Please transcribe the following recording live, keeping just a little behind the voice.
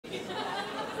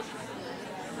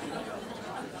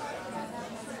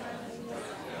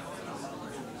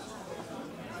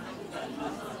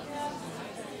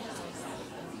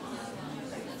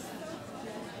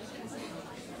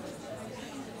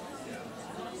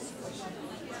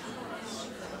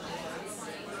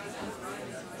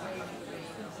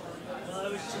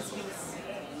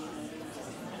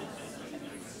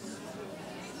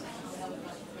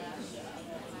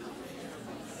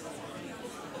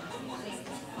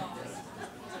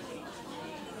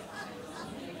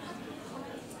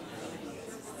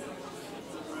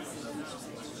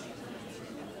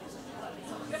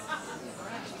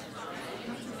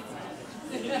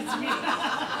to me.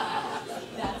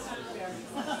 That's very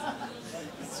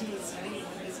nice. She was hanging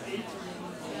in this atrium.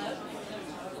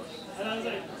 Yeah. And I was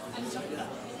like, And check it out.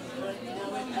 but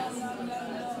No, it does.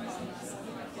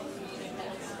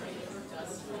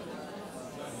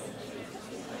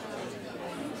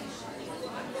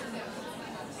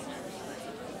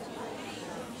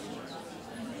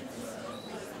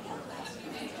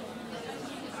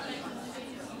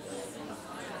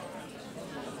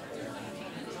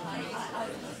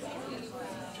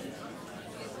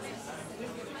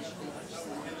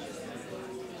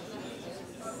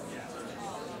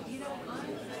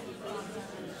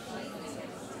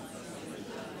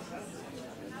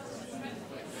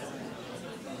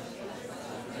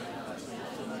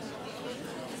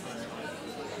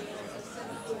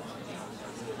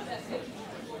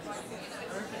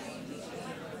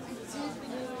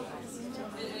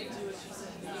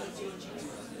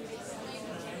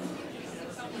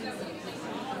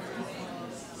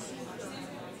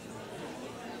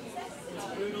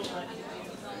 brutal.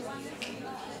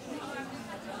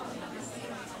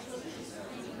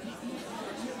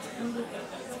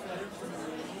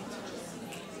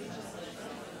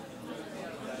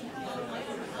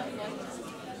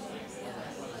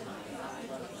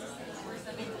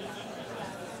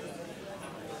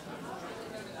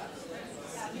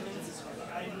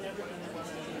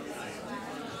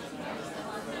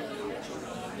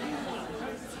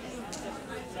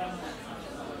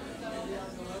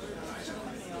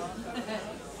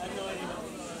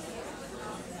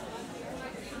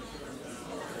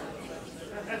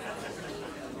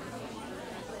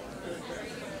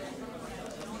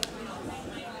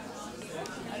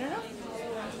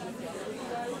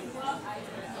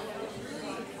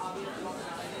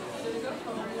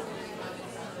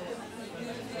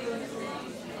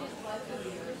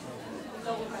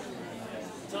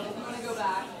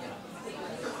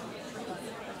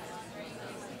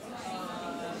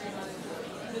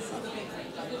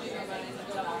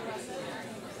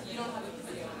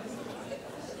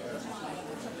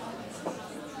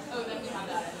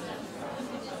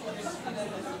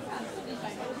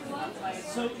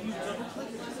 So you double click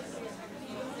it?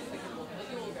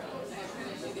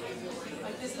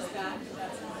 Like this is back,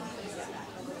 that's back.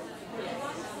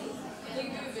 They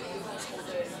can do a video that's hold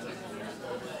it.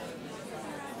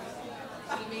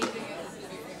 The main thing is the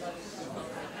big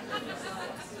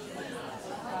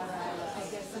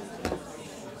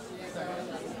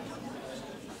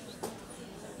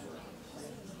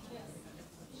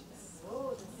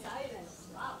Oh, the silence.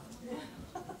 Wow.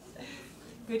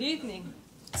 Good evening.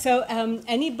 So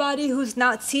anybody who's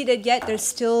not seated yet, there's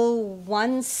still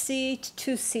 1 seat,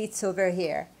 2 seats over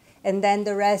here. And then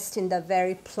the rest in the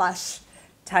very plush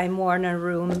Time Warner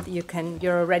room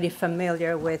you're already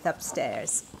familiar with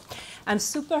upstairs. I'm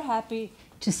super happy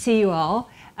to see you all.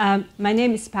 My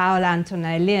name is Paola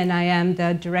Antonelli, and I am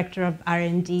the Director of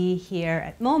R&D here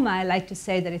at MoMA. I like to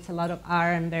say that it's a lot of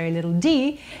R and very little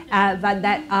D, but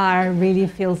that R really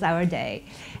fills our day.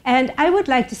 And I would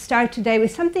like to start today with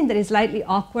something that is slightly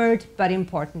awkward, but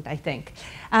important, I think.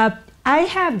 I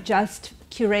have just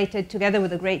curated, together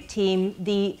with a great team,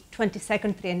 the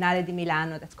 22nd Triennale di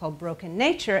Milano that's called Broken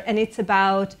Nature, and it's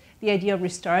about the idea of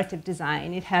restorative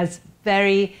design. It has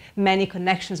very many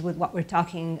connections with what we're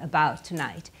talking about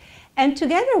tonight. And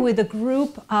together with a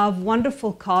group of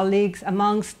wonderful colleagues,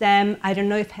 amongst them, I don't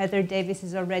know if Heather Davis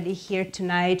is already here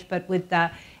tonight, but with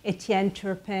Etienne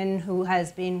Turpin, who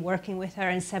has been working with her,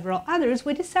 and several others,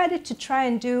 we decided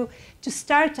to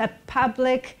start a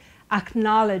public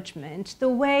acknowledgement, the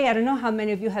way, I don't know how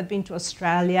many of you have been to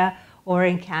Australia or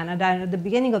in Canada, and at the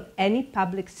beginning of any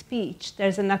public speech,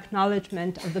 there's an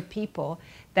acknowledgement of the people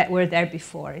that were there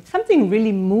before. It's something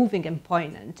really moving and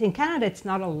poignant. In Canada, it's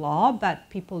not a law, but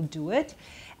people do it.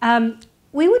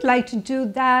 We would like to do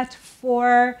that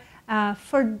for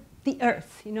the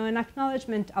earth, an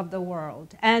acknowledgement of the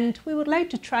world. And we would like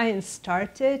to try and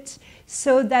start it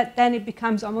so that then it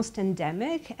becomes almost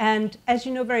endemic. And as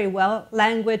you know very well,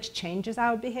 language changes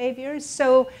our behaviors.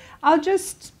 So I'll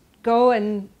just go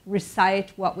and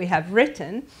recite what we have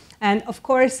written. And of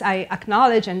course, I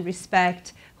acknowledge and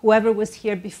respect whoever was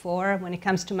here before. When it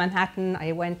comes to Manhattan,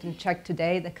 I went and checked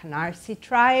today the Canarsie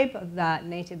tribe of the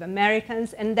Native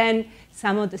Americans, and then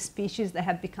some of the species that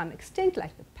have become extinct,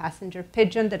 like the passenger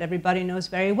pigeon that everybody knows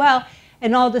very well,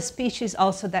 and all the species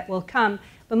also that will come.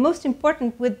 But most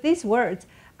important, with these words,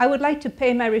 I would like to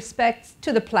pay my respects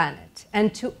to the planet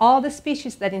and to all the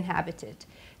species that inhabit it,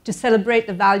 to celebrate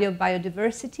the value of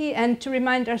biodiversity and to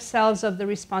remind ourselves of the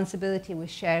responsibility we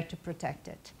share to protect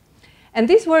it. And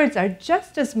these words are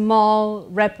just a small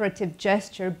reparative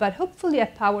gesture, but hopefully a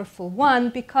powerful one,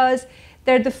 because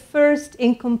They're the first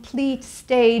incomplete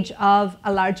stage of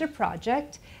a larger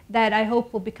project that I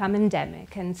hope will become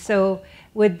endemic. And so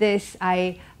with this,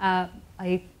 I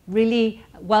really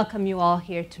welcome you all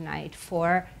here tonight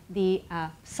for the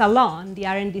Salon, the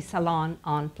R&D Salon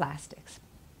on plastics.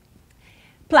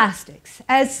 Plastics,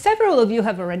 as several of you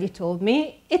have already told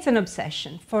me, it's an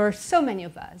obsession for so many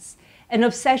of us. An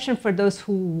obsession for those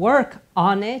who work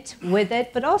on it, with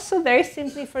it, but also very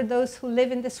simply for those who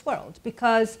live in this world,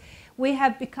 because we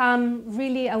have become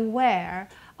really aware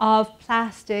of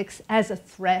plastics as a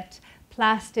threat,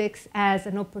 plastics as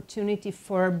an opportunity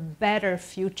for better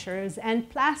futures, and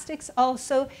plastics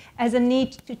also as a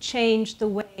need to change the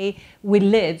way we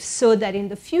live so that in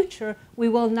the future we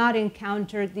will not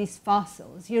encounter these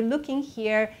fossils. You're looking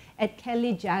here at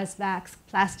Kelly Jasbach's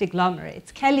plastic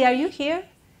agglomerates. Kelly, are you here?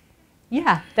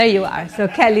 Yeah, there you are. So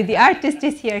Kelly, the artist,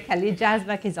 is here. Kelly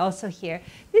Jasbach is also here.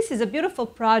 This is a beautiful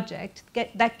project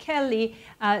that Kelly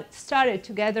started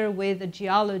together with a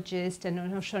geologist and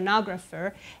an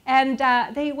oceanographer. And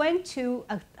they went to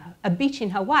a beach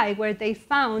in Hawaii where they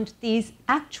found these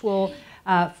actual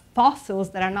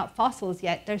fossils that are not fossils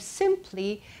yet. They're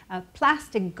simply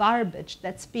plastic garbage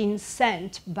that's been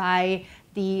sent by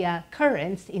the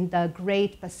currents in the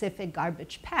Great Pacific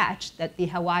Garbage Patch that the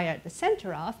Hawaii are at the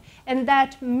center of, and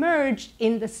that merged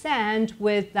in the sand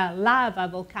with lava,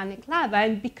 volcanic lava,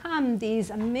 and become these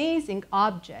amazing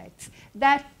objects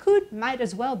that might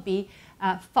as well be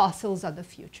fossils of the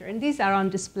future. And these are on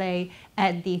display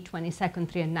at the 22nd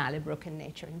Triennale Broken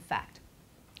Nature, in fact.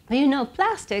 You know,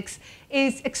 plastics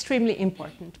is extremely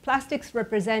important. Plastics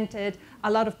represented a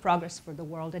lot of progress for the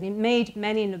world, and it made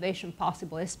many innovations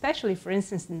possible, especially, for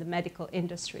instance, in the medical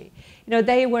industry. You know,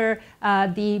 they were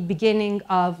the beginning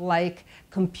of, like,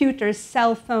 computers,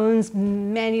 cell phones,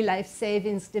 many life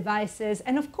savings devices,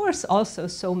 and of course also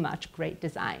so much great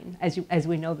design, as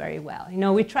we know very well. You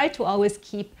know, we try to always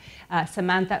keep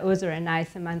Samantha Ozer and I,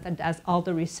 Samantha does all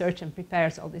the research and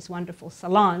prepares all these wonderful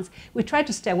salons. We try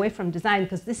to stay away from design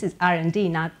because this is R&D,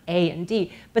 not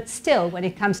A&D, but still, when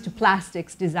it comes to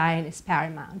plastics, design is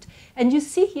paramount. And you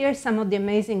see here some of the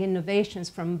amazing innovations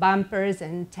from bumpers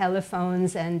and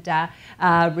telephones and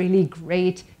really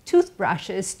great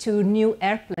toothbrushes to new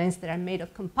airplanes that are made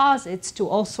of composites to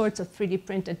all sorts of 3D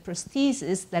printed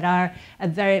prostheses that are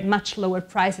at very much lower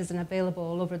prices and available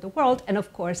all over the world. And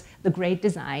of course, the great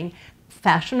design.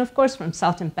 Fashion, of course, from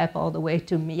Salt and Pepper all the way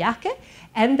to Miyake,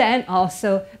 and then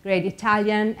also great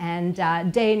Italian and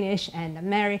Danish and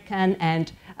American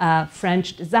and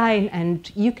French design,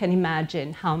 and you can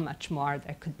imagine how much more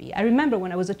there could be. I remember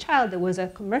when I was a child, there was a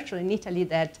commercial in Italy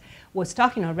that was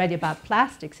talking already about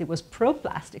plastics. It was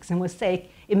pro-plastics and was saying,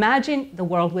 imagine the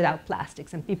world without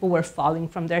plastics, and people were falling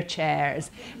from their chairs,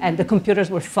 and the computers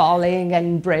were falling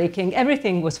and breaking.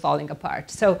 Everything was falling apart.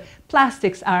 So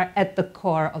plastics are at the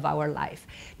core of our life.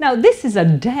 Now, this is a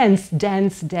dense,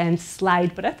 dense, dense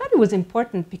slide, but I thought it was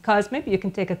important because maybe you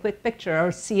can take a quick picture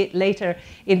or see it later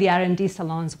in the R&D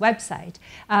Salon's website.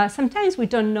 Sometimes we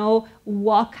don't know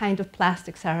what kind of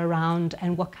plastics are around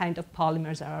and what kind of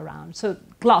polymers are around. So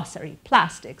glossary,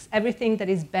 plastics, everything that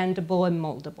is bendable and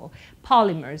moldable.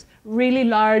 Polymers, really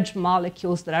large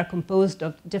molecules that are composed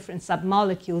of different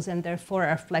submolecules and therefore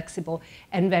are flexible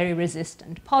and very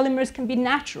resistant. Polymers can be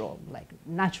natural, like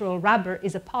natural rubber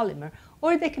is a polymer,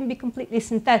 or they can be completely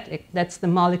synthetic. That's the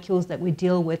molecules that we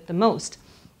deal with the most.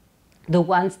 The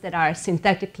ones that are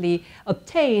synthetically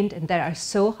obtained and that are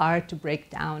so hard to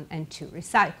break down and to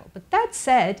recycle. But that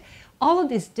said, all of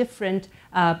these different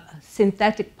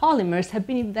synthetic polymers have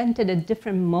been invented at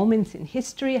different moments in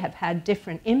history, have had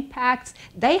different impacts.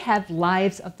 They have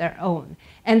lives of their own,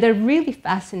 and they're really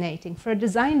fascinating. For a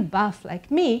design buff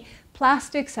like me,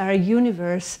 plastics are a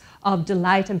universe of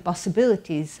delight and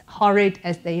possibilities, horrid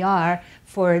as they are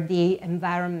for the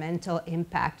environmental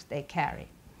impact they carry.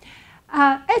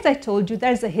 As I told you,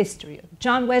 there's a history.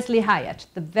 John Wesley Hyatt,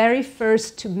 the very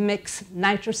first to mix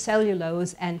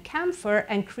nitrocellulose and camphor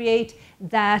and create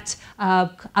that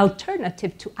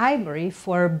alternative to ivory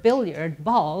for billiard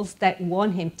balls that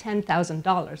won him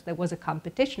 $10,000. There was a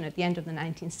competition at the end of the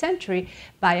 19th century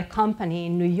by a company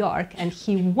in New York, and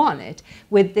he won it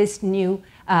with this new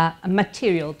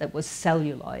material that was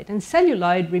celluloid. And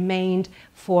celluloid remained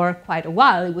for quite a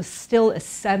while. It was still a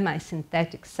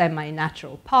semi-synthetic,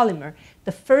 semi-natural polymer.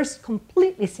 The first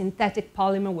completely synthetic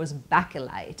polymer was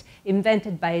bakelite,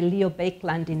 invented by Leo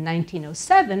Baekeland in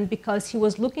 1907 because he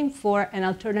was looking for an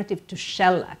alternative to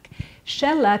shellac.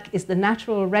 Shellac is the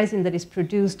natural resin that is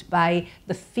produced by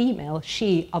the female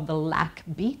she of the lac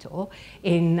beetle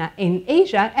in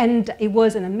Asia, and it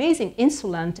was an amazing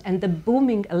insulant, and the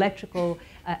booming electrical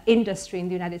industry in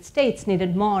the United States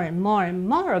needed more and more and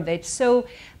more of it. So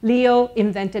Leo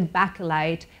invented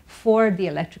bakelite for the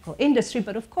electrical industry,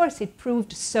 but of course it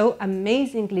proved so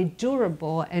amazingly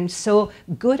durable and so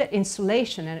good at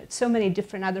insulation and so many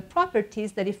different other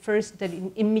properties that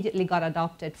it immediately got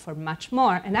adopted for much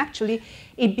more. And actually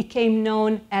it became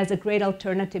known as a great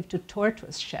alternative to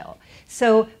tortoise shell.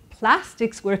 So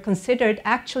plastics were considered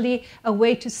actually a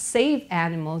way to save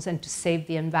animals and to save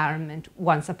the environment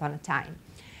once upon a time.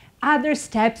 Other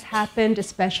steps happened,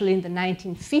 especially in the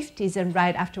 1950s and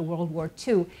right after World War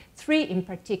II, three in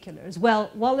particular.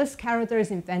 Well, Wallace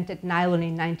Carothers invented nylon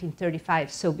in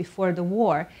 1935, so before the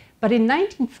war. But in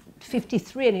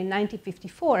 1953 and in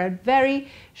 1954, a very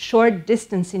short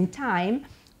distance in time,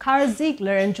 Carl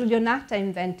Ziegler and Giulio Natta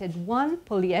invented one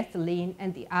polyethylene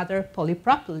and the other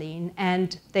polypropylene,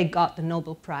 and they got the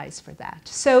Nobel Prize for that.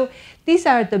 So these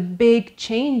are the big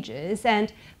changes,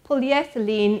 and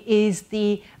polyethylene is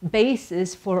the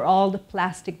basis for all the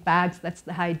plastic bags. That's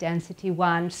the high density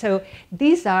one. So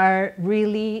these are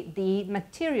really the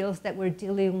materials that we're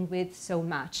dealing with so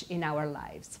much in our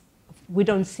lives. We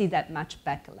don't see that much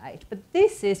bakelite, but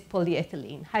this is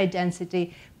polyethylene, high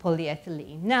density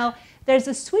polyethylene. Now, there's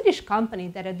a Swedish company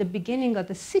that at the beginning of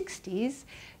the 60s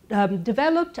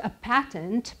developed a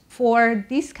patent for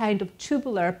these kind of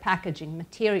tubular packaging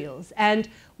materials. And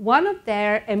one of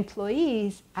their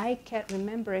employees, I can't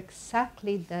remember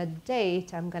exactly the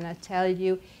date, I'm going to tell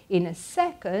you in a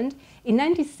second. In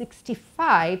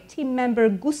 1965, team member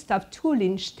Gustav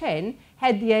Tullinsten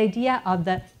had the idea of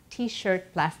the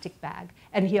T-shirt plastic bag,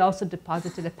 and he also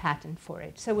deposited a patent for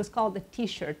it. So it was called the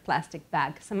T-shirt plastic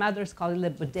bag. Some others call it the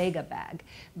bodega bag.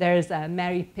 There's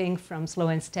Mary Pink from Slow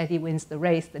and Steady Wins the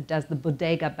Race that does the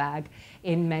bodega bag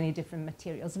in many different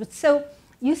materials. But so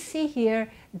you see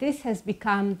here, this has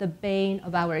become the bane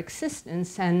of our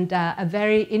existence and a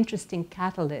very interesting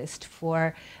catalyst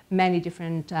for many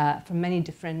different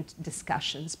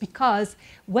discussions. Because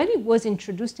when it was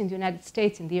introduced in the United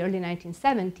States in the early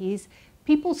 1970s,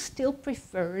 people still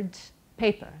preferred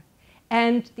paper.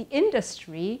 And the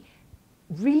industry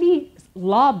really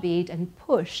lobbied and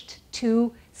pushed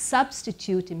to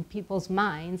substitute in people's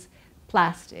minds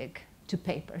plastic to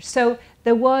paper. So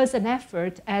there was an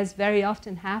effort, as very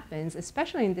often happens,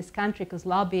 especially in this country, because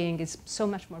lobbying is so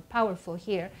much more powerful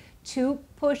here, to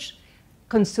push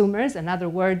consumers, another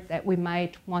word that we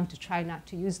might want to try not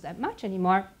to use that much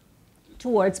anymore,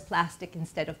 towards plastic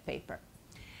instead of paper.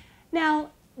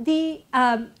 Now, the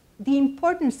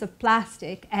importance of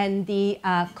plastic and the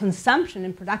consumption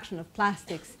and production of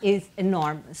plastics is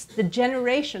enormous.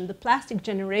 The plastic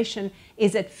generation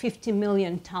is at 50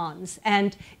 million tons,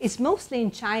 and it's mostly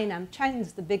in China. China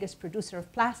is the biggest producer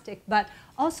of plastic, but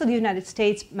also the United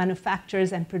States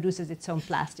manufactures and produces its own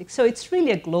plastic. So it's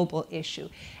really a global issue.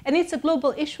 And it's a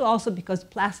global issue also because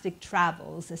plastic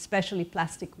travels, especially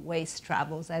plastic waste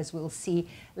travels, as we'll see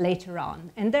later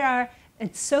on. And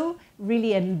it's so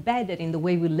really embedded in the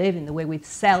way we live, in the way we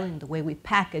sell, in the way we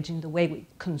package, in the way we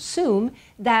consume,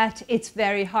 that it's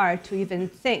very hard to even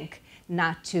think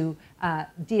not to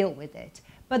deal with it.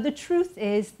 But the truth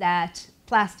is that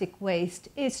plastic waste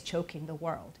is choking the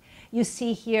world. You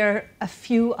see here a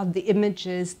few of the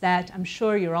images that I'm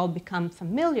sure you're all become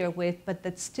familiar with, but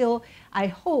that still, I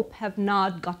hope, have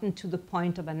not gotten to the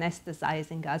point of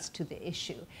anesthetizing us to the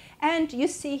issue. And you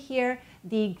see here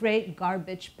the great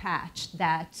garbage patch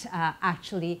that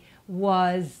actually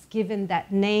was given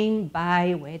that name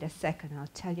by, wait a second, I'll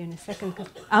tell you in a second.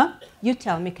 You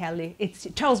tell me, Kelly. It's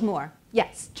Charles Moore.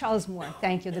 Yes, Charles Moore,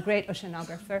 thank you, the great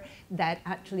oceanographer that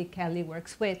actually Kelly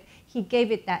works with. He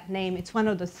gave it that name. It's one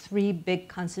of the three big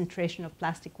concentrations of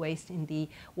plastic waste in the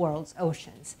world's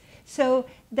oceans. So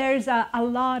there's a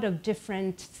lot of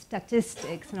different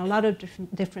statistics and a lot of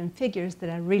different figures that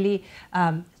are really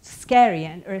scary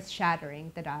and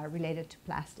earth-shattering that are related to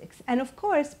plastics. And of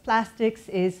course, plastics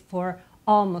is for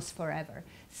almost forever.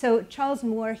 So Charles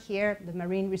Moore here, the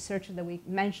marine researcher that we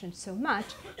mentioned so much,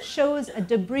 shows a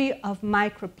debris of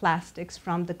microplastics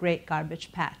from the Great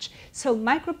Garbage Patch. So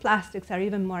microplastics are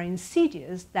even more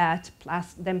insidious than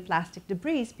plastic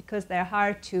debris because they're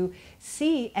hard to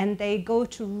see and they go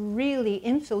to really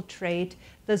infiltrate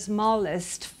the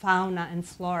smallest fauna and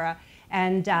flora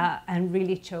and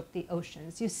really choke the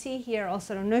oceans. You see here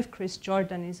also, I don't know if Chris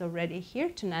Jordan is already here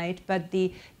tonight, but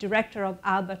the director of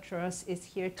Albatross is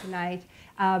here tonight.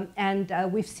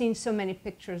 We've seen so many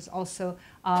pictures also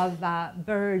of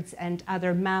birds and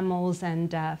other mammals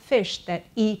and fish that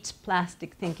eat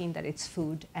plastic thinking that it's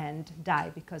food and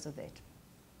die because of it.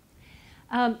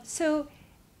 So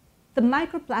the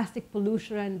microplastic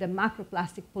pollution and the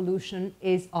macroplastic pollution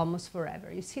is almost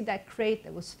forever. You see that crate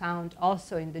that was found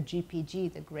also in the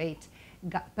GPG, the Great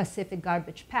Pacific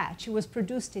Garbage Patch. It was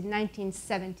produced in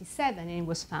 1977 and it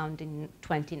was found in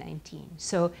 2019.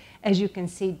 So as you can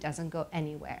see, it doesn't go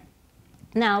anywhere.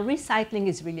 Now, recycling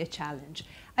is really a challenge.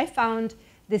 I found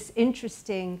this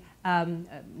interesting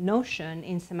notion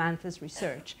in Samantha's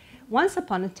research. Once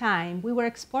upon a time, we were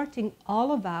exporting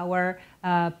all of our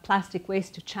plastic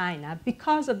waste to China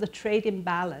because of the trade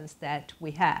imbalance that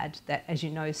we had, that, as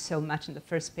you know, is so much in the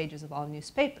first pages of all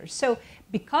newspapers. So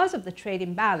because of the trade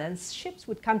imbalance, ships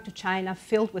would come to China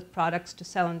filled with products to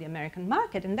sell on the American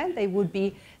market, and then they would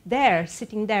be there,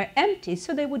 sitting there empty,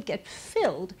 so they would get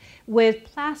filled with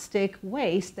plastic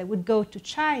waste that would go to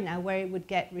China, where it would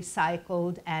get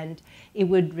recycled, and it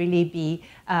would really be,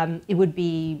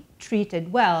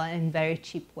 treated well in very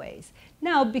cheap ways.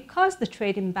 Now, because the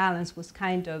trade imbalance was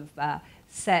kind of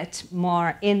set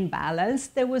more in balance,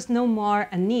 there was no more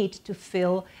a need to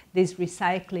fill this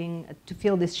recycling, to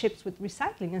fill these ships with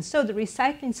recycling. And so the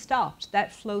recycling stopped,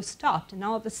 that flow stopped, and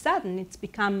all of a sudden it's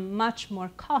become much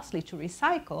more costly to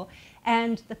recycle.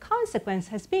 And the consequence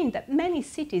has been that many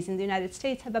cities in the United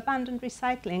States have abandoned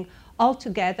recycling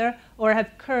altogether or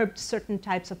have curbed certain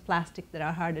types of plastic that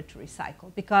are harder to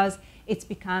recycle because it's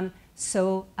become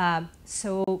so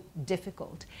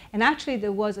difficult. And actually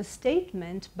there was a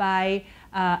statement by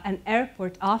an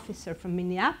airport officer from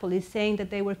Minneapolis saying that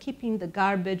they were keeping the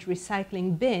garbage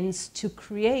recycling bins to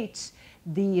create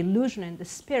the illusion and the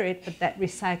spirit, but that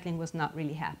recycling was not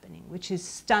really happening, which is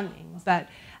stunning. But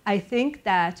I think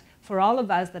that for all of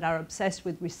us that are obsessed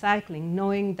with recycling,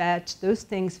 knowing that those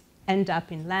things end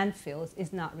up in landfills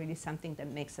is not really something that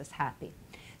makes us happy.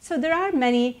 So there are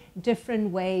many different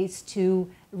ways to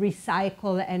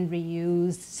recycle and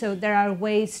reuse. So there are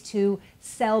ways to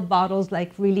sell bottles,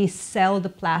 like really sell the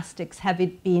plastics, have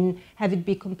it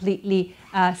be completely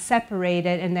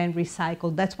separated and then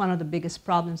recycled. That's one of the biggest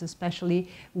problems, especially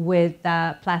with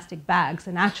plastic bags.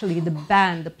 And actually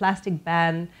the plastic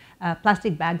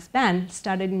bags ban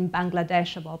started in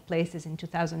Bangladesh, of all places, in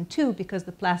 2002, because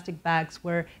the plastic bags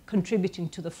were contributing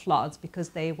to the floods, because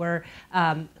they were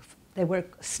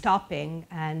stopping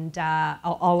and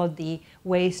all of the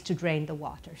ways to drain the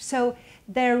water. So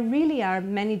there really are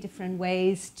many different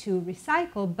ways to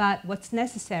recycle, but what's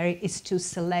necessary is to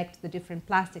select the different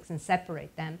plastics and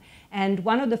separate them. And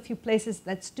one of the few places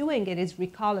that's doing it is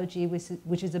Recology,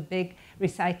 which is a big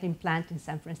recycling plant in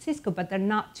San Francisco, but there are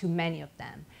not too many of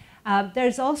them.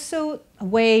 There's also a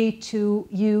way to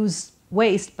use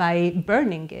waste by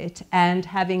burning it and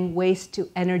having waste to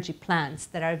energy plants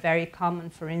that are very common,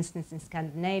 for instance, in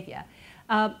Scandinavia.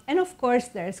 And of course,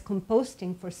 there's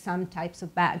composting for some types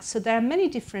of bags. So there are many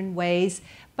different ways,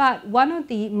 but one of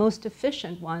the most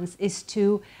efficient ones is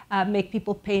to make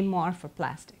people pay more for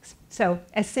plastics. So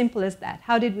as simple as that.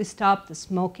 How did we stop the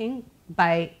smoking?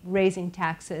 By raising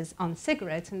taxes on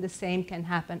cigarettes, and the same can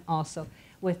happen also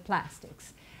with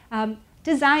plastics.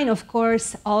 Design, of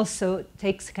course, also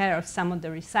takes care of some of the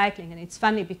recycling. And it's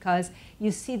funny because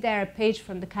you see there a page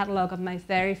from the catalog of my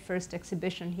very first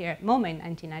exhibition here at MoMA in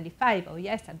 1995. Oh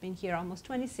yes, I've been here almost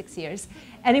 26 years.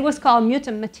 And it was called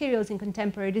Mutant Materials in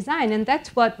Contemporary Design. And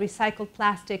that's what recycled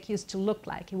plastic used to look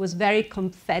like. It was very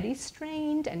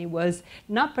confetti-strained, and it was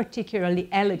not particularly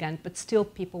elegant, but still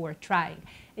people were trying.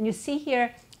 And you see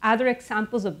here other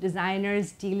examples of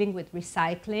designers dealing with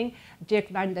recycling. Dirk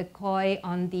van der Kooi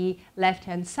on the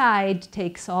left-hand side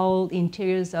takes all the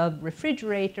interiors of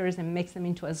refrigerators and makes them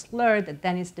into a slur that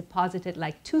then is deposited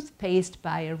like toothpaste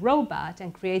by a robot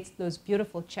and creates those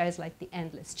beautiful chairs like the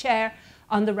Endless Chair.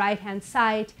 On the right-hand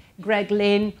side, Greg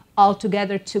Lynn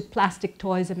altogether took plastic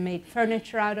toys and made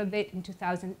furniture out of it in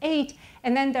 2008.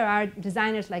 And then there are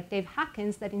designers like Dave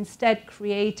Hackins that instead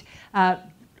create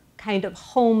kind of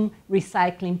home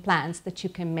recycling plants that you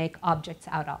can make objects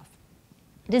out of.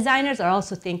 Designers are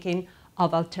also thinking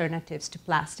of alternatives to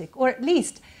plastic, or at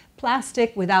least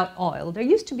plastic without oil. There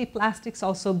used to be plastics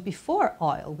also before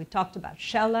oil. We talked about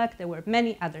shellac, there were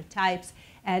many other types,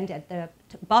 and at the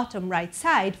bottom right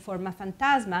side, Forma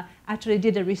Fantasma actually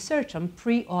did a research on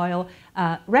pre-oil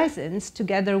resins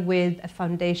together with a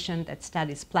foundation that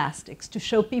studies plastics to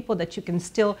show people that you can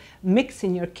still mix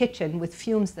in your kitchen with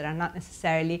fumes that are not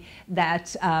necessarily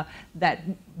that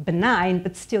benign,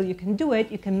 but still you can do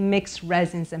it. You can mix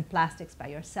resins and plastics by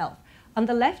yourself. On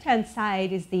the left-hand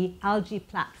side is the algae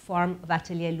platform of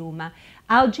Atelier Luma.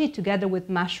 Algae, together with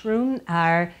mushroom,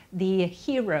 are the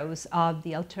heroes of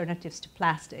the alternatives to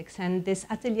plastics. And this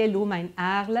Atelier Luma in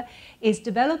Arles is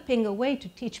developing a way to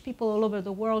teach people all over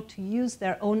the world to use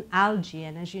their own algae.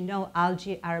 And as you know,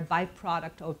 algae are a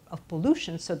byproduct of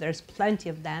pollution, so there's plenty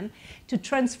of them, to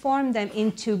transform them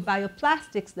into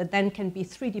bioplastics that then can be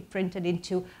 3D printed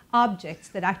into objects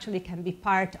that actually can be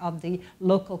part of the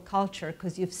local culture,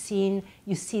 because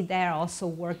you see there also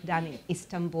work done in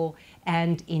Istanbul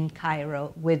and in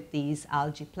Cairo with these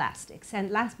algae plastics. And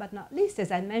last but not least,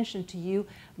 as I mentioned to you,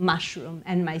 mushroom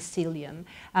and mycelium,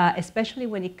 especially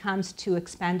when it comes to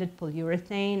expanded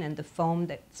polyurethane and the foam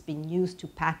that's been used to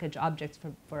package objects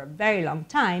for a very long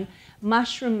time.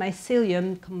 Mushroom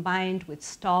mycelium combined with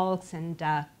stalks and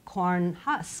corn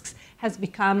husks has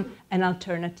become an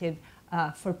alternative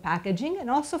for packaging and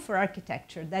also for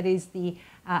architecture. That is the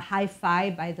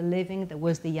Hi-Fi by the Living that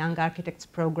was the Young Architects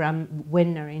Program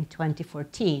winner in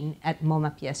 2014 at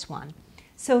MoMA PS1.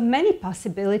 So many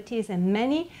possibilities and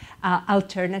many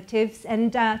alternatives.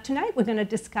 And tonight we're going to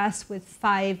discuss with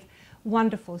 5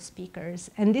 wonderful speakers.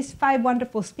 And these 5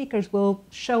 wonderful speakers will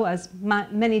show us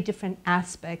many different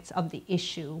aspects of the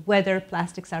issue, whether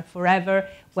plastics are forever,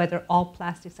 whether all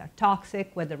plastics are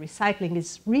toxic, whether recycling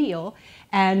is real,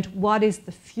 and what is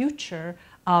the future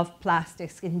of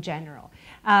plastics in general.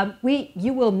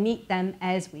 You will meet them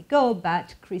as we go,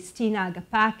 but Christina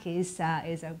Agapakis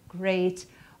is a great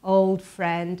old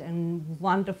friend and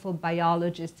wonderful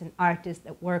biologist and artist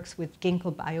that works with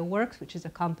Ginkgo Bioworks, which is a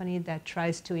company that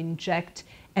tries to inject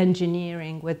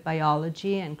engineering with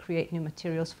biology and create new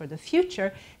materials for the future.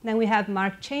 And then we have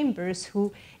Mark Chambers,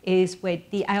 who is,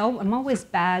 I'm always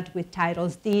bad with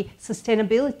titles, the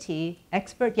sustainability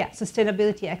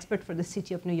expert for the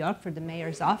City of New York, for the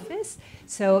mayor's office.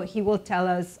 So he will tell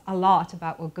us a lot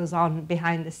about what goes on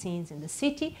behind the scenes in the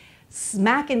city.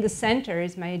 Smack in the center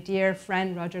is my dear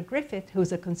friend Roger Griffith,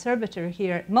 who's a conservator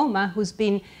here at MoMA,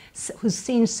 who's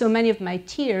seen so many of my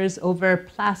tears over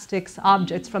plastics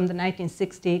objects from the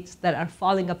 1960s that are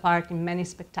falling apart in many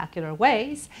spectacular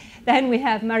ways. Then we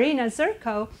have Marina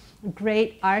Zerko, a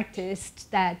great artist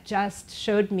that just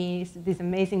showed me these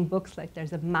amazing books, like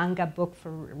there's a manga book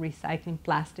for recycling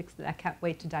plastics that I can't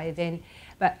wait to dive in.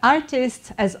 But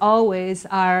artists, as always,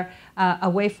 are a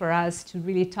way for us to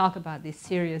really talk about these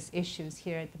serious issues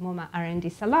here at the MoMA R&D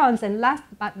salons. And last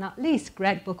but not least,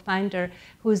 Greg Bookbinder,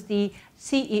 who's the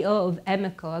CEO of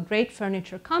Emeco, a great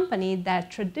furniture company that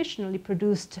traditionally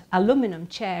produced aluminum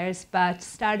chairs, but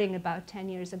starting about 10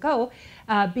 years ago,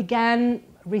 began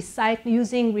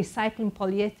using recycling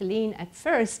polyethylene at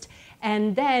first,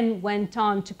 and then went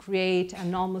on to create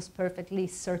an almost perfectly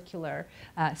circular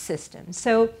system.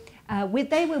 So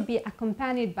they will be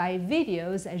accompanied by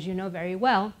videos, as you know very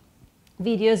well,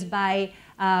 videos by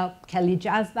Kelly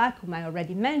Jasbach, whom I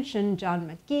already mentioned, John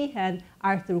McGee, and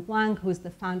Arthur Wang, who's the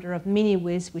founder of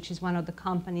MiniWiz, which is one of the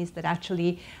companies that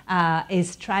actually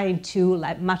is trying to,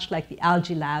 much like the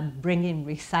Algae Lab, bring in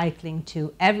recycling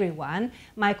to everyone.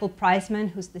 Michael Preisman,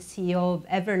 who's the CEO of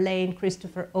Everlane,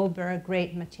 Christopher Ober, a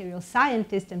great material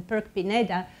scientist, and Perk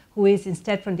Pineda, who is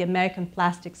instead from the American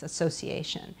Plastics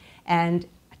Association, and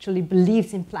actually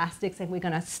believes in plastics. And we're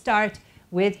going to start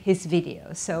with his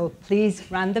video. So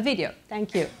please run the video.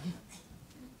 Thank you.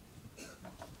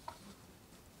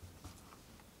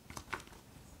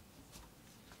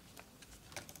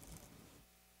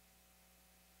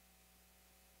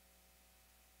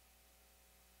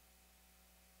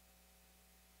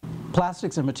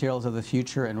 Plastics are materials of the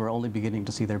future, and we're only beginning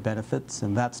to see their benefits,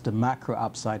 and that's the macro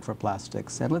upside for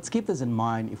plastics. And let's keep this in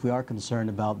mind if we are concerned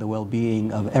about the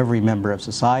well-being of every member of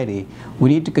society. We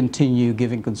need to continue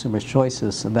giving consumers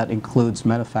choices, and that includes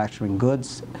manufacturing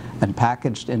goods and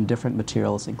packaged in different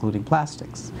materials, including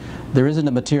plastics. There isn't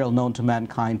a material known to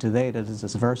mankind today that is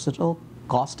as versatile,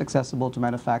 cost-accessible to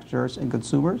manufacturers and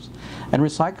consumers, and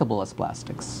recyclable as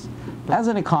plastics. As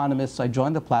an economist, I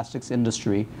joined the plastics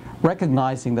industry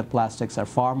recognizing that plastics are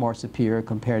far more superior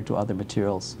compared to other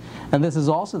materials. And this is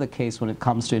also the case when it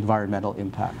comes to environmental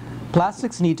impact.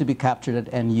 Plastics need to be captured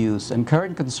at end use, and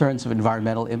current concerns of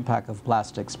environmental impact of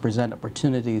plastics present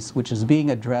opportunities which is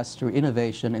being addressed through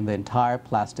innovation in the entire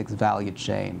plastics value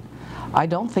chain. I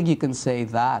don't think you can say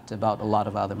that about a lot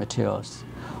of other materials.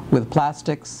 With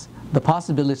plastics, the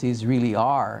possibilities really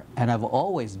are, and have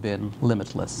always been,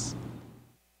 limitless.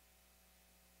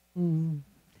 And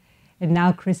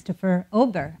now Christopher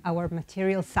Ober, our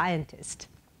material scientist.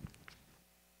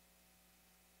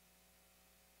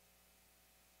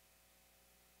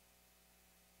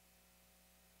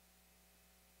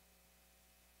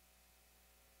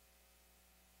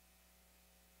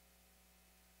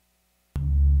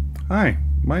 Hi,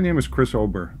 My name is Chris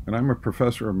Ober, and I'm a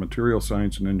professor of material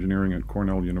science and engineering at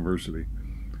Cornell University.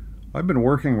 I've been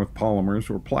working with polymers,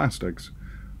 or plastics,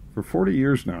 for 40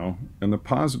 years now, and the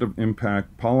positive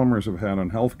impact polymers have had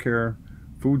on healthcare,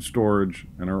 food storage,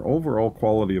 and our overall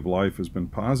quality of life has been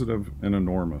positive and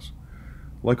enormous.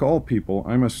 Like all people,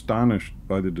 I'm astonished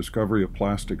by the discovery of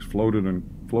plastics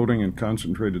floating in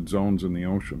concentrated zones in the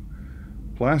ocean.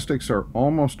 Plastics are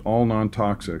almost all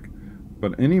non-toxic,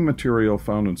 but any material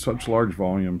found in such large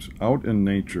volumes out in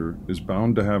nature is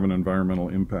bound to have an environmental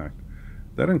impact.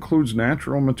 That includes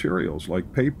natural materials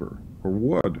like paper or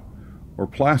wood or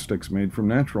plastics made from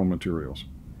natural materials.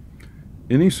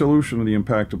 Any solution to the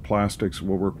impact of plastics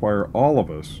will require all of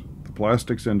us, the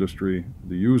plastics industry,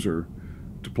 the user,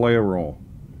 to play a role.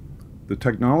 The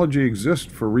technology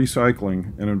exists for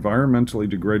recycling and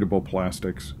environmentally degradable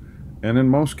plastics, and in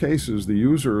most cases the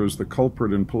user is the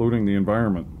culprit in polluting the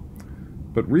environment.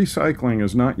 But recycling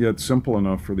is not yet simple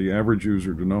enough for the average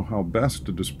user to know how best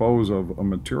to dispose of a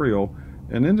material,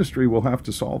 and industry will have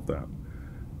to solve that.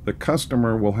 The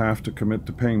customer will have to commit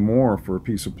to paying more for a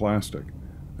piece of plastic,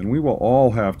 and we will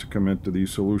all have to commit to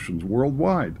these solutions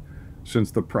worldwide,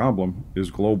 since the problem is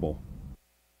global.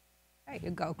 There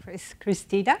you go, Chris.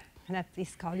 Christina, can I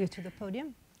please call you to the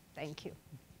podium? Thank you.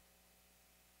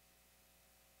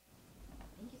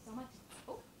 Thank you so much.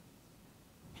 Oh.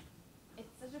 It's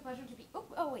such a pleasure to be.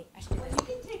 Oh wait, I should do this.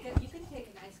 You can take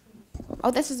an ice cream.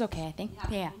 Oh, this is okay, I think.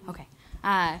 Yeah, okay.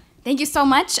 Thank you so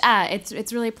much.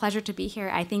 It's really a pleasure to be here.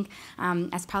 I think,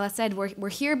 as Paula said, we're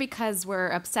here because we're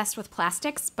obsessed with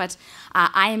plastics, but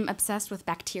I'm obsessed with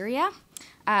bacteria.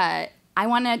 I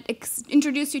want to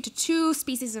introduce you to two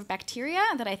species of bacteria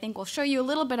that I think will show you a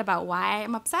little bit about why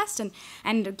I'm obsessed and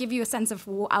give you a sense of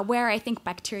where I think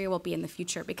bacteria will be in the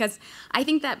future. Because I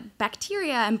think that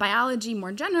bacteria and biology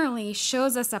more generally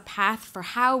shows us a path for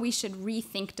how we should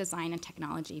rethink design and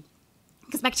technology.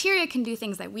 Because bacteria can do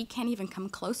things that we can't even come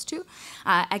close to.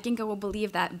 Eginga will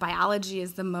believe that biology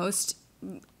is the most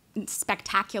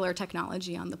spectacular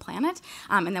technology on the planet,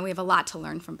 and that we have a lot to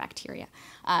learn from bacteria.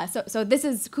 So this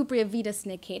is Cupria vitis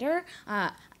necator.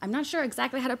 I'm not sure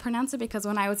exactly how to pronounce it because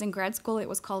when I was in grad school it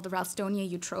was called Ralstonia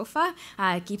eutropha.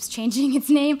 It keeps changing its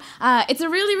name. It's a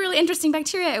really, really interesting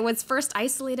bacteria. It was first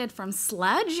isolated from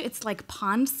sludge. It's like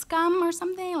pond scum or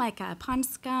something, like a pond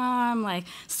scum, like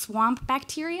swamp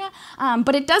bacteria.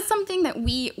 But it does something that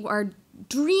we are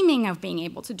dreaming of being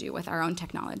able to do with our own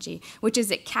technology, which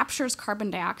is it captures carbon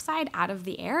dioxide out of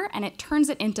the air and it turns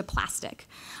it into plastic.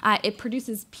 It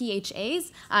produces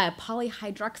PHAs,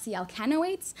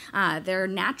 polyhydroxyalkanoates. They're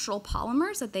natural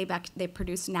polymers that they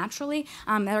produce naturally.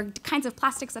 They're kinds of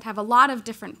plastics that have a lot of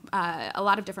different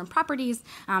properties.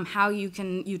 How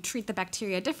you treat the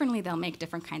bacteria differently, they'll make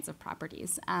different kinds of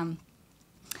properties.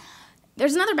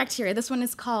 There's another bacteria. This one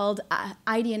is called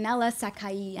Ideonella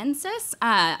sakaiensis.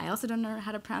 I also don't know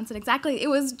how to pronounce it exactly. It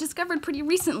was discovered pretty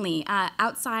recently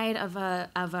outside of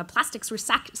a plastics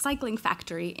recycling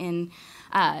factory in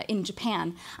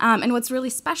Japan. And what's really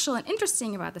special and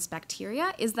interesting about this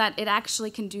bacteria is that it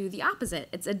actually can do the opposite.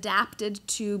 It's adapted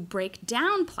to break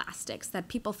down plastics that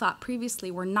people thought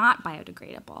previously were not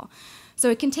biodegradable. So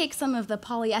it can take some of the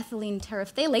polyethylene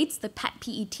terephthalates, the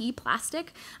PET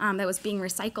plastic that was being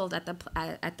recycled at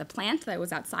the plant that it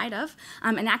was outside of,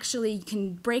 and actually you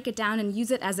can break it down and use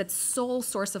it as its sole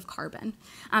source of carbon.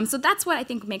 So that's what I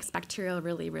think makes bacteria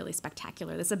really, really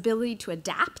spectacular, this ability to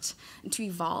adapt, to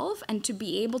evolve, and to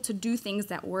be able to do things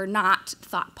that were not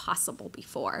thought possible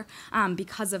before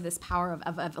because of this power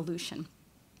of evolution.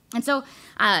 And so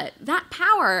that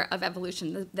power of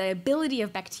evolution, the ability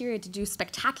of bacteria to do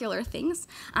spectacular things,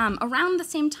 around the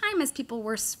same time as people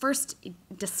were first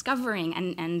discovering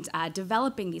and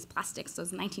developing these plastics,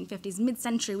 those 1950s,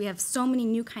 mid-century, we have so many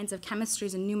new kinds of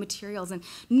chemistries and new materials and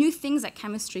new things that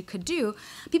chemistry could do.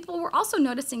 People were also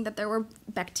noticing that there were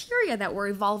bacteria that were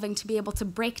evolving to be able to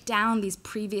break down these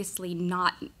previously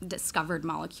not discovered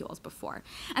molecules before.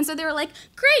 And so they were like,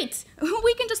 great,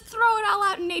 we can just throw it all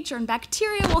out in nature and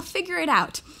bacteria will figure it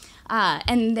out.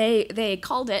 And they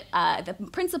called it the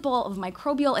principle of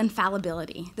microbial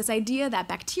infallibility, this idea that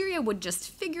bacteria would just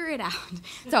figure it out.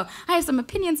 So I have some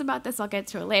opinions about this, I'll get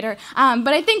to it later. But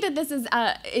I think that this is,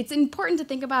 it's important to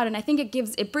think about, and I think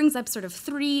it brings up sort of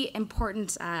three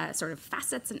important sort of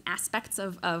facets and aspects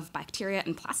of bacteria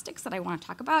and plastics that I want to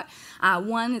talk about.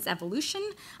 One is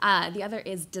evolution, the other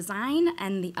is design,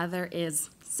 and the other is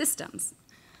systems.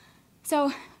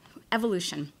 So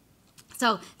evolution.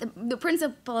 So the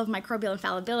principle of microbial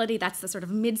infallibility, that's the sort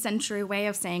of mid-century way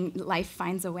of saying life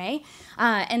finds a way.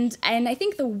 And I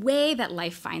think the way that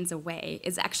life finds a way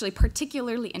is actually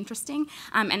particularly interesting.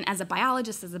 And as a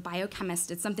biologist, as a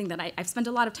biochemist, it's something that I've spent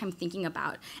a lot of time thinking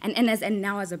about. And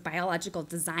now as a biological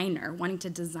designer, wanting to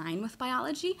design with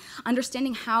biology,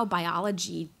 understanding how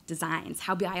biology designs,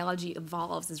 how biology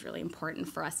evolves is really important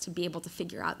for us to be able to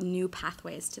figure out new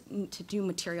pathways to do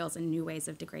materials and new ways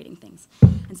of degrading things.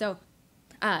 And so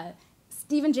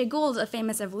Stephen Jay Gould, a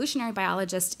famous evolutionary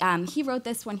biologist, he wrote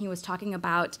this when he was talking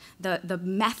about the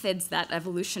methods that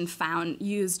evolution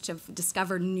used to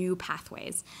discover new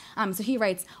pathways. So he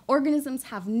writes, organisms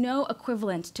have no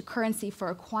equivalent to currency for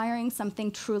acquiring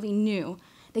something truly new.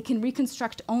 They can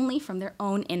reconstruct only from their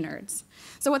own innards.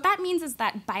 So what that means is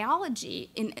that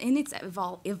biology, in its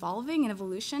evolving and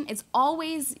evolution, is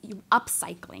always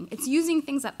upcycling. It's using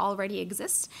things that already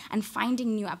exist and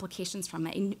finding new applications from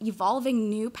it, and evolving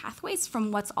new pathways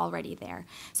from what's already there.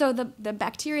 So the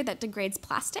bacteria that degrades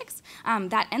plastics,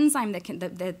 that enzyme that can,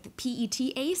 the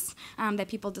PETase that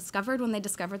people discovered when they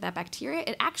discovered that bacteria,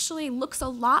 it actually looks a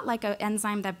lot like an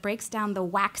enzyme that breaks down the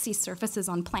waxy surfaces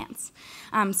on plants.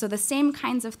 So the same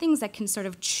kinds of things that can sort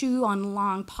of chew on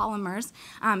long polymers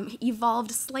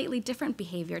evolved slightly different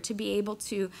behavior to be able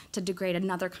to degrade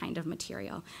another kind of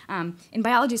material. In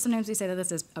biology, sometimes we say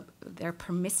that they're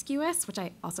promiscuous, which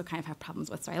I also kind of have problems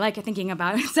with, so I like thinking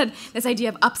about it. This idea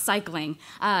of upcycling,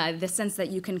 the sense that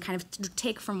you can kind of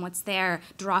take from what's there,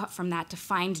 draw from that to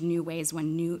find new ways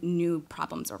when new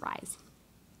problems arise.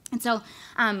 And so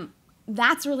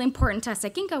that's really important to us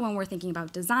at Ginkgo when we're thinking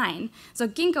about design. So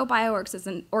Ginkgo Bioworks is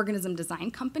an organism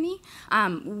design company.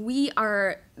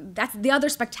 That's the other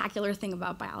spectacular thing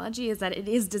about biology, is that it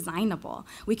is designable.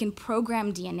 We can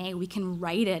program DNA, we can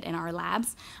write it in our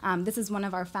labs. This is one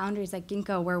of our foundries at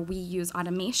Ginkgo, where we use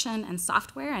automation and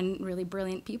software and really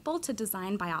brilliant people to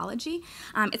design biology.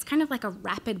 It's kind of like a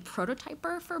rapid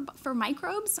prototyper for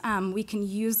microbes. We can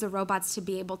use the robots to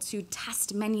be able to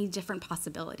test many different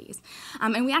possibilities.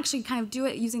 And we actually kind of do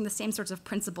it using the same sorts of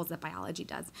principles that biology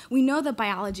does. We know that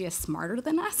biology is smarter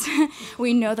than us.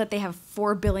 We know that they have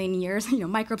 4 billion years,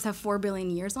 microbes have 4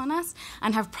 billion years on us,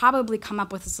 and have probably come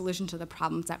up with a solution to the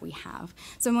problems that we have.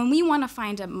 So when we want to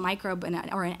find a microbe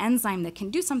or an enzyme that can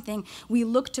do something, we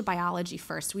look to biology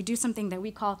first. We do something that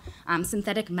we call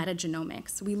synthetic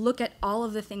metagenomics. We look at all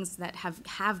of the things that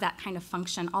have that kind of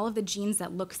function, all of the genes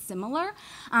that look similar,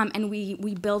 and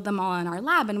we build them all in our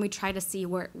lab, and we try to see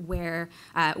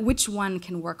which one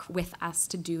can work with us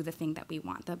to do the thing that we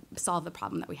want, solve the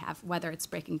problem that we have, whether it's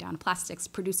breaking down plastics,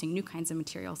 producing new kinds of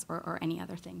materials, or any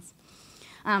other things.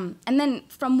 And then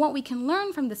from what we can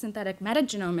learn from the synthetic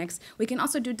metagenomics, we can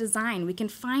also do design. We can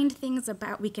find things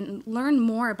we can learn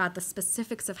more about the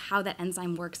specifics of how that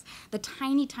enzyme works, the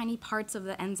tiny, tiny parts of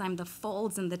the enzyme, the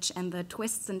folds and the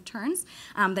twists and turns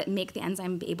that make the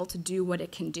enzyme be able to do what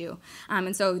it can do.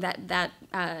 And so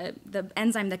the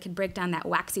enzyme that could break down that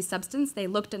waxy substance, they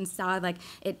looked and saw like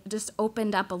it just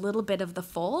opened up a little bit of the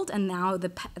fold, and now the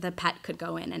PET could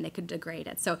go in and it could degrade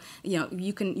it. So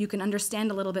you can understand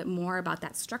a little bit more about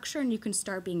that structure, and you can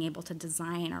start being able to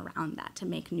design around that to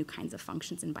make new kinds of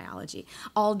functions in biology,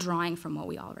 all drawing from what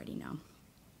we already know.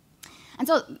 And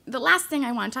so the last thing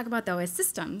I want to talk about, though, is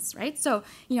systems, right? So,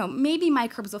 maybe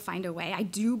microbes will find a way. I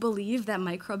do believe that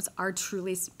microbes are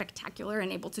truly spectacular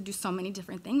and able to do so many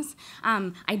different things.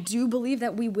 I do believe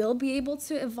that we will be able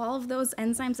to evolve those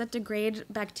enzymes that degrade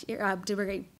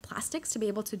degrade plastics to be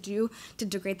able to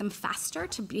degrade them faster,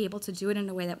 to be able to do it in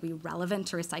a way that will be relevant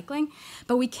to recycling.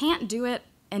 But we can't do it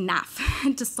enough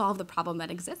to solve the problem that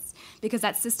exists, because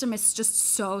that system is just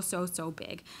so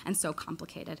big and so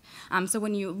complicated. So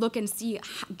when you look and see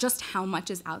just how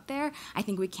much is out there, I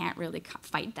think we can't really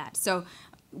fight that. So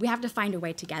we have to find a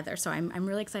way together. So I'm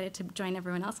really excited to join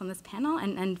everyone else on this panel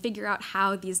and figure out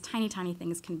how these tiny, tiny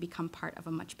things can become part of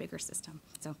a much bigger system.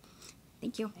 So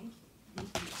thank you.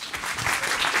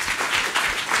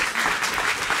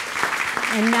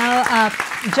 And now,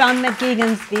 John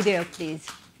McGeegan's video, please.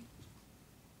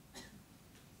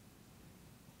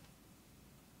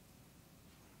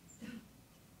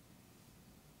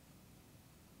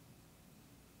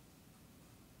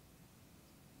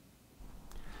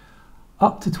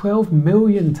 Up to 12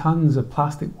 million tons of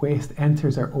plastic waste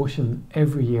enters our ocean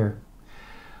every year.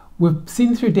 We've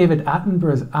seen through David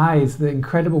Attenborough's eyes the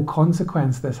incredible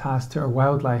consequence this has to our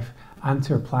wildlife and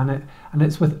to our planet, and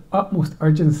it's with utmost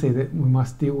urgency that we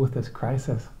must deal with this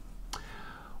crisis.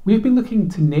 We've been looking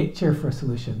to nature for a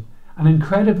solution, and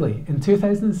incredibly, in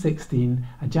 2016,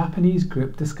 a Japanese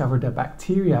group discovered a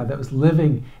bacteria that was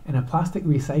living in a plastic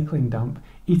recycling dump,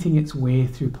 eating its way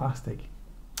through plastic.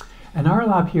 In our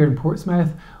lab here in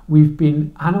Portsmouth, we've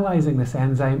been analysing this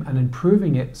enzyme and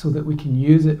improving it so that we can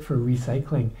use it for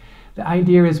recycling. The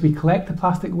idea is we collect the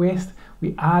plastic waste,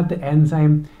 we add the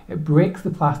enzyme, it breaks the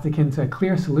plastic into a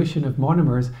clear solution of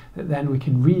monomers that then we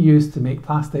can reuse to make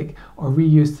plastic or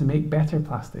reuse to make better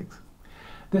plastics.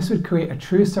 This would create a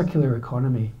true circular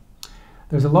economy.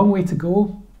 There's a long way to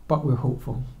go, but we're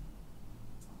hopeful.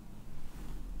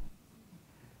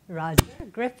 Roger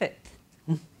Griffith.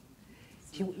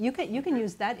 You can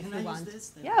use that if you want.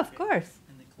 Yeah, of course.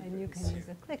 And you can use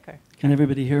a clicker. Can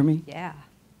everybody hear me? Yeah.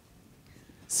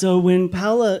 So when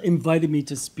Paula invited me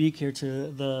to speak here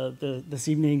to this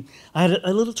evening, I had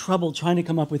a little trouble trying to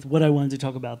come up with what I wanted to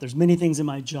talk about. There's many things in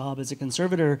my job as a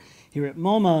conservator here at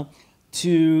MoMA.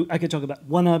 I could talk about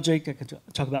one object, I could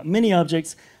talk about many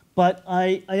objects, but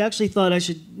I actually thought I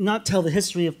should not tell the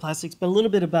history of plastics, but a little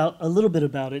bit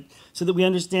about it, so that we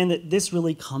understand that this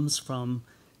really comes from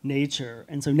nature.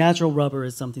 And so natural rubber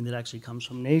is something that actually comes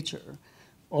from nature.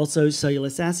 Also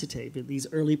cellulose acetate, these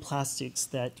early plastics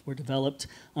that were developed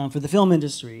for the film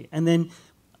industry. And then,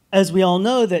 as we all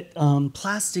know, that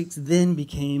plastics then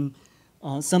became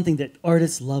something that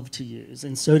artists loved to use,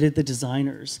 and so did the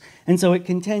designers. And so it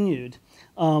continued.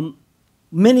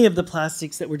 Many of the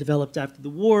plastics that were developed after the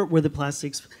war were the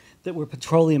plastics that were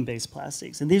petroleum-based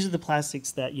plastics. And these are the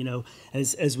plastics that, you know,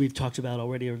 as we've talked about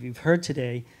already, or you've heard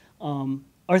today,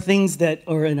 are things that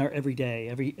are in our everyday,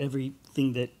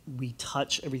 everything that we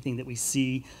touch, everything that we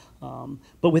see.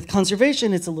 But with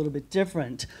conservation, it's a little bit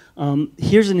different.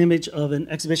 Here's an image of an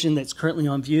exhibition that's currently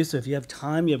on view, so if you have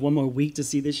time, you have one more week to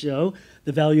see this show,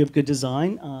 The Value of Good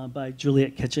Design by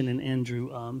Juliet Kitchen and Andrew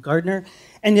Gardner.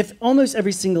 And if almost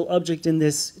every single object in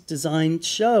this design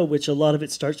show, which a lot of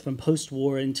it starts from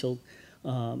post-war until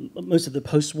most of the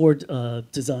post-war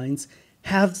designs,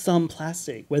 have some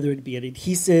plastic, whether it be an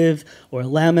adhesive or a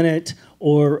laminate,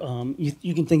 or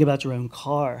you can think about your own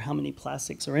car, how many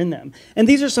plastics are in them. And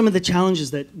these are some of the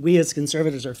challenges that we as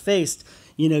conservators are faced,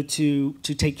 you know, to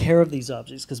take care of these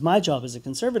objects, because my job as a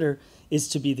conservator is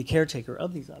to be the caretaker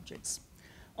of these objects.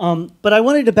 But I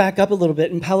wanted to back up a little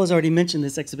bit, and Paula's already mentioned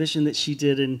this exhibition that she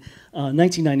did in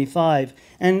 1995,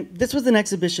 and this was an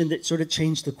exhibition that sort of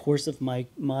changed the course of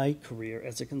my career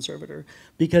as a conservator,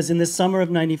 because in the summer of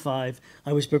 '95,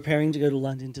 I was preparing to go to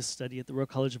London to study at the Royal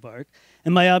College of Art,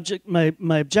 and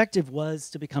my objective was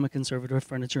to become a conservator of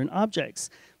furniture and objects,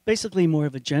 basically more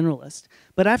of a generalist.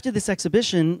 But after this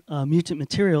exhibition, Mutant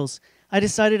Materials, I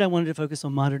decided I wanted to focus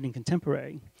on modern and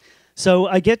contemporary. So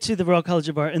I get to the Royal College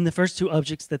of Art, and the first two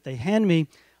objects that they hand me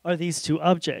are these two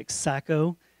objects,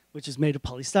 Sacco, which is made of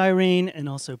polystyrene and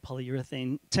also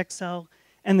polyurethane textile,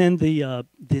 and then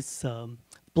this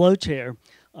blow chair,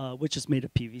 which is made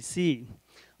of PVC.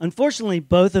 Unfortunately,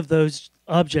 both of those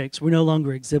objects were no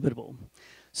longer exhibitable.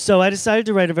 So I decided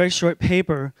to write a very short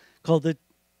paper called the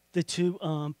two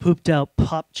pooped out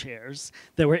pop chairs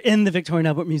that were in the Victoria and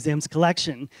Albert Museum's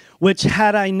collection, which,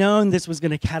 had I known this was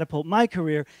going to catapult my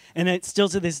career, and it's still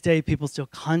to this day, people still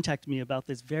contact me about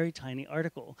this very tiny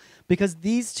article, because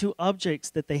these two objects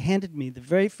that they handed me, the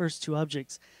very first two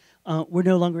objects, were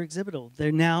no longer exhibitable.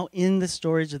 They're now in the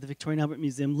storage of the Victoria and Albert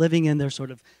Museum, living in their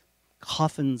sort of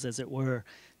coffins, as it were,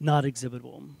 not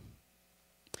exhibitable.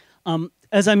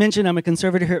 As I mentioned, I'm a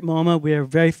conservator here at MoMA. We are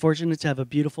very fortunate to have a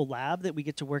beautiful lab that we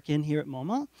get to work in here at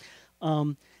MoMA.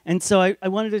 And so I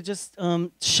wanted to just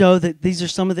show that these are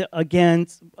some of the, again,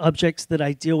 objects that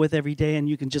I deal with every day, and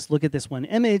you can just look at this one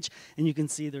image, and you can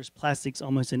see there's plastics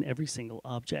almost in every single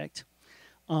object.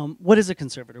 What is a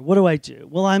conservator? What do I do?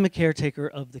 Well, I'm a caretaker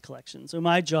of the collection. So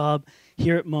my job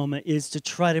here at MoMA is to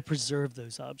try to preserve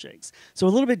those objects. So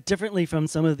a little bit differently from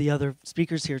some of the other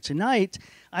speakers here tonight,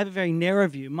 I have a very narrow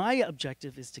view. My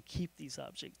objective is to keep these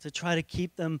objects, to try to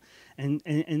keep them and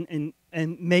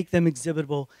make them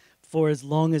exhibitable for as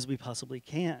long as we possibly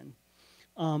can.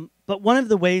 But one of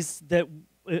the ways that,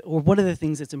 or one of the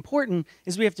things that's important,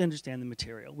 is we have to understand the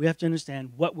material. We have to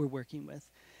understand what we're working with.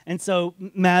 And so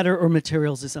matter or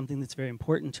materials is something that's very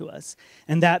important to us.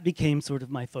 And that became sort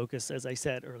of my focus, as I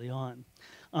said early on.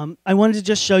 I wanted to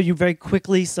just show you very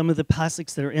quickly some of the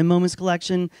plastics that are in MoMA's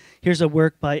collection. Here's a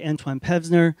work by Antoine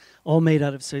Pevsner, all made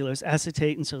out of cellulose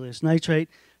acetate and cellulose nitrate.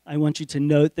 I want you to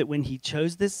note that when he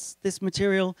chose this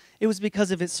material, it was because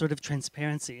of its sort of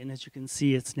transparency. And as you can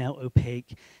see, it's now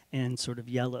opaque and sort of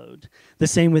yellowed. The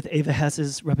same with Ava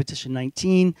Hess's Repetition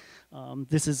 19.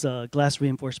 This is glass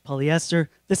reinforced polyester.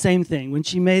 The same thing. When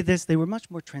she made this, they were much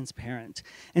more transparent.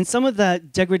 And some of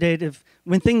that degradative,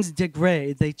 when things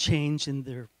degrade, they change in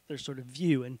their sort of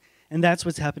view. And that's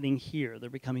what's happening here. They're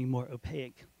becoming more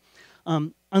opaque.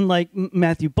 Unlike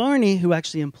Matthew Barney, who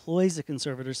actually employs a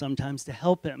conservator sometimes to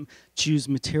help him choose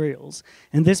materials.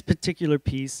 And this particular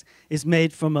piece is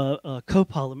made from a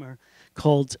copolymer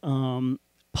called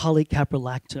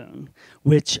polycaprolactone,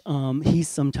 which he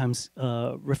sometimes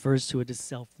refers to it as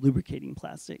self-lubricating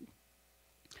plastic.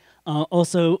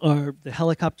 Also, the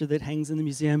helicopter that hangs in the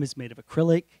museum is made of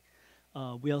acrylic.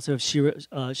 We also have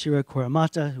Shiro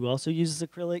Kuramata, who also uses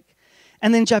acrylic.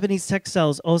 And then Japanese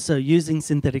textiles also using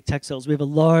synthetic textiles. We have a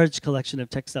large collection of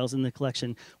textiles in the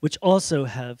collection, which also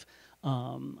have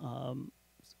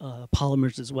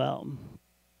polymers as well.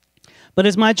 But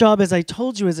as my job, as I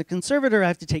told you, as a conservator, I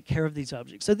have to take care of these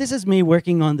objects. So this is me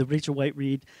working on the Rachel White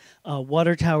Reed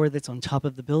water tower that's on top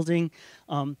of the building.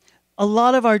 A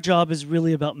lot of our job is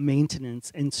really about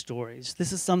maintenance and storage.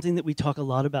 This is something that we talk a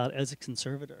lot about as a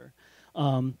conservator.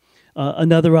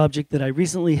 Another object that I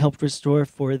recently helped restore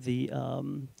for the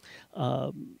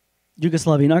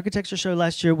Yugoslavian Architecture Show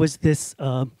last year was this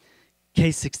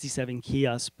K67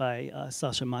 kiosk by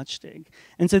Sasha Matstig.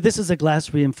 And so this is a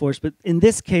glass reinforced, but in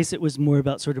this case it was more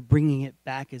about sort of bringing it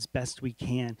back as best we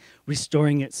can,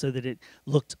 restoring it so that it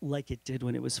looked like it did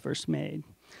when it was first made.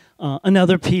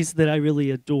 Another piece that I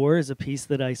really adore is a piece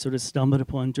that I sort of stumbled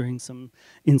upon during some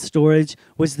in storage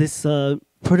was this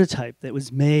prototype that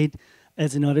was made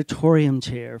as an auditorium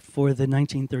chair for the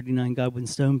 1939 Godwin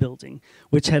Stone building,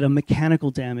 which had a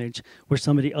mechanical damage where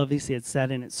somebody obviously had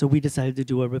sat in it. So we decided to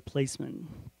do a replacement.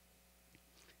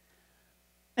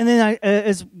 And then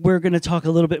as we're going to talk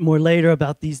a little bit more later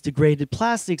about these degraded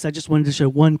plastics, I just wanted to show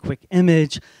one quick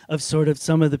image of sort of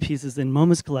some of the pieces in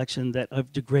MoMA's collection that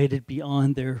have degraded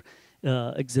beyond their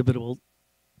exhibitable,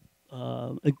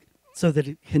 so that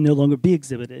it can no longer be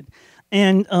exhibited.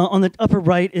 And on the upper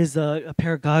right is a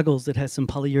pair of goggles that has some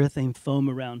polyurethane foam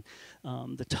around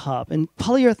the top. And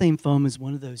polyurethane foam is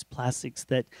one of those plastics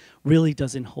that really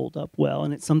doesn't hold up well,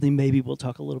 and it's something maybe we'll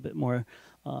talk a little bit more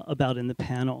about in the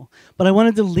panel. But I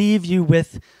wanted to leave you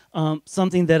with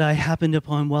something that I happened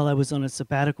upon while I was on a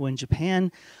sabbatical in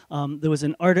Japan. There was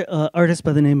an artist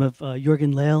by the name of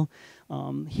Jürgen Lehl.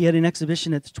 He had an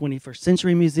exhibition at the 21st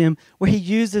Century Museum where he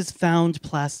uses found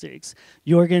plastics.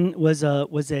 Jürgen was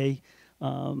a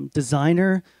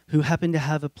designer who happened to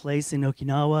have a place in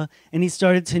Okinawa, and he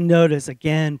started to notice,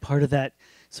 again, part of that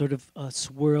sort of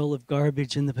swirl of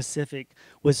garbage in the Pacific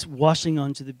was washing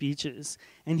onto the beaches.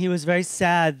 And he was very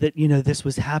sad that, you know, this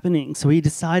was happening. So he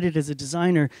decided as a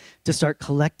designer to start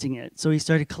collecting it. So he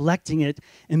started collecting it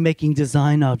and making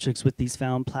design objects with these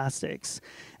found plastics.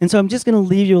 And so I'm just going to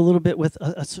leave you a little bit with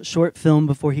a short film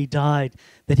before he died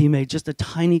that he made, just a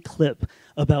tiny clip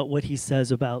about what he says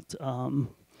about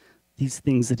these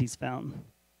things that he's found.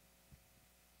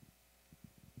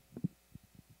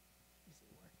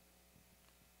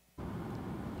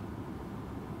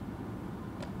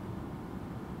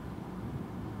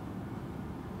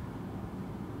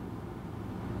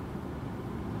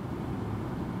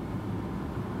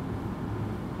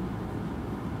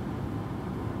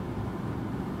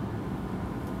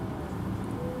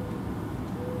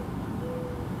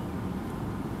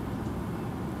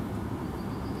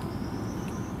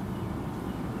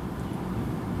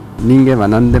 人間は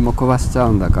何でも壊しちゃ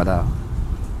うんだから、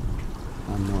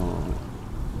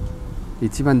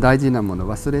一番大事なもの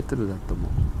忘れてるだと思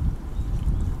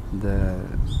う。で、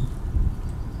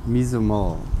水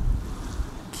も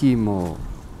木も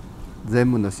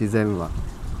全部の自然は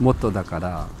元だか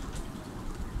ら、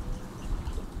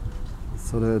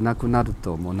それなくなる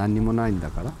ともう何にもないん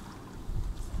だから、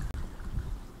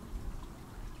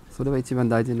それは一番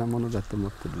大事なものだと思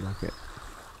ってるだけ。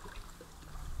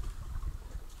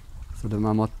それ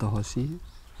守ってほしい。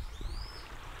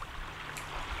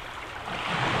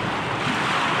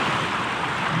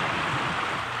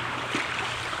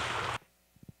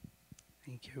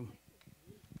Thank you.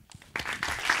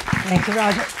 Thank you,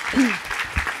 Roger.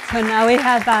 So now we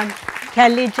have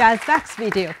Kelly Jazzback's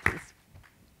video, please.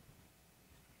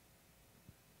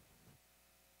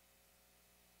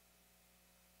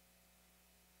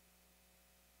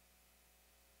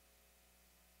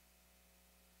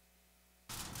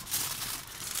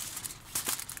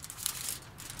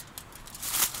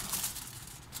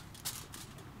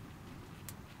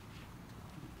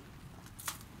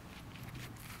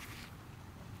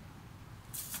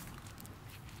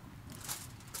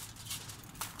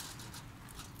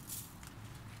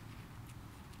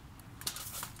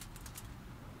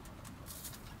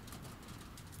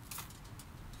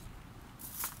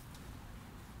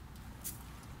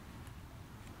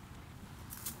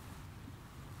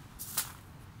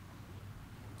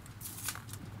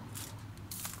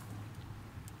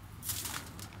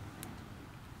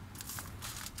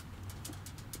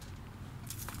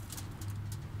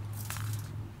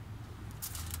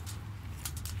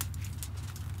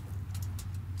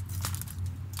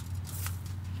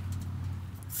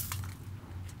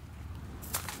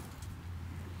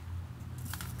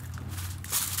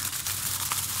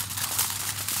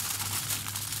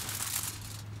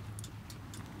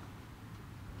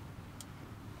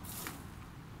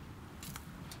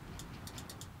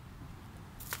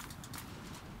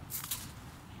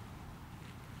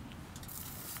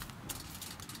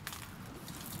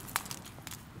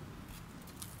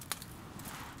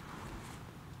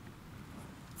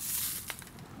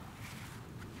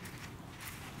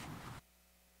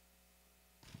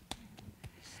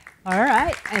 All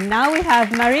right, and now we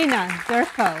have Marina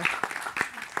Zerko. Do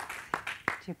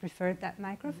you prefer that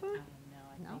microphone? No,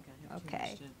 I think I have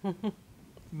Okay. to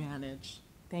manage.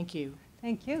 Thank you.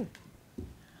 Thank you.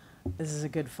 This is a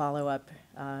good follow-up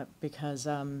because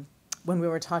when we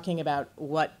were talking about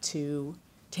what to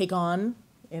take on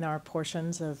in our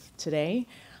portions of today,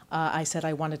 I said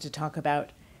I wanted to talk about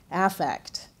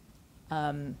affect,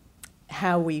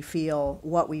 how we feel,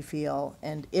 what we feel,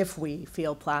 and if we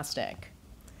feel plastic.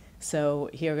 So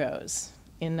here goes.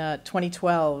 In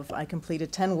 2012, I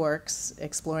completed 10 works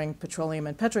exploring petroleum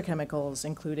and petrochemicals,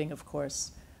 including, of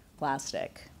course,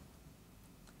 plastic.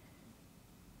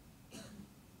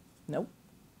 Nope.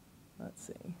 Let's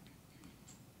see. Is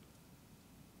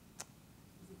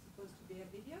it supposed to be a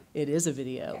video? It is a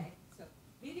video. Okay, so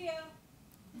video.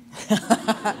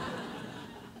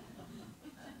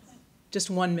 Just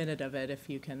 1 minute of it, if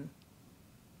you can.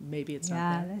 Maybe it's not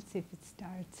Yeah, there. let's see if it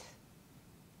starts.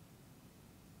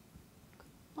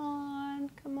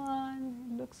 Come on,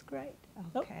 it looks great.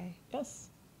 Nope. Okay, Yes.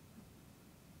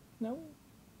 No.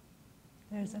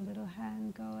 there's a little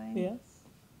hand going. Yes.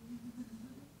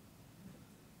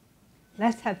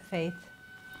 Let's have faith.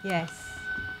 Yes.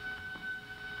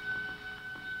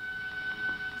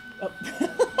 Oh.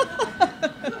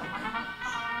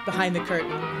 Behind the curtain.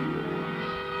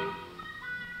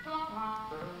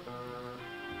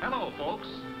 Hello, folks.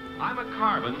 I'm a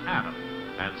carbon atom.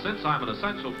 And since I'm an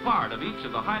essential part of each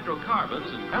of the hydrocarbons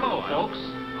in hello, folks.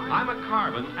 I'm a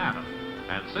carbon atom.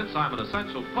 And since I'm an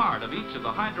essential part of each of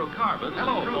the hydrocarbons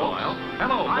hello, in folks.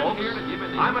 Hello, folks.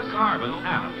 I'm a carbon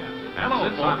atom. Hello,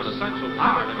 since I'm an essential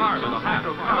part of each of the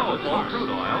hydrocarbons in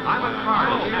crude oil, I'm a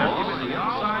carbon atom.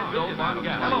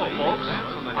 Hello, folks.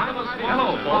 I'm a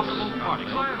hello, folks. Hello, folks. Hello,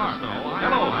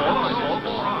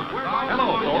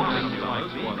 folks.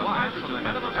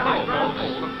 Hello,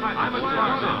 folks. I'm a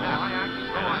carbon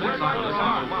atom. Since I'm an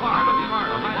essential part of each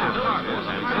of the hydrocarbons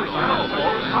and hello,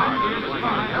 folks.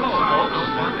 Hello, folks.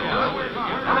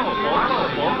 Hello,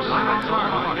 folks. I'm a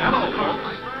carbon. Hello, folks.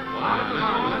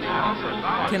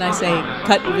 Can I say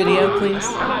cut video, please?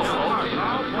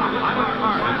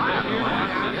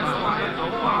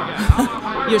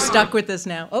 You're stuck with this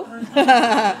now. Oh,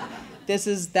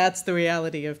 that's the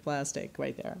reality of plastic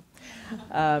right there.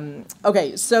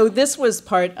 Okay, so this was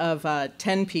part of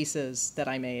 10 pieces that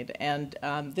I made, and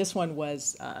this one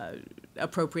was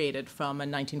appropriated from a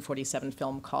 1947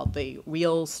 film called The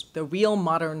Real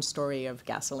Modern Story of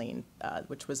Gasoline,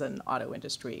 which was an auto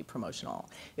industry promotional.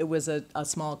 It was a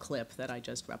small clip that I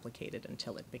just replicated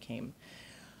until it became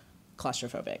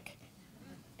claustrophobic.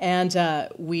 And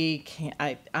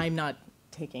I'm not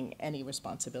taking any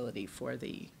responsibility for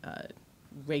the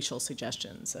racial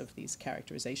suggestions of these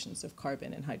characterizations of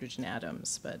carbon and hydrogen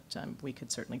atoms, but we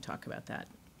could certainly talk about that.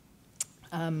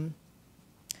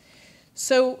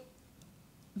 So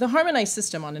the harmonized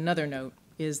system, on another note,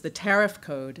 is the tariff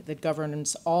code that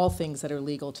governs all things that are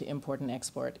legal to import and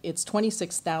export. It's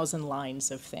 26,000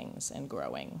 lines of things and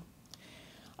growing.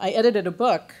 I edited a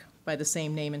book by the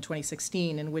same name in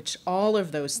 2016 in which all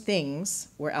of those things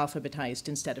were alphabetized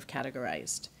instead of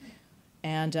categorized.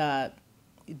 And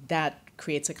that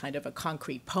creates a kind of a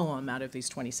concrete poem out of these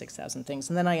 26,000 things.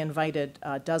 And then I invited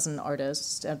a dozen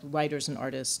artists, writers and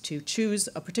artists, to choose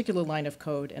a particular line of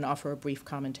code and offer a brief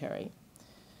commentary.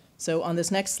 So on this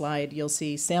next slide, you'll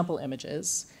see sample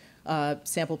images,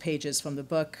 sample pages from the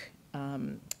book,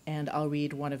 and I'll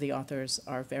read one of the authors,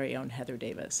 our very own Heather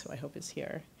Davis, who I hope is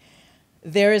here.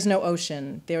 There is no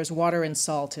ocean. There's water and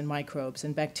salt and microbes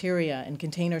and bacteria and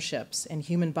container ships and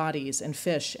human bodies and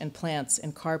fish and plants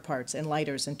and car parts and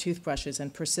lighters and toothbrushes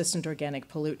and persistent organic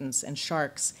pollutants and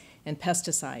sharks and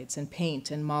pesticides and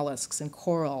paint and mollusks and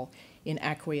coral in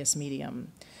aqueous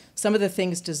medium. Some of the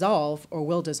things dissolve or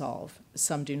will dissolve.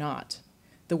 Some do not.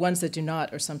 The ones that do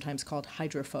not are sometimes called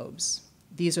hydrophobes.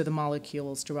 These are the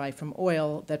molecules derived from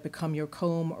oil that become your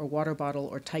comb or water bottle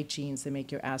or tight jeans that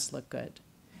make your ass look good.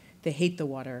 They hate the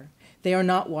water. They are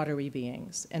not watery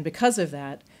beings, and because of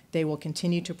that, they will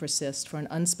continue to persist for an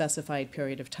unspecified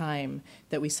period of time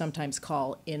that we sometimes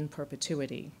call in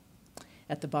perpetuity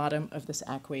at the bottom of this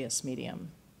aqueous medium.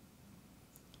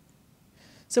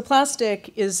 So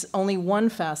plastic is only one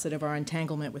facet of our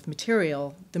entanglement with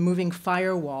material, the moving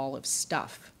firewall of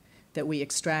stuff that we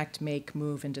extract, make,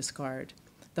 move, and discard.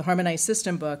 The Harmonized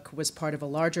System book was part of a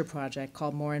larger project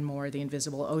called More and More, The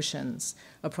Invisible Oceans,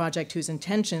 a project whose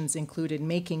intentions included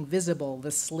making visible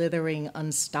the slithering,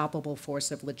 unstoppable force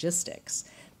of logistics,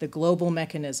 the global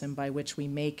mechanism by which we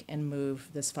make and move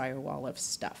this firewall of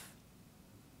stuff.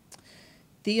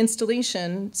 The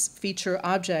installations feature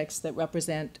objects that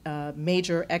represent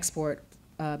major export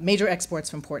major exports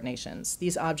from port nations.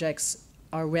 These objects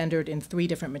are rendered in 3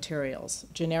 different materials.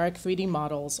 Generic 3D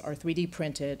models are 3D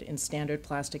printed in standard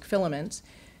plastic filament.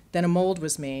 Then a mold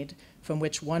was made from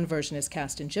which one version is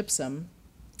cast in gypsum,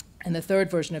 and the third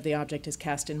version of the object is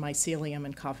cast in mycelium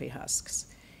and coffee husks.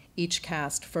 Each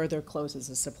cast further closes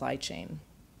a supply chain.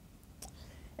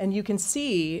 And you can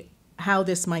see how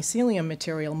this mycelium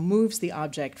material moves the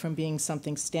object from being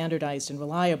something standardized and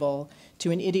reliable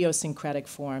to an idiosyncratic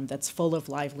form that's full of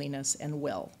liveliness and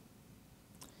will.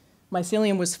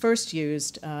 Mycelium was first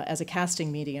used as a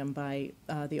casting medium by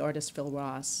the artist Phil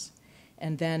Ross,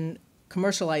 and then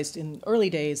commercialized in early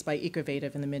days by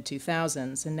Ecovative in the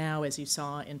mid-2000s. And now, as you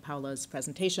saw in Paula's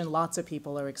presentation, lots of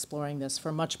people are exploring this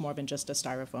for much more than just a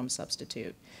styrofoam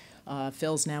substitute.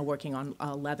 Phil's now working on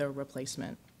a leather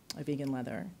replacement, a vegan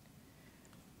leather.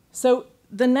 So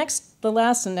the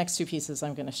last and next 2 pieces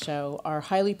I'm going to show are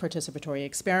highly participatory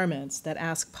experiments that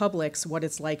ask publics what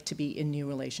it's like to be in new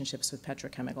relationships with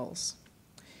petrochemicals.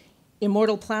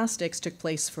 Immortal Plastics took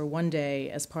place for 1 day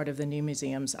as part of the New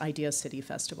Museum's Idea City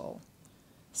Festival.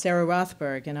 Sarah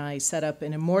Rothberg and I set up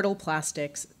an Immortal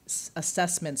Plastics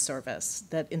assessment service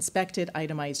that inspected,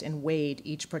 itemized, and weighed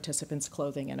each participant's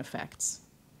clothing and effects.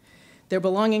 Their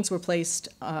belongings were placed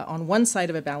on one side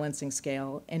of a balancing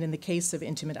scale, and in the case of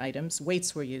intimate items,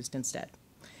 weights were used instead.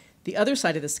 The other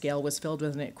side of the scale was filled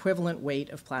with an equivalent weight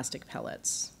of plastic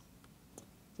pellets.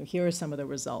 So here are some of the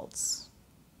results.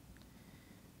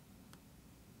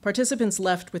 Participants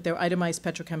left with their itemized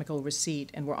petrochemical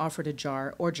receipt and were offered a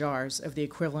jar or jars of the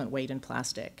equivalent weight in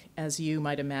plastic. As you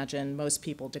might imagine, most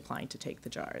people declined to take the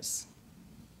jars.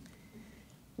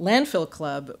 Landfill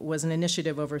Club was an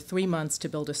initiative over 3 months to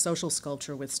build a social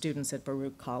sculpture with students at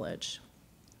Baruch College.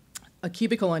 A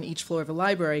cubicle on each floor of the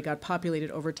library got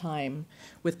populated over time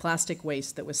with plastic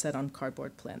waste that was set on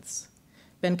cardboard plinths.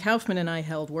 Ben Kaufman and I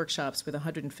held workshops with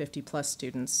 150+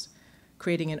 students,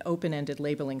 creating an open-ended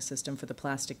labeling system for the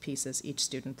plastic pieces each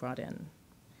student brought in.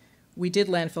 We did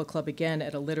Landfill Club again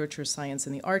at a Literature, Science,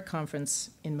 and the Art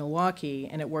conference in Milwaukee,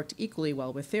 and it worked equally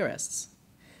well with theorists.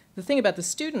 The thing about the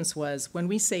students was, when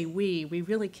we say we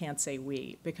really can't say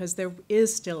we, because there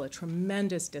is still a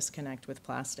tremendous disconnect with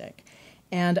plastic.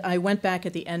 And I went back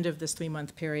at the end of this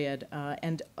 3-month period,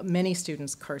 and many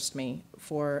students cursed me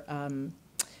for,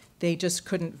 they just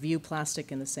couldn't view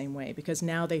plastic in the same way, because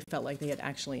now they felt like they had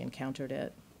actually encountered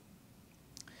it.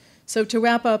 So to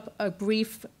wrap up, a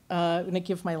brief, I'm going to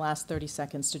give my last 30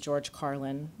 seconds to George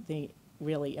Carlin, the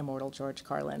really immortal George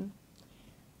Carlin.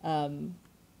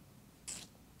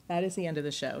 That is the end of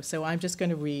the show. So I'm just going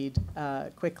to read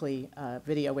quickly a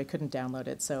video. We couldn't download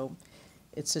it, so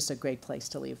it's just a great place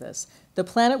to leave this. The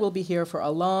planet will be here for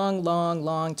a long, long,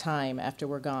 long time after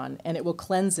we're gone, and it will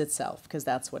cleanse itself, because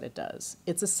that's what it does.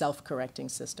 It's a self-correcting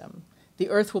system. The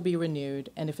Earth will be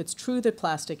renewed, and if it's true that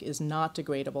plastic is not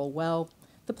degradable, well,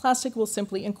 the plastic will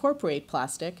simply incorporate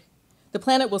plastic. The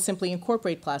planet will simply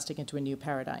incorporate plastic into a new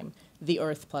paradigm, the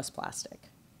Earth plus plastic.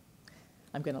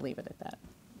 I'm going to leave it at that.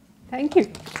 Thank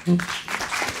you.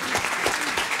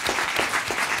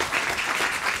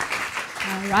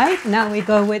 All right, now we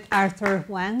go with Arthur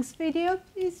Wang's video,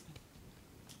 please.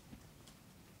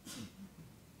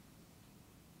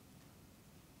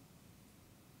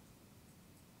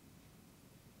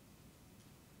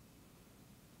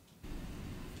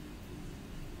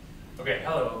 Okay,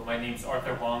 hello, my name is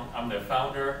Arthur Wang. I'm the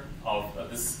founder of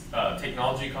this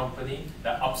technology company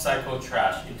that upcycle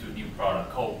trash into a new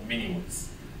product called Miniwaste.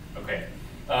 Okay,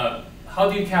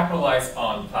 how do you capitalize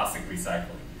on plastic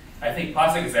recycling? I think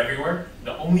plastic is everywhere.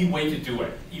 The only way to do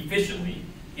it efficiently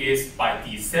is by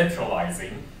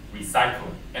decentralizing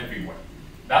recycling everywhere.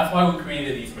 That's why we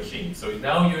created these machines. So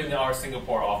now you're in our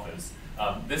Singapore office.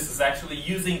 This is actually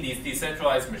using these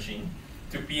decentralized machines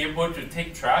to be able to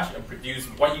take trash and produce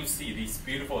what you see, these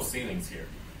beautiful ceilings here.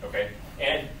 Okay,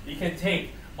 and you can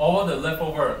take all the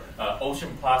leftover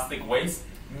ocean plastic waste,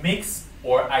 mix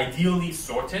or ideally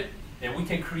sorted, and we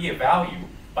can create value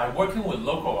by working with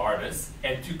local artists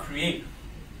and to create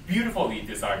beautifully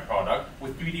designed product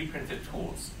with 3D printed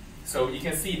tools. So you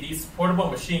can see these portable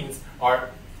machines are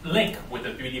linked with the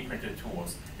 3D printed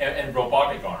tools and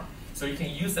robotic arm. So you can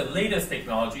use the latest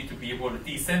technology to be able to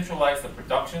decentralize the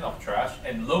production of trash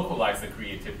and localize the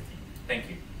creativity. Thank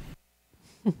you.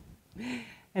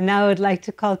 And now I would like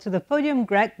to call to the podium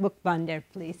Greg Buchbinder,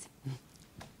 please.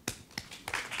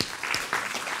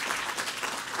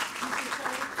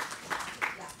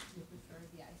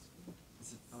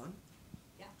 Is it on?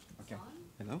 Yeah. Okay.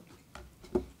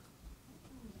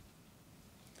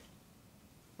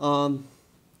 Hello.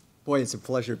 Boy, it's a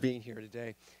pleasure being here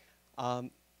today.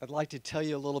 I'd like to tell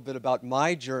you a little bit about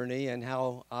my journey and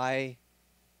how I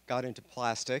got into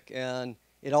plastic, and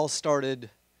it all started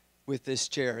with this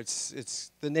chair.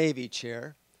 It's the Navy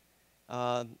chair.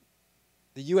 The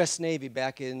U.S. Navy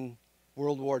back in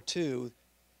World War II,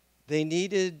 they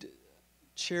needed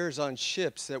chairs on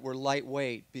ships that were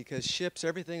lightweight because ships,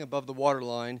 everything above the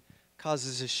waterline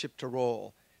causes a ship to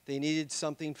roll. They needed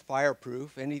something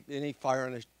fireproof. Any fire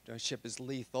on a ship is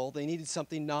lethal. They needed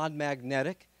something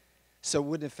non-magnetic so it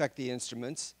wouldn't affect the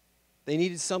instruments. They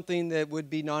needed something that would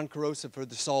be non-corrosive for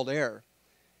the salt air.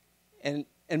 And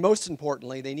most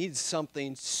importantly, they needed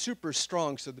something super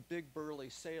strong so the big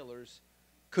burly sailors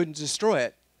couldn't destroy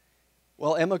it.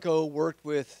 Well, Emeco worked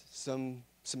with some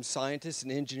scientists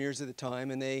and engineers at the time,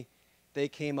 and they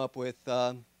came up with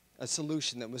a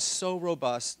solution that was so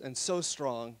robust and so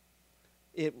strong,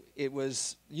 it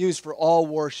was used for all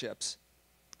warships.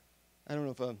 I don't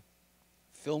know if a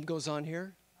film goes on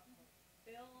here.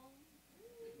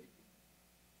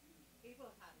 It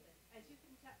will happen. As you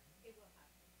can tell, it will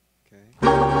Okay.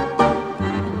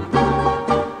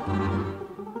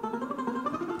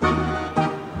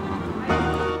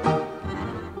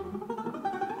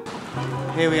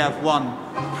 Here we have one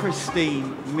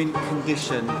pristine, mint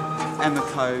condition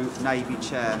Emeco Navy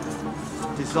chair,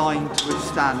 designed to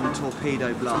withstand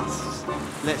torpedo blasts.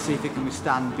 Let's see if it can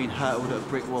withstand being hurtled at a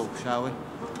brick wall, shall we?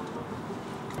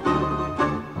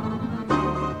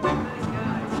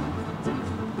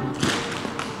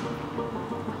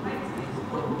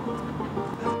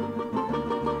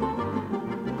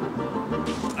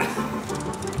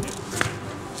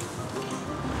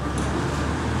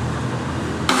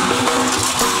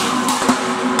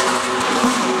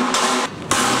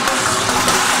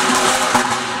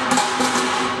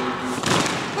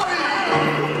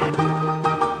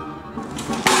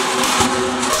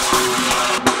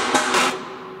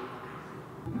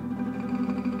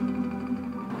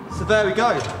 So there we go.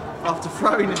 After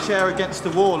throwing the chair against the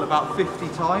wall about 50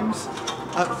 times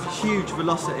at huge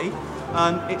velocity,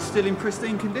 it's still in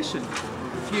pristine condition.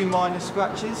 A few minor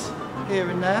scratches here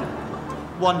and there,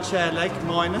 one chair leg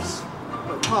minus,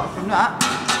 but apart from that,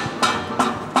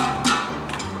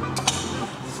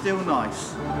 still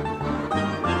nice.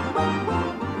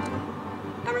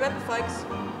 And remember folks,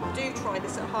 do try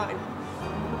this at home.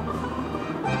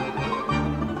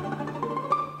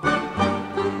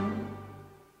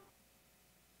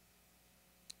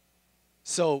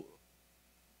 So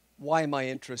why am I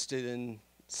interested in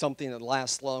something that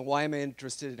lasts long? Why am I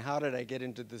interested in how did I get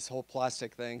into this whole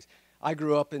plastic things? I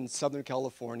grew up in Southern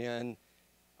California, and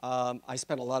I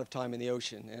spent a lot of time in the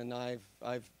ocean, and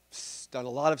I've done a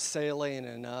lot of sailing,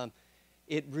 and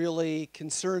it really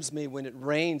concerns me when it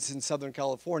rains in Southern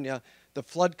California. The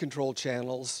flood control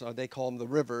channels, they call them the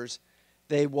rivers,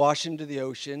 they wash into the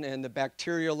ocean, and the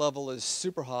bacteria level is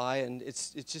super high, and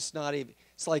it's just not even,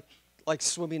 it's like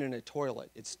swimming in a toilet.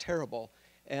 It's terrible.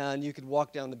 And you could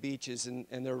walk down the beaches, and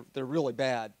they're really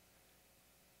bad.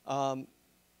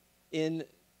 In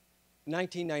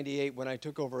 1998, when I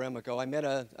took over Emeco, I met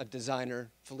a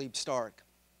designer, Philippe Starck.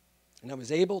 And I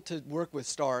was able to work with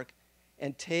Starck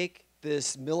and take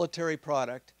this military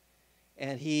product,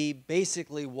 and he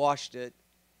basically washed it,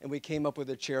 and we came up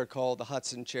with a chair called the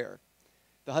Hudson chair.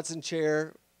 The Hudson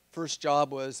chair, first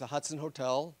job was the Hudson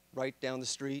Hotel, right down the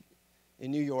street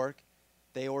in New York.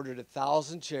 They ordered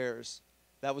 1,000 chairs.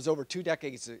 That was over 2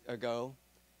 decades ago,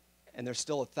 and there's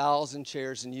still 1,000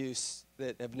 chairs in use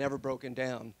that have never broken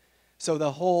down. So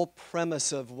the whole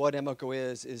premise of what Emeco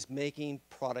is making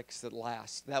products that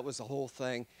last. That was the whole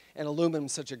thing. And aluminum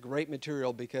is such a great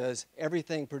material because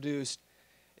everything produced,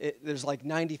 there's like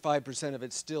 95% of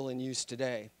it still in use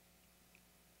today.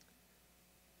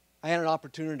 I had an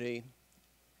opportunity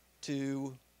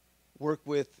to work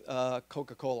with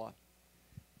Coca-Cola.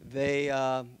 They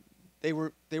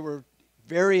were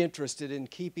very interested in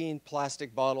keeping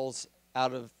plastic bottles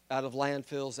out of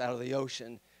landfills, out of the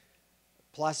ocean.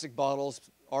 Plastic bottles,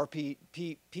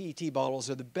 PET bottles,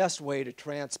 are the best way to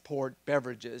transport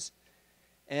beverages,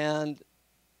 and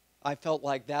I felt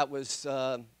like that was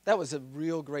a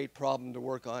real great problem to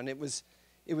work on. It was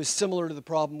similar to the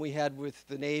problem we had with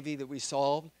the Navy that we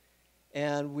solved,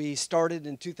 and we started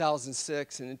in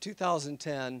 2006, and in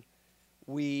 2010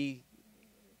 we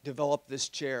developed this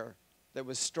chair that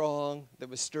was strong, that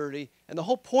was sturdy, and the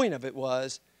whole point of it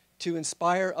was to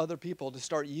inspire other people to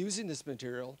start using this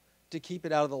material to keep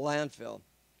it out of the landfill.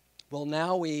 Well,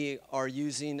 now we are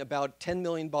using about 10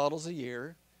 million bottles a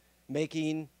year,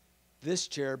 making this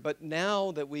chair, but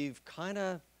now that we've kind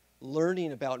of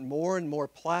learning about more and more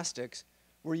plastics,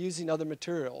 we're using other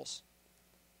materials.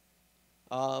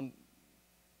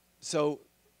 So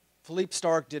Philippe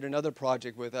Starck did another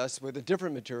project with us with a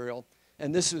different material,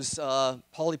 And this was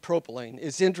polypropylene.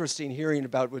 It's interesting hearing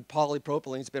about what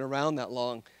polypropylene's been around that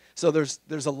long. So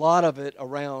there's a lot of it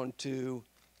around to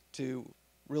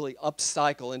really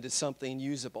upcycle into something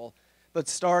usable. But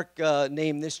Stark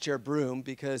named this chair Broom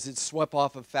because it's swept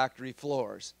off of factory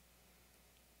floors.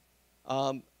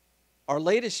 Our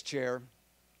latest chair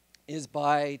is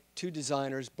by two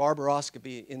designers,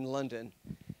 Barbaroscopy in London.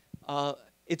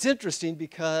 It's interesting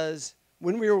because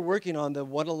when we were working on the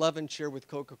 111 chair with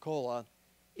Coca-Cola,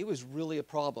 it was really a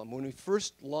problem. When we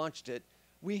first launched it,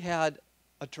 we had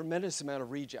a tremendous amount of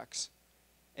rejects.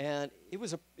 And it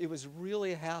was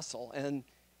really a hassle. And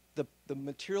the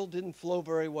material didn't flow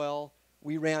very well.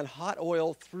 We ran hot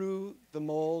oil through the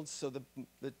molds so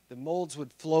the molds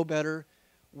would flow better.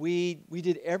 We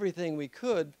did everything we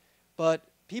could, but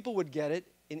people would get it.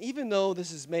 And even though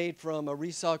this is made from a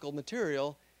recycled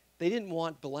material, they didn't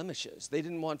want blemishes. They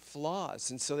didn't want flaws.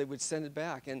 And so they would send it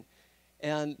back.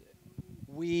 And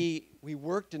we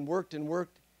worked and worked and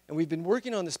worked. And we've been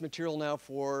working on this material now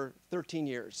for 13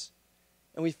 years.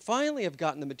 And we finally have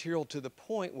gotten the material to the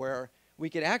point where we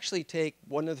could actually take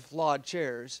one of the flawed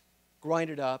chairs,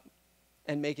 grind it up,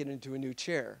 and make it into a new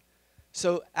chair.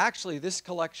 So actually, this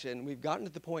collection, we've gotten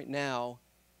to the point now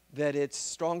that it's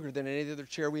stronger than any other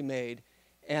chair we made.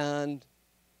 And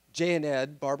Jay and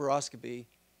Ed, Barbaroscopy,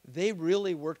 they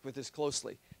really worked with us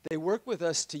closely. They worked with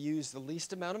us to use the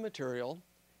least amount of material,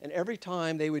 and every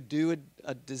time they would do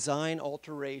a design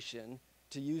alteration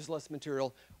to use less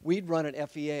material, we'd run an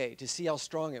FEA to see how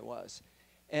strong it was.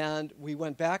 And we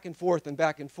went back and forth, and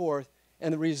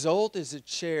the result is a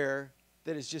chair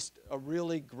that is just a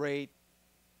really great,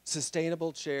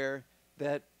 sustainable chair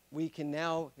that we can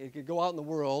now, it could go out in the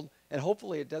world, and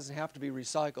hopefully it doesn't have to be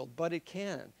recycled, but it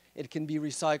can. It can be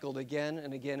recycled again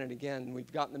and again and again, and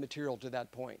we've gotten the material to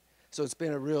that point. So it's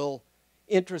been a real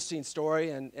interesting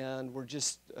story, and we're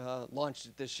just launched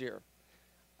it this year.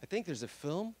 I think there's a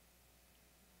film,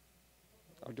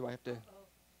 or do I have to? You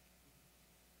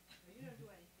don't do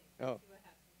anything. Oh.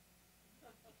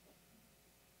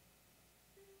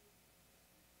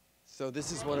 So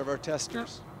this is one of our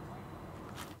testers.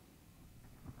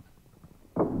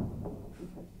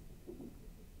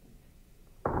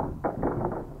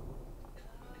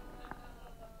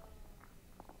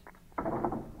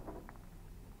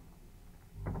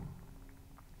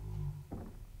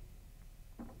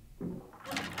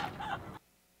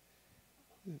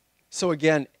 So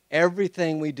again,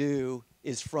 everything we do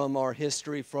is from our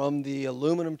history, from the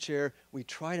aluminum chair. We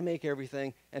try to make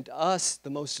everything. And to us, the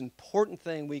most important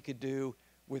thing we could do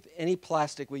with any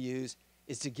plastic we use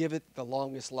is to give it the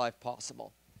longest life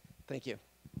possible. Thank you.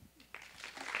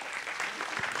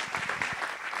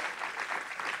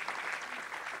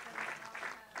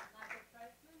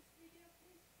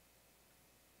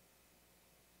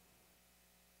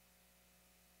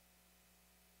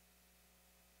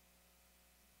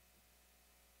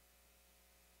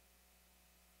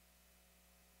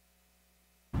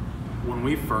 When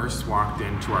we first walked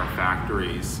into our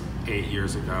factories 8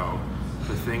 years ago,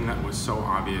 the thing that was so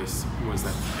obvious was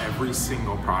that every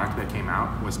single product that came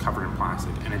out was covered in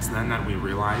plastic. And it's then that we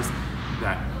realized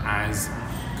that as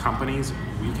companies,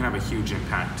 we can have a huge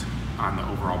impact on the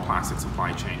overall plastic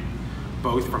supply chain,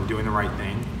 both from doing the right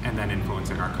thing and then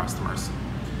influencing our customers.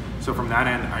 So from that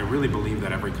end, I really believe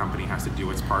that every company has to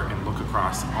do its part and look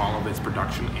across all of its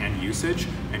production and usage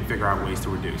and figure out ways to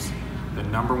reduce. The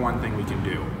number one thing we can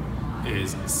do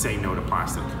is say no to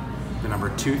plastic. The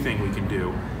number two thing we can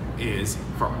do is,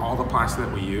 for all the plastic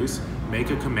that we use,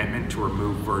 make a commitment to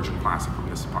remove virgin plastic from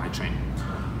the supply chain.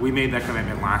 We made that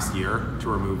commitment last year to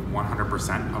remove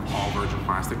 100% of all virgin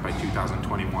plastic by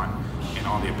 2021 in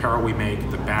all the apparel we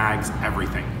make, the bags,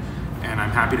 everything. And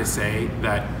I'm happy to say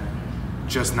that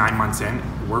just 9 months in,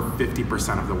 we're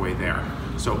 50% of the way there.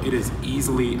 So it is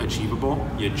easily achievable,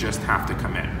 you just have to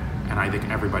commit. And I think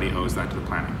everybody owes that to the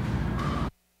planet.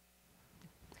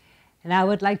 And I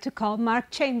would like to call Mark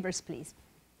Chambers, please.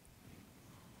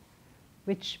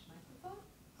 Which microphone?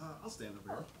 I'll stand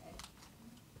over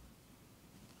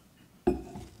here.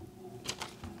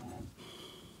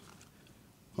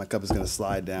 My cup is going to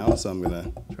slide down, so I'm going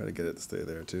to try to get it to stay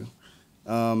there too.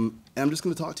 And I'm just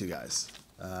going to talk to you guys.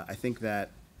 I think that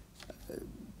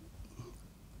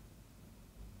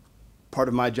part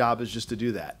of my job is just to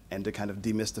do that and to kind of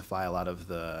demystify a lot of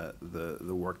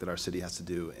the work that our city has to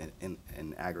do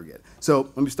in aggregate.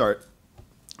 So let me start.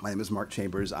 My name is Mark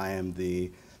Chambers. I am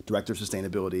the Director of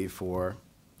Sustainability for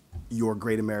your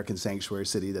great American sanctuary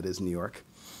city that is New York.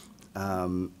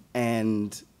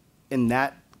 And in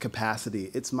that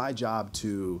capacity, it's my job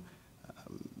to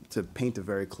to paint a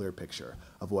very clear picture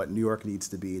of what New York needs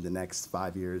to be the next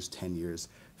 5 years, 10 years,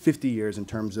 50 years in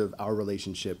terms of our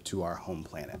relationship to our home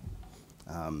planet.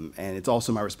 And it's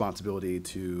also my responsibility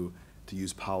to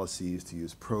use policies, to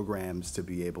use programs to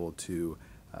be able to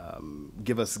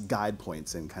give us guide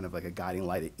points and kind of like a guiding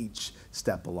light at each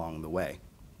step along the way.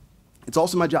 It's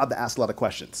also my job to ask a lot of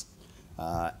questions.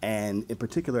 And in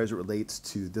particular, as it relates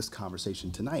to this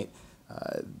conversation tonight,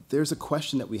 there's a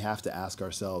question that we have to ask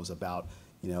ourselves about,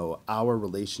 our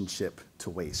relationship to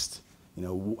waste.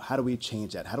 How do we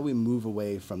change that? How do we move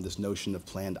away from this notion of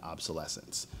planned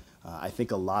obsolescence? I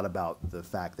think a lot about the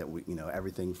fact that we,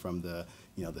 everything from the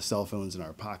cell phones in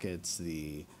our pockets,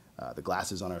 the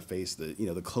glasses on our face,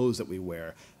 the clothes that we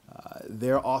wear,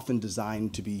 they're often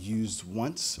designed to be used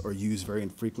once or used very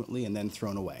infrequently and then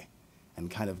thrown away,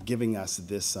 and kind of giving us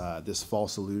this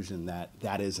false illusion that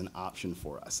that is an option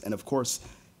for us. And of course,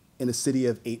 in a city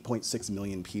of 8.6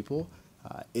 million people,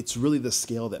 it's really the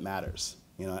scale that matters.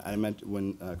 I meant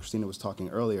when Christina was talking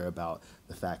earlier about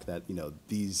the fact that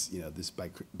this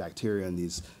bacteria and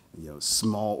these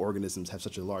small organisms have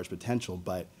such a large potential,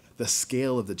 but the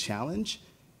scale of the challenge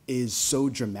is so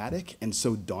dramatic and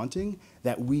so daunting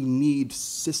that we need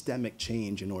systemic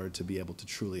change in order to be able to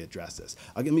truly address this.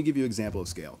 Let me give you an example of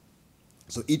scale.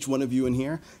 So each one of you in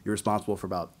here, you're responsible for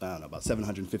about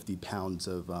 750 pounds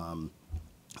of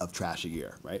trash a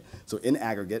year, right? So in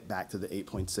aggregate, back to the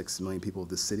 8.6 million people of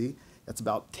this city, that's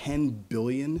about 10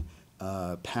 billion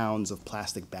pounds of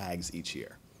plastic bags each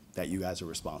year that you guys are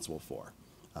responsible for.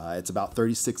 It's about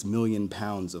 36 million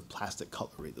pounds of plastic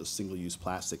cutlery, those single-use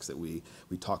plastics that we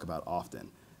talk about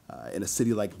often. In a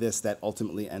city like this, that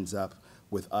ultimately ends up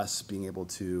with us being able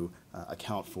to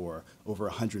account for over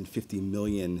 150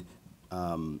 million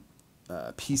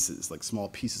pieces, like small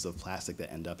pieces of plastic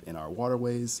that end up in our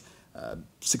waterways.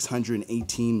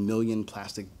 618 million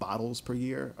plastic bottles per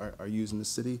year are used in the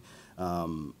city.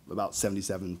 About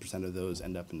 77% of those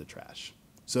end up in the trash.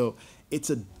 So it's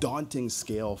a daunting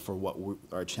scale for what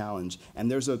our challenge, and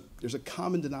there's a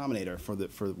common denominator for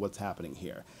what's happening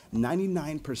here.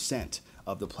 99%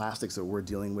 of the plastics that we're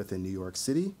dealing with in New York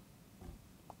City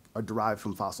are derived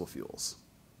from fossil fuels.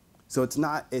 So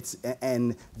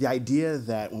and the idea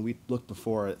that when we looked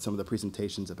before at some of the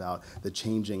presentations about the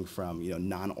changing from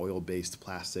non-oil-based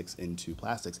plastics into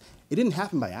plastics, it didn't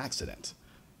happen by accident.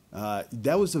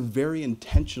 That was a very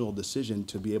intentional decision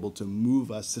to be able to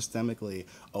move us systemically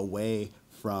away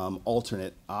from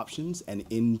alternate options and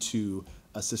into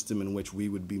a system in which we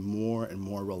would be more and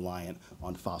more reliant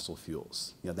on fossil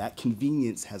fuels. That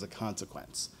convenience has a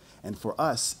consequence. And for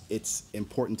us, it's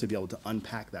important to be able to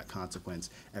unpack that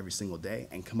consequence every single day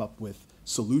and come up with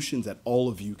solutions that all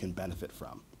of you can benefit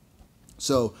from.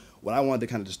 So what I wanted to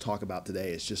kind of just talk about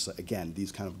today is just, again,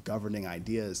 these kind of governing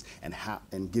ideas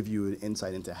and give you an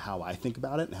insight into how I think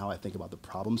about it and how I think about the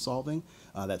problem solving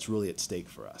that's really at stake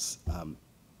for us.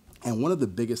 And one of the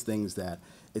biggest things that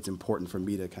it's important for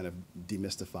me to kind of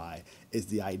demystify is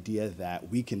the idea that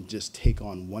we can just take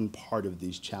on one part of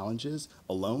these challenges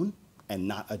alone and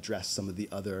not address some of the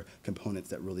other components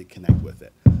that really connect with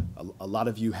it. A lot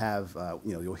of you have,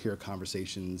 you'll hear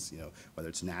conversations, whether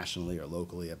it's nationally or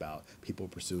locally, about people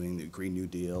pursuing the Green New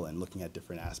Deal and looking at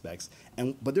different aspects.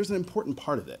 But there's an important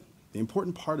part of it. The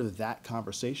important part of that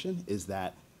conversation is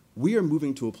that we are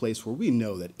moving to a place where we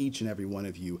know that each and every one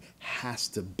of you has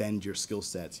to bend your skill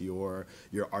sets, your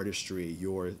artistry,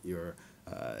 your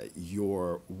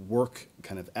work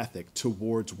kind of ethic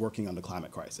towards working on the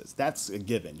climate crisis. That's a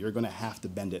given. You're going to have to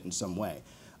bend it in some way.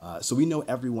 So we know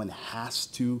everyone has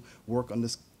to work on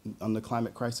the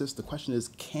climate crisis. The question is,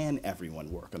 can everyone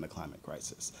work on the climate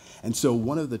crisis? And so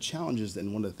one of the challenges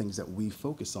and one of the things that we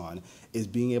focus on is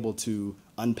being able to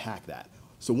unpack that.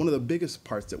 So one of the biggest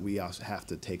parts that we also have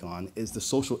to take on is the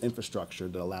social infrastructure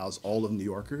that allows all of New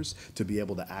Yorkers to be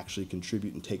able to actually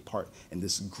contribute and take part in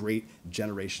this great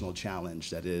generational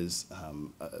challenge that is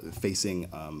facing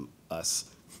us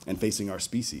and facing our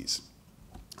species.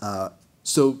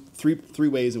 So three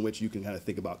ways in which you can kind of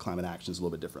think about climate actions a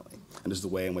little bit differently. And this is the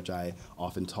way in which I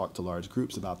often talk to large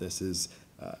groups about this is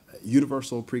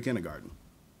universal pre-kindergarten.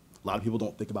 A lot of people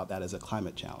don't think about that as a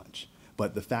climate challenge.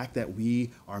 But the fact that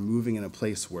we are moving in a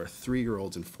place where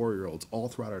 3-year-olds and 4-year-olds all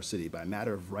throughout our city, by a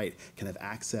matter of right, can have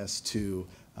access to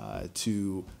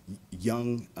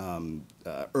young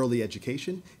early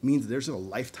education means there's a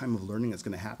lifetime of learning that's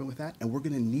going to happen with that, and we're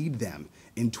going to need them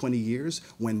in 20 years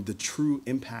when the true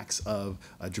impacts of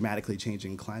a dramatically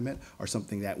changing climate are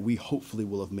something that we hopefully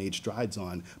will have made strides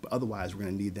on, but otherwise we're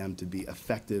going to need them to be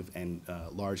effective and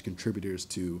large contributors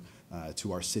to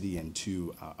our city and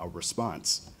to our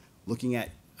response. Looking at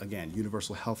again,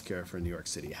 universal health care for New York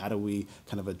City? How do we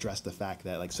kind of address the fact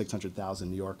that like 600,000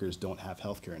 New Yorkers don't have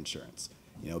health care insurance?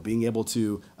 You know, being able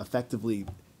to effectively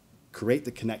create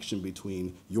the connection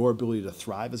between your ability to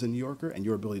thrive as a New Yorker and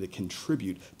your ability to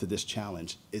contribute to this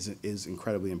challenge is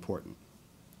incredibly important.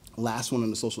 Last one on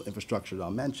the social infrastructure that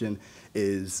I'll mention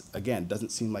is, again, doesn't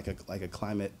seem like a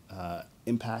climate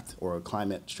impact or a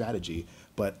climate strategy,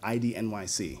 but ID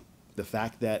NYC. The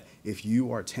fact that if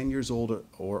you are 10 years old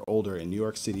or older in New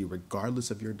York City,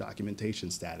 regardless of your documentation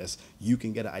status, you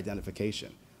can get an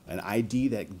identification. An ID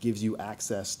that gives you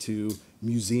access to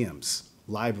museums,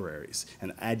 libraries,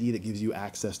 an ID that gives you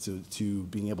access to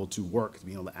being able to work, to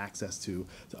being able to access to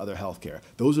other healthcare.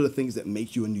 Those are the things that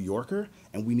make you a New Yorker,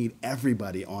 and we need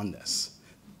everybody on this.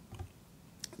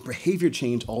 Behavior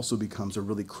change also becomes a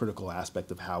really critical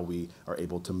aspect of how we are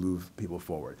able to move people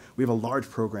forward. We have a large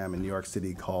program in New York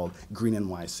City called Green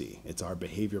NYC. It's our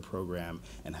behavior program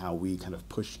and how we kind of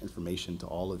push information to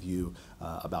all of you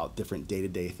about different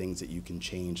day-to-day things that you can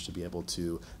change to be able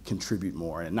to contribute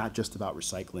more, and not just about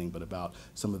recycling, but about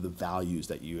some of the values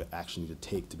that you actually need to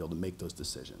take to be able to make those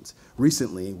decisions.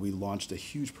 Recently, we launched a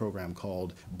huge program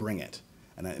called Bring It.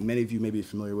 And many of you may be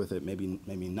familiar with it,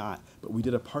 maybe not, but we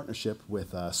did a partnership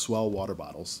with Swell water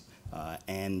bottles.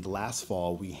 And last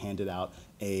fall, we handed out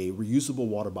a reusable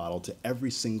water bottle to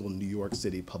every single New York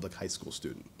City public high school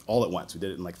student, all at once. We did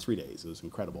it in like 3 days. It was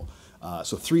incredible.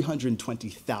 So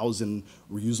 320,000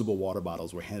 reusable water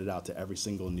bottles were handed out to every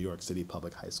single New York City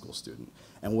public high school student.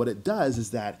 And what it does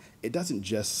is that it doesn't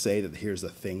just say that here's a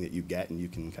thing that you get and you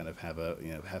can kind of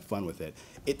have fun with it.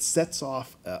 It sets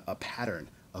off a pattern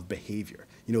of behavior.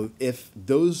 You know, if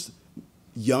those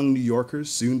young New Yorkers,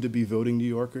 soon to be voting New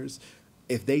Yorkers,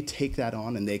 if they take that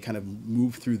on and they kind of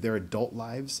move through their adult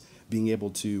lives, being able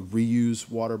to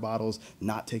reuse water bottles,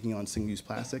 not taking on single-use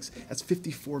plastics, that's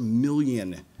 54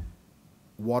 million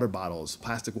water bottles,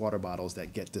 plastic water bottles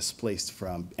that get displaced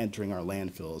from entering our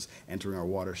landfills, entering our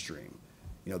water stream.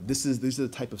 You know, these are the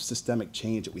type of systemic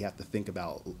change that we have to think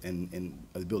about in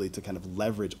the ability to kind of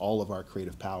leverage all of our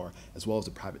creative power as well as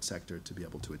the private sector to be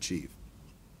able to achieve.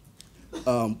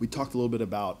 We talked a little bit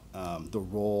about the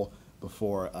role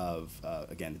before of,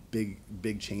 again,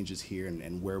 big changes here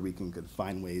and where we can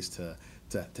find ways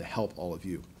to help all of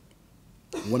you.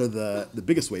 One of the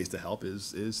biggest ways to help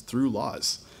is through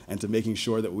laws and to making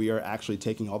sure that we are actually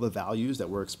taking all the values that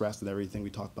were expressed in everything we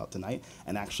talked about tonight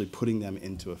and actually putting them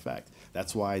into effect.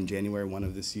 That's why in January 1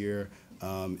 of this year,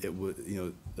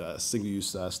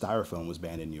 single-use styrofoam was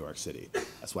banned in New York City.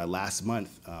 That's why last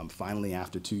month, finally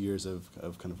after 2 years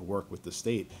of kind of work with the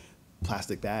state,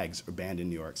 plastic bags are banned in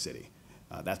New York City.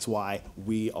 That's why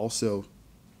we also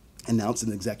announced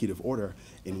an executive order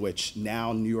in which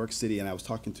now New York City, and I was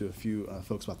talking to a few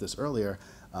folks about this earlier,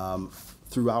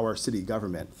 through our city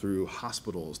government, through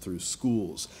hospitals, through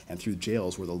schools, and through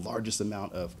jails, where the largest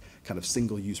amount of kind of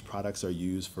single-use products are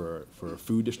used for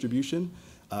food distribution,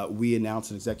 we announced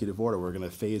an executive order. We're going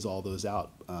to phase all those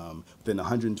out. Within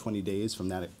 120 days from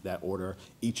that order,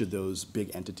 each of those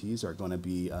big entities are going to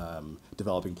be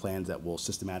developing plans that will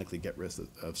systematically get rid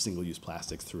of single-use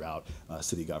plastics throughout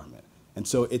city government. And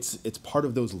so it's part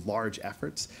of those large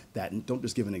efforts that don't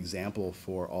just give an example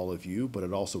for all of you, but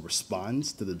it also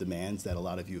responds to the demands that a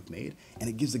lot of you have made, and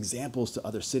it gives examples to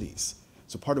other cities.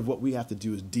 So part of what we have to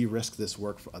do is de-risk this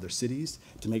work for other cities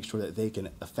to make sure that they can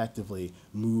effectively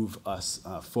move us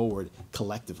forward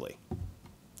collectively.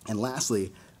 And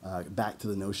lastly, back to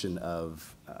the notion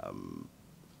of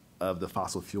the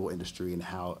fossil fuel industry and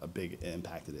how a big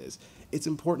impact it is. It's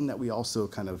important that we also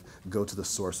kind of go to the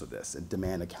source of this and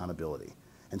demand accountability.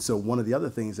 And so one of the other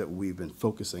things that we've been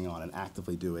focusing on and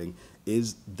actively doing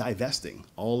is divesting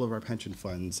all of our pension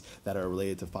funds that are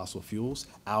related to fossil fuels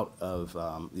out of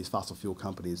these fossil fuel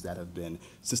companies that have been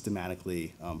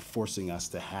systematically forcing us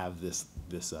to have this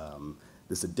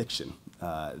addiction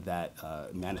that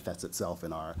manifests itself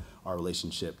in our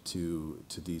relationship to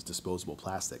these disposable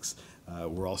plastics.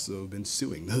 We're also been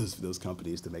suing those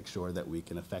companies to make sure that we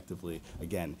can effectively,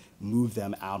 again, move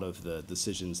them out of the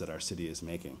decisions that our city is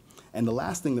making. And the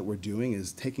last thing that we're doing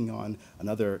is taking on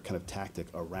another kind of tactic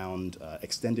around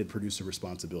extended producer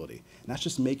responsibility. And that's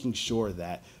just making sure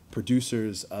that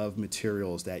producers of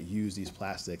materials that use these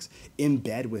plastics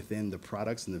embed within the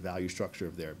products and the value structure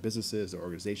of their businesses or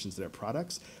organizations, their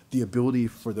products, the ability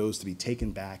for those to be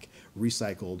taken back,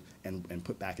 recycled, and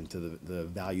put back into the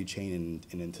value chain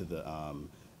and into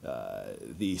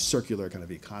the circular kind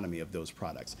of economy of those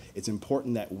products. It's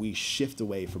important that we shift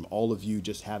away from all of you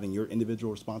just having your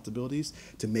individual responsibilities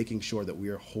to making sure that we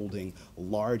are holding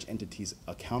large entities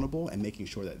accountable and making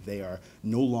sure that they are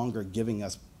no longer giving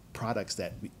us products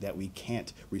that we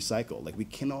can't recycle. Like, we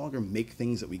can no longer make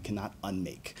things that we cannot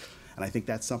unmake. And I think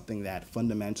that's something that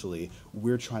fundamentally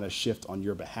we're trying to shift on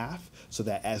your behalf, so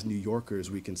that as New Yorkers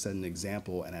we can set an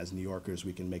example, and as New Yorkers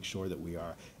we can make sure that we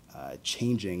are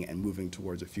changing and moving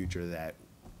towards a future that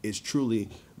is truly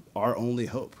our only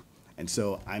hope. And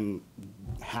so I'm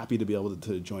happy to be able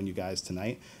to join you guys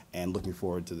tonight, and looking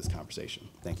forward to this conversation.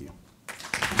 Thank you.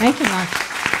 Thank you, Mark.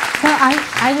 So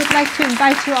I would like to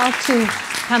invite you all to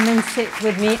come and sit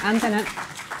with me. I'm going to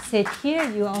sit here.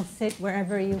 You all sit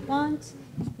wherever you want.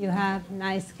 You have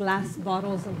nice glass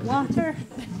bottles of water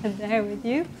there with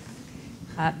you.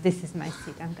 This is my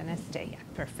seat. I'm going to stay here.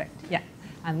 Perfect. Yeah,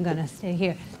 I'm going to stay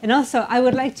here. And also, I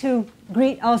would like to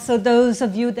greet also those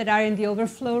of you that are in the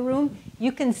overflow room.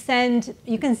 You can send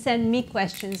me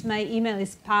questions. My email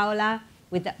is Paola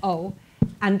with the O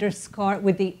underscore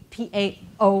with the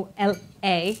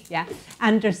P-A-O-L-A, yeah,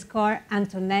 underscore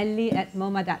Antonelli at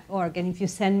MoMA.org. And if you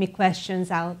send me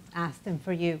questions, I'll ask them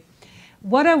for you.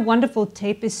 What a wonderful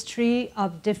tapestry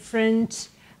of different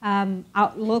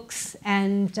outlooks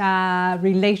and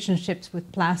relationships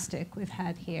with plastic we've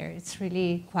had here. It's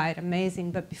really quite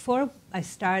amazing. But before I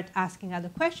start asking other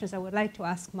questions, I would like to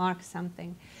ask Mark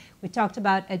something. We talked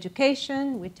about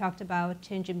education, we talked about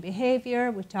changing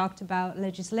behavior, we talked about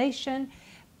legislation,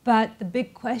 but the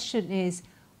big question is,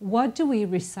 what do we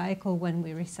recycle when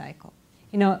we recycle?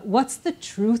 You know, what's the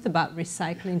truth about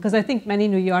recycling? Because I think many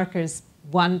New Yorkers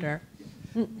wonder.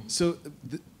 So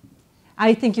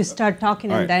I think you start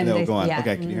talking and then they go on. Yeah.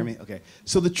 Okay, can you hear me? Okay.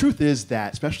 So the truth is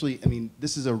that, especially, I mean,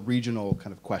 this is a regional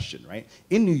kind of question, right?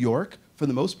 In New York, for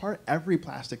the most part, every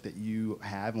plastic that you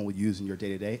have and will use in your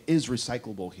day-to-day is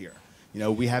recyclable here. You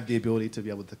know, we have the ability to be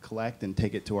able to collect and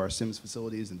take it to our SIMS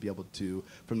facilities and be able to,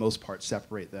 for the most part,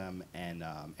 separate them and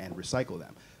recycle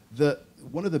them.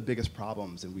 One of the biggest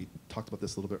problems, and we talked about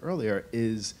this a little bit earlier,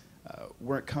 is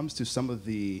where it comes to some of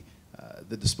the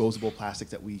disposable plastics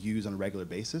that we use on a regular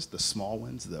basis, the small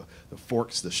ones, the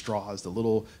forks, the straws, the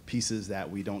little pieces that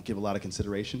we don't give a lot of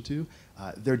consideration to,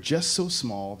 they're just so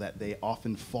small that they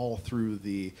often fall through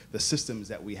the systems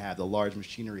that we have, the large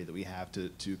machinery that we have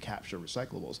to capture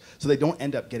recyclables. So they don't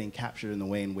end up getting captured in the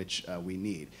way in which we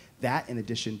need. That, in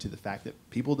addition to the fact that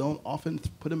people don't often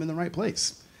put them in the right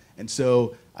place. And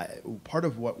so part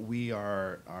of what we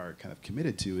are kind of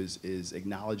committed to is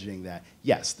acknowledging that,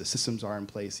 yes, the systems are in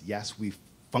place. Yes, we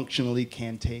functionally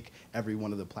can take every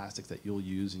one of the plastics that you'll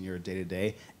use in your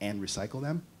day-to-day and recycle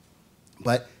them.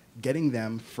 But getting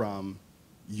them from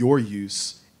your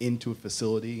use into a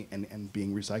facility and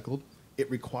being recycled,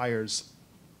 it requires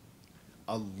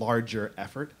a larger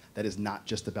effort that is not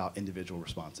just about individual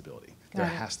responsibility. There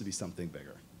has to be something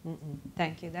bigger.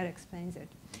 Thank you. That explains it.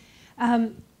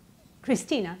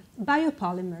 Christina,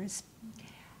 biopolymers,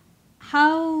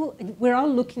 we're all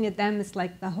looking at them as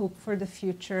like the hope for the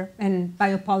future, and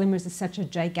biopolymers is such a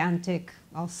gigantic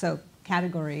also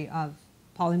category of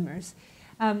polymers.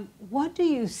 What do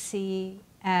you see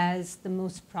as the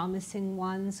most promising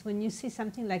ones when you see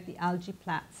something like the algae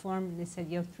platform, and they said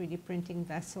you have 3D printing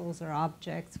vessels or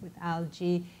objects with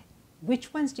algae?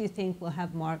 Which ones do you think will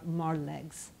have more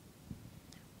legs?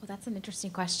 Well, that's an interesting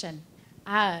question.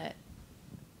 I'm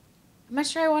not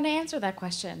sure I want to answer that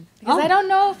question because I don't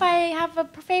know if I have a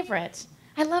favorite.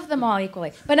 I love them all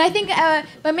equally, but I think,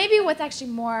 but maybe what's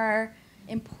actually more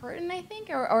important, I think,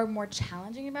 or more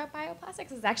challenging about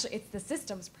bioplastics is actually it's the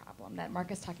systems problem that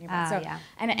Mark is talking about. So, yeah.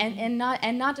 and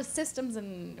not just systems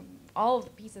and all of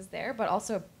the pieces there, but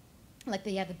also like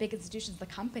the big institutions, the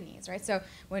companies, right? So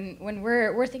when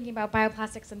we're thinking about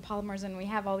bioplastics and polymers, and we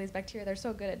have all these bacteria, they're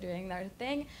so good at doing their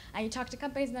thing, and you talk to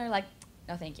companies and they're like,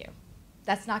 no, thank you.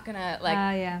 That's not gonna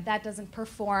that doesn't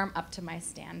perform up to my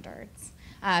standards.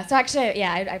 So actually,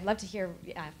 yeah, I'd love to hear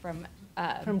from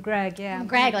Greg, yeah. From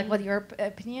Greg, like what your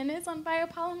opinion is on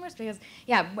biopolymers, because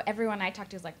yeah, everyone I talk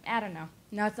to is like, I don't know,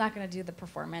 no, it's not going to do the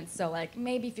performance. So like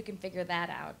maybe if you can figure that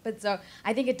out. But so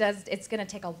I think it's going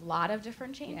to take a lot of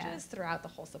different changes throughout the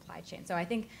whole supply chain. So I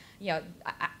think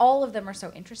all of them are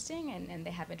so interesting, and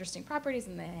they have interesting properties,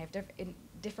 and they have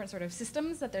different sort of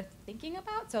systems that they're thinking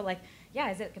about. So like, yeah,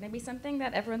 is it going to be something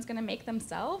that everyone's going to make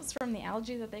themselves from the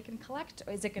algae that they can collect?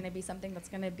 Or is it going to be something that's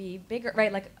going to be bigger,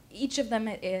 right? Like each of them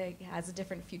has a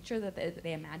different future that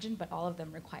they imagine, but all of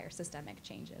them require systemic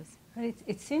changes. But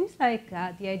it seems like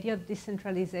the idea of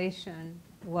decentralization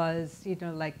was,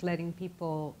 like letting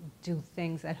people do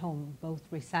things at home, both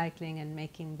recycling and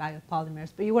making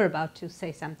biopolymers. But you were about to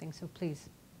say something, so please.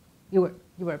 You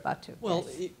were about to. Well,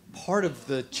 yes. Part of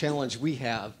the challenge we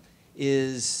have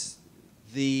is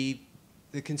the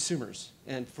consumers,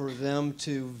 and for them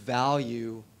to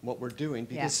value what we're doing,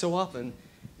 because so often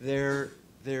they're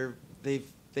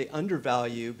they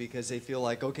undervalue because they feel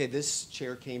like, okay, this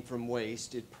chair came from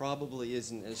waste. It probably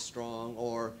isn't as strong,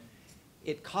 or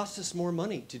it costs us more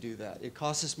money to do that. It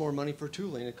costs us more money for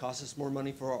tooling. It costs us more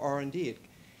money for our R&D.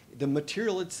 The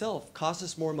material itself costs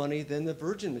us more money than the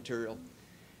virgin material.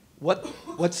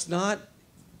 What's not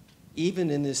even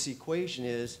in this equation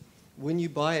is when you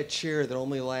buy a chair that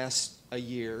only lasts a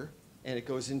year and it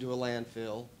goes into a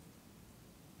landfill,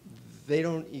 they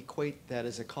don't equate that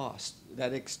as a cost.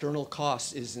 That external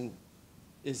cost isn't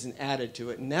added to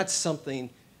it. And that's something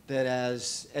that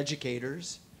as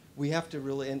educators, we have to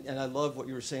really, and I love what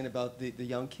you were saying about the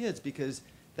young kids, because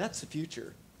that's the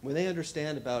future. When they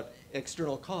understand about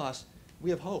external costs, we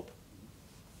have hope.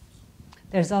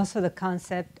 There's also the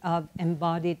concept of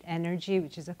embodied energy,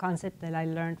 which is a concept that I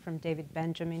learned from David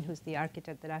Benjamin, who's the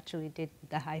architect that actually did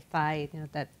the hi-fi,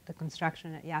 the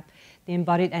construction at YAP. The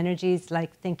embodied energy is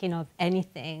like thinking of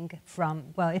anything from,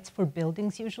 well, it's for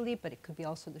buildings usually, but it could be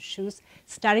also the shoes,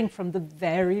 starting from the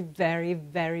very, very,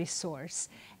 very source,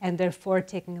 and therefore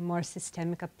taking a more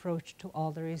systemic approach to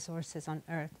all the resources on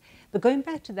Earth. But going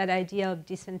back to that idea of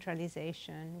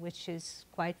decentralization, which is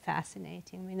quite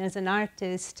fascinating. I mean, as an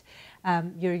artist,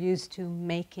 you're used to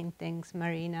making things,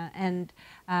 Marina, and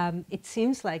it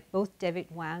seems like both David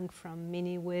Wang from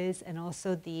MiniWiz and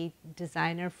also the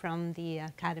designer from the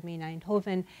Academy in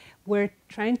Eindhoven were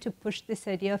trying to push this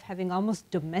idea of having almost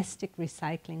domestic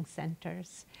recycling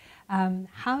centers.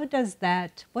 What does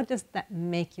that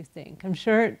make you think? I'm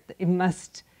sure it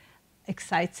must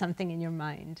excite something in your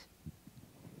mind.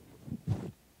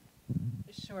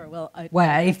 Sure. Well,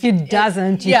 if it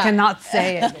doesn't, you cannot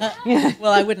say it.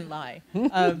 Well, I wouldn't lie.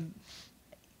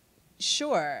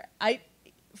 Sure.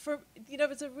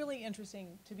 It's really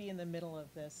interesting to be in the middle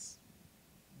of this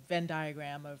Venn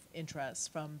diagram of interests,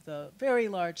 from the very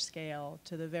large scale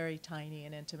to the very tiny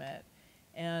and intimate.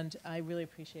 And I really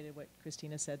appreciated what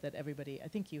Christina said, that everybody, I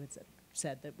think you had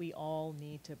said that we all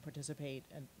need to participate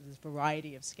in this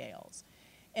variety of scales.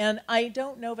 And I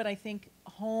don't know, but I think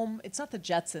home, it's not the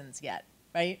Jetsons yet,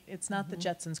 right? It's not the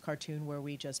Jetsons cartoon where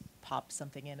we just pop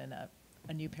something in and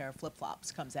a new pair of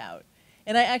flip-flops comes out.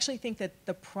 And I actually think that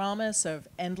the promise of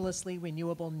endlessly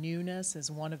renewable newness is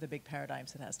one of the big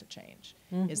paradigms that has to change,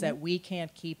 is that we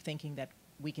can't keep thinking that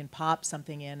we can pop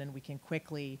something in and we can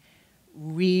quickly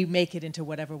remake it into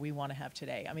whatever we want to have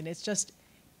today. I mean, it's just,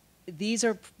 these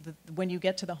are, when you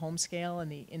get to the home scale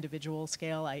and the individual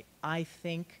scale, I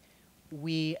think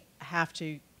we have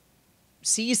to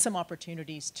seize some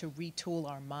opportunities to retool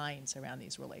our minds around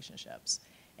these relationships.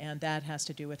 And that has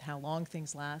to do with how long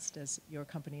things last, as your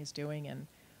company is doing, and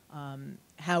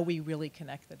how we really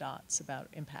connect the dots about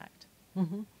impact.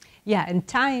 Yeah, and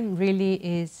time really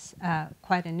is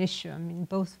quite an issue. I mean,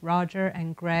 both Roger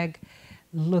and Greg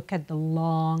look at the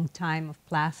long time of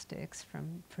plastics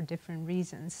for different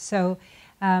reasons. So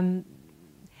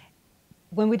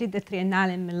when we did the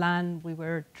Triennale in Milan, we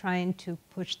were trying to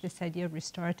push this idea of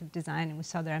restorative design, and we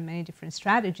saw there are many different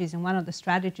strategies, and one of the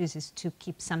strategies is to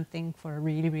keep something for a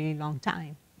really, really long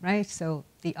time, right? So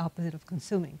the opposite of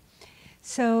consuming.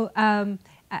 So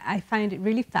I find it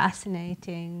really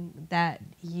fascinating that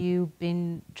you've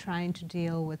been trying to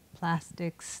deal with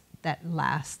plastics that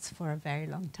lasts for a very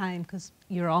long time, because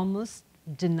you're almost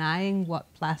denying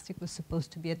what plastic was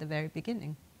supposed to be at the very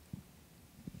beginning.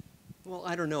 Well,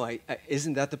 I don't know.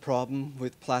 Isn't that the problem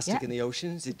with plastic in the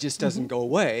oceans? It just doesn't go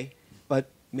away, but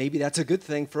maybe that's a good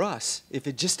thing for us. If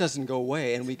it just doesn't go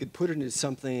away and we could put it into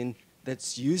something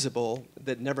that's usable,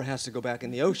 that never has to go back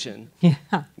in the ocean,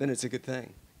 then it's a good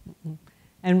thing.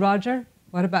 And Roger,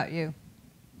 what about you?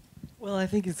 Well, I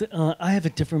think it's, I have a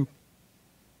different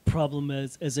problem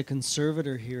as a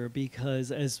conservator here,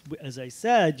 because as I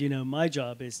said, my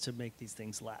job is to make these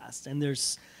things last, and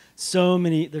there's so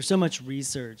much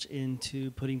research into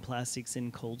putting plastics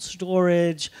in cold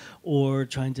storage or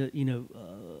trying to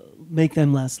make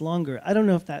them last longer. I don't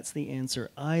know if that's the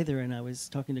answer either, and I was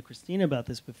talking to Christina about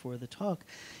this before the talk.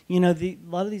 A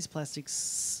lot of these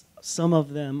plastics, some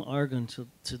of them are going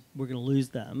we're going to lose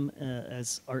them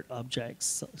as art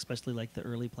objects, especially like the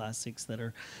early plastics that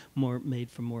are made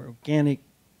from more organic,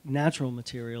 natural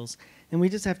materials, and we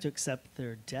just have to accept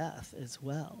their death as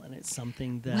well. And it's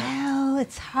something that... Well,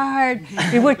 it's hard.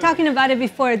 We were talking about it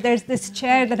before. There's this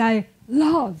chair that I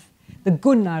love, the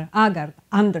Gunnar Agar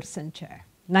Andersen chair,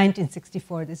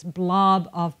 1964, this blob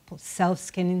of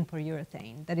self-skinning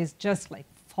polyurethane that is just like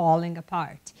falling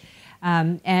apart.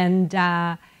 And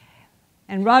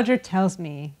Roger tells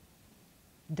me,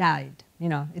 died You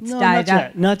know, it's No, died not out.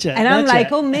 yet, not yet, And not I'm like,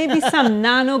 yet. oh, maybe some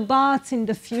nanobots in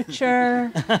the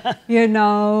future, you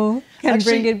know, can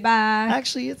bring it back.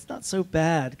 Actually, it's not so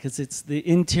bad because it's the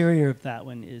interior of that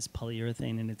one is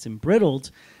polyurethane and it's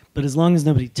embrittled, but as long as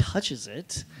nobody touches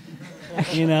it,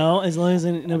 you know, as long as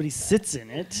nobody sits in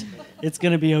it, it's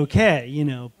going to be okay, you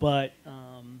know. But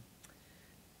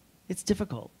it's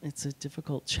difficult. It's a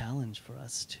difficult challenge for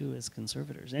us too as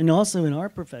conservators. And also in our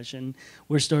profession,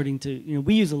 we're starting to, you know,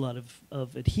 we use a lot of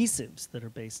adhesives that are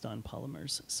based on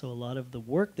polymers. So a lot of the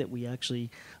work that we actually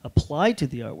apply to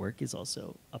the artwork is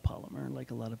also a polymer,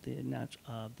 like a lot of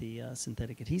the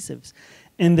synthetic adhesives.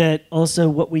 And that also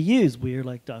what we use, we're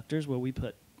like doctors where we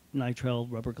put nitrile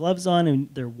rubber gloves on and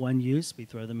they're one use, we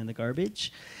throw them in the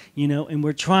garbage, you know, and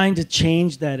we're trying to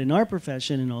change that in our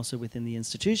profession and also within the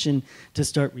institution to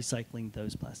start recycling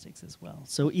those plastics as well.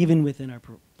 So even within our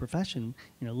profession,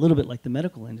 you know, a little bit like the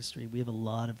medical industry, we have a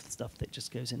lot of stuff that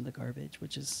just goes in the garbage,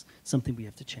 which is something we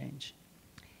have to change.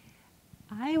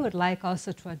 I would like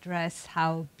also to address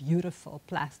how beautiful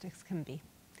plastics can be.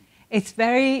 It's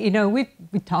very, you know, we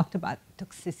talked about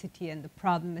toxicity and the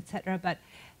problem, etc., but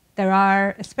there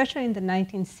are, especially in the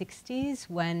 1960s,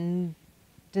 when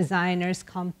designers,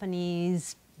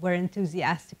 companies were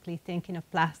enthusiastically thinking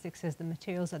of plastics as the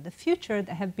materials of the future,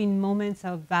 there have been moments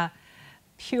of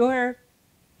pure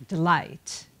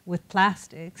delight with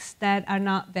plastics that are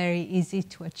not very easy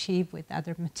to achieve with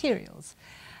other materials.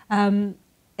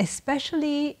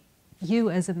 Especially you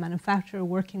as a manufacturer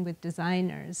working with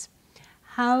designers,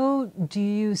 how do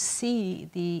you see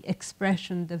the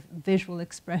expression, the visual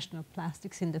expression of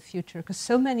plastics in the future? Because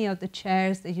so many of the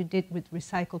chairs that you did with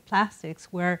recycled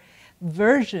plastics were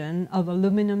version of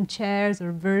aluminum chairs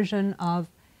or version of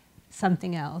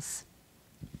something else.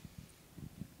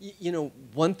 You know,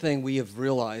 one thing we have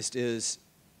realized is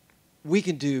we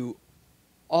can do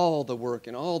all the work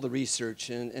and all the research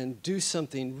and do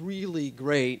something really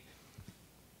great,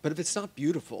 but if it's not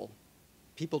beautiful,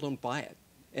 people don't buy it.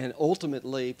 And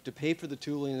ultimately, to pay for the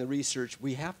tooling and the research,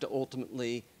 we have to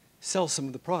ultimately sell some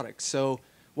of the products. So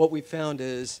what we found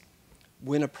is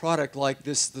when a product like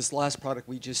this last product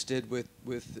we just did with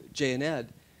Jay and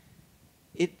Ed,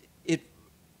 it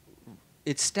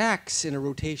stacks in a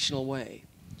rotational way.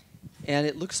 And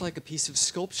it looks like a piece of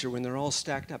sculpture when they're all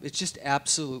stacked up. It's just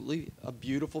absolutely a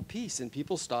beautiful piece. And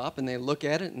people stop and they look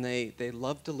at it and they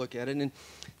love to look at it. And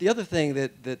the other thing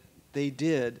that they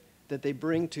did, that they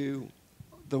bring to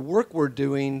the work we're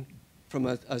doing from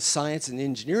a science and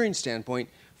engineering standpoint,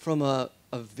 from a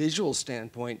visual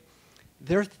standpoint,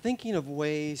 they're thinking of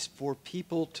ways for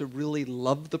people to really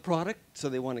love the product so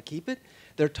they want to keep it.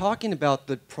 They're talking about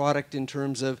the product in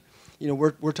terms of, you know,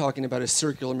 we're talking about a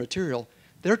circular material.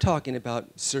 They're talking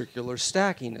about circular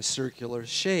stacking, a circular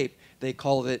shape. They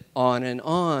call it on and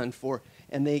on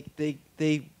and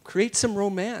they create some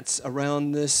romance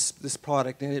around this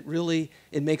product, and it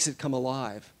makes it come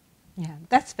alive. Yeah,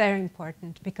 that's very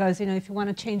important because, you know, if you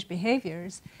want to change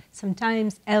behaviors,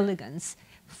 sometimes elegance,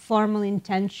 formal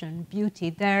intention, beauty,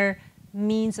 they're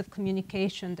means of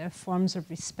communication, they're forms of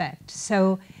respect.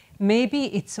 So maybe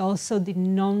it's also the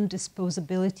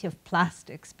non-disposability of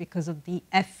plastics because of the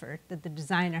effort that the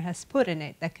designer has put in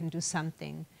it that can do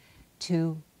something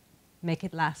to make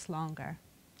it last longer.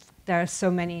 There are so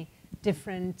many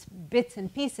different bits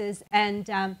and pieces, and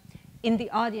in the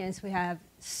audience we have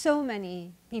so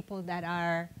many people that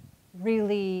are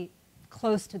really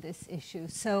close to this issue.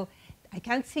 So I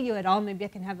can't see you at all. Maybe I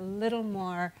can have a little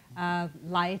more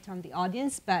light on the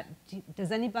audience, but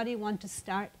does anybody want to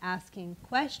start asking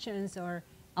questions or,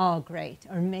 oh great,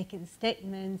 or making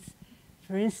statements?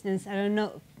 For instance, I don't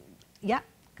know, yeah,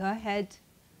 go ahead.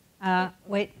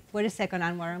 Wait a second,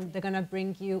 Anwar, they're gonna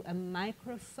bring you a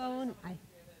microphone.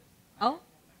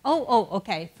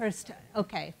 Okay,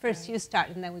 first you start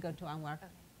and then we go to Anwar.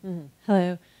 Mm-hmm.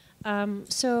 Hello.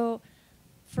 So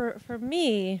for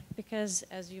me, because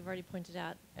as you've already pointed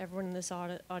out, everyone in this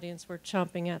audience, we're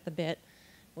chomping at the bit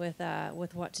with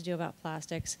what to do about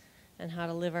plastics and how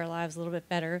to live our lives a little bit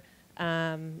better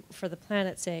for the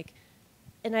planet's sake.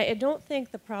 And I don't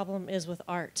think the problem is with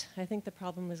art. I think the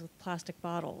problem is with plastic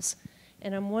bottles.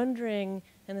 And I'm wondering,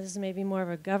 and this is maybe more of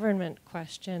a government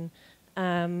question,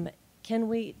 do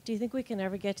you think we can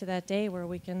ever get to that day where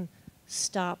we can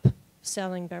stop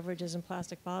selling beverages in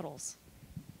plastic bottles?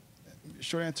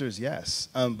 Short answer is yes.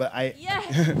 But I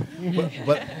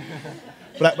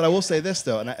but I will say this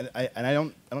though, and I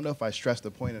don't know if I stress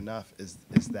the point enough is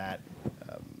that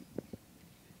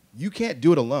you can't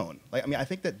do it alone. Like, I mean, I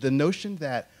think that the notion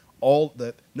that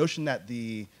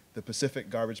the Pacific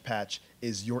garbage patch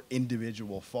is your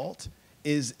individual fault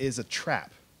is a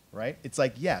trap. right? It's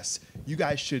like, yes, you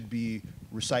guys should be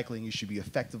recycling, you should be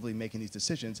effectively making these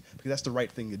decisions because that's the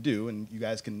right thing to do, and you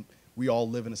guys can, we all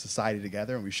live in a society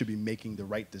together, and we should be making the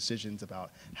right decisions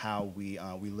about how we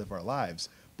live our lives.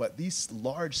 But these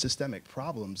large systemic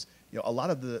problems, you know, a lot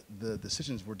of the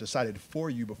decisions were decided for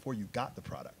you before you got the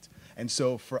product. And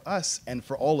so for us and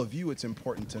for all of you, it's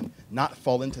important to not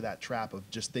fall into that trap of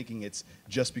just thinking it's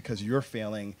just because you're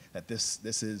failing that this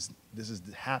is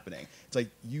happening. It's like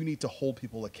you need to hold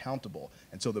people accountable.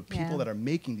 And so the people that are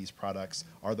making these products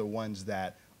are the ones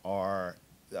that are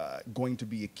going to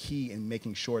be a key in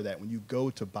making sure that when you go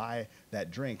to buy that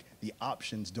drink, the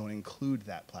options don't include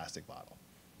that plastic bottle.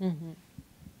 Mm-hmm.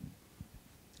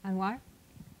 Anwar?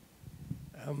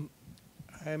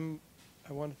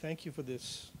 I want to thank you for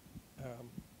this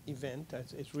event.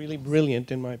 It's really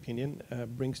brilliant, in my opinion.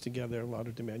 Brings together a lot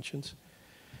of dimensions.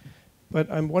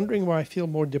 But I'm wondering why I feel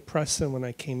more depressed than when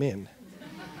I came in.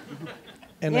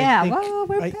 And yeah, I think well,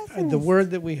 we're the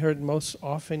word that we heard most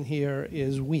often here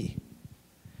is we.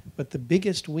 But the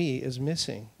biggest we is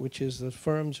missing, which is the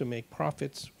firms who make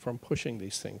profits from pushing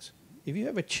these things. If you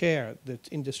have a chair that's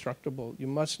indestructible, you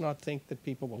must not think that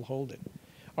people will hold it.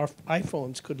 Our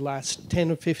iPhones could last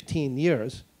 10 or 15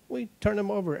 years. We turn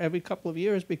them over every couple of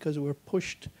years because we're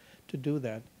pushed to do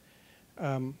that.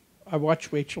 I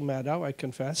watch Rachel Maddow, I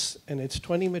confess, and it's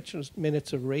 20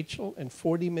 minutes of Rachel and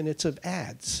 40 minutes of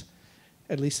ads.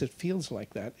 At least it feels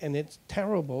like that. And it's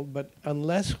terrible, but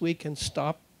unless we can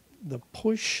stop the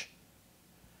push,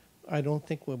 I don't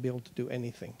think we'll be able to do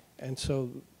anything. And so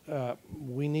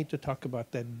we need to talk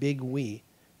about that big we,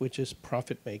 which is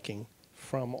profit making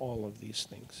from all of these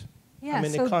things. Yeah, I'm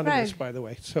an so economist, Greg, by the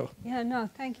way. So yeah, no,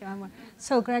 thank you, Anwar.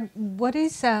 So, Greg, what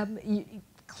is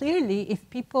clearly, if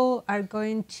people are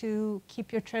going to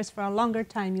keep your chairs for a longer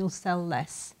time, you'll sell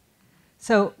less.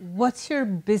 So, what's your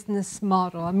business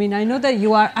model? I mean, I know that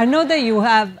you are. I know that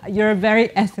you're a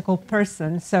very ethical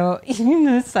person. So, you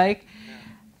know, it's like.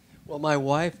 Well, my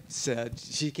wife said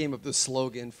she came up with a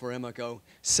slogan for Emiko: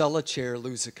 "Sell a chair,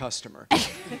 lose a customer."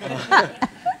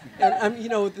 And you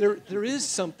know, there is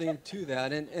something to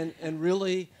that, and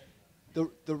really,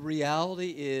 the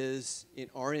reality is in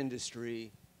our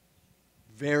industry,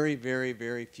 very, very,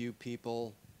 very few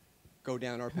people go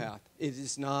down our path.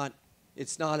 It's not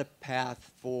a path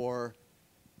for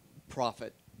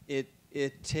profit.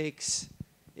 It takes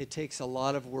a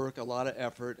lot of work, a lot of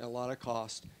effort, a lot of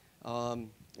cost, and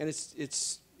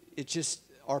it's just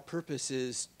our purpose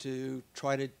is to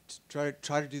try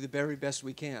to do the very best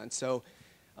we can. So.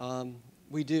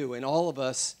 We do, and all of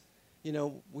us, you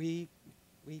know, we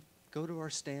go to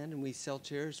our stand and we sell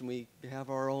chairs, and we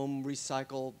have our own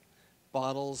recycled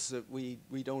bottles that we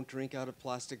don't drink out of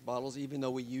plastic bottles, even though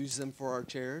we use them for our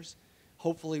chairs.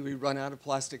 Hopefully we run out of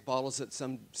plastic bottles at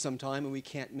some time and we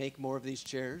can't make more of these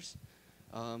chairs,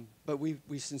 but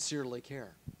we sincerely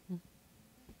care.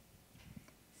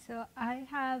 So I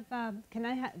have, I'm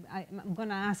going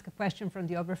to ask a question from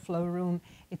the overflow room.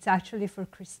 It's actually for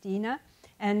Christina.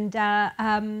 And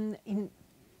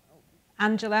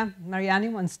Angela Mariani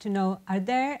wants to know, are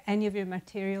there any of your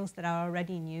materials that are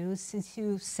already in use? Since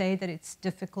you say that it's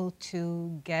difficult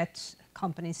to get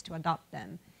companies to adopt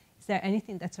them, is there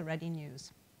anything that's already in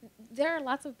use? There are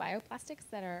lots of bioplastics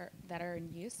that are in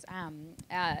use.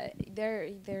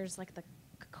 There's like the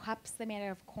cups they made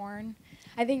out of corn.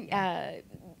 I think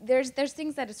there's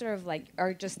things that are sort of like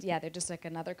are just they're just like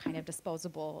another kind of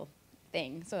disposable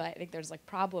thing. So I think there's like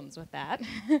problems with that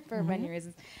for many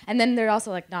reasons. And then they're also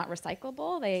like not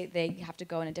recyclable. They have to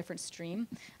go in a different stream.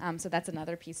 So that's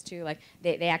another piece too. Like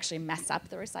they actually mess up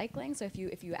the recycling. So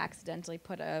if you accidentally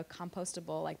put a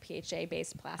compostable like PHA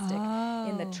based plastic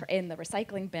in the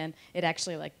recycling bin, it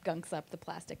actually like gunks up the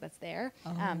plastic that's there.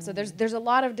 So there's a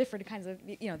lot of different kinds of,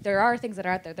 you know, there are things that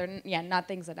are out there. They're not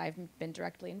things that I've been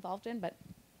directly involved in, but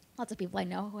lots of people I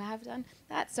know who have done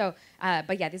that. So,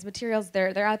 but yeah, these materials,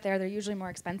 they're out there. They're usually more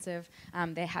expensive.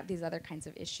 They have these other kinds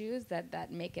of issues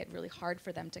that make it really hard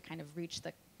for them to kind of reach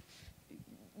the,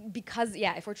 because,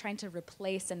 yeah, if we're trying to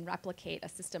replace and replicate a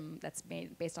system that's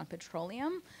made based on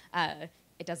petroleum,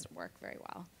 it doesn't work very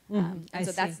well. And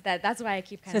so that's why I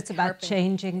keep kind of So it's about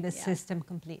changing the system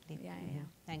completely. Yeah.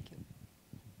 Thank you.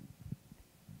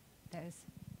 There's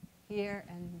here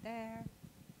and there.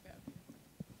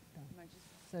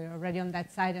 So you're already on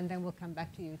that side, and then we'll come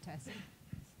back to you, Tess.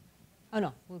 Oh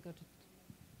no, we'll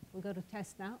go to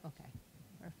Tess now. Okay,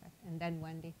 perfect. And then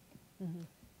Wendy.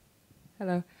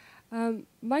 Hello.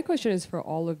 My question is for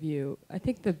all of you. I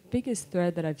think the biggest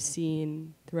thread that I've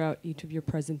seen throughout each of your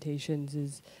presentations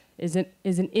is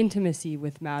an intimacy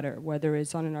with matter, whether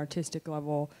it's on an artistic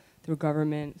level, through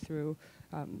government, through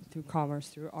through commerce,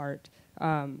 through art.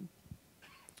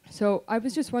 So I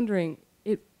was just wondering,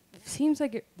 it seems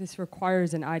like this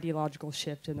requires an ideological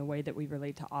shift in the way that we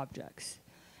relate to objects.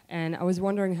 And I was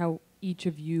wondering how each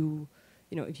of you,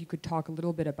 if you could talk a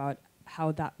little bit about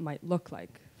how that might look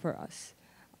like for us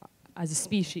as a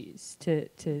species to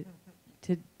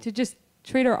just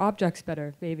treat our objects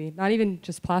better, maybe. Not even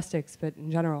just plastics, but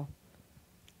in general.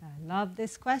 I love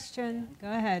this question. Go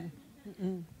ahead.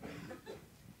 Who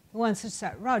wants to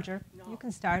start? Roger, you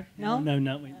can start. No?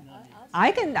 No.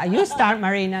 I can. You start,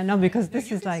 Marina. No, because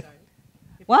this is like.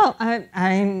 Well,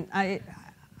 I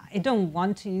don't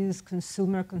want to use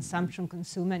consume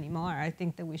anymore. I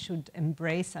think that we should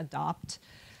embrace, adopt,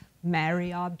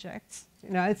 marry objects.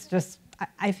 It's just.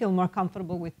 I feel more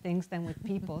comfortable with things than with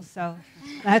people. So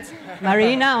that's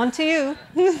Marina. On to you.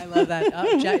 I love that.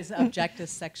 Objective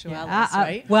sexuality,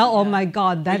 right? Well, oh my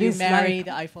God, that is you marry like,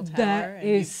 the Eiffel Tower. That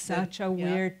is such a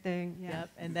weird thing. Yeah. Yep.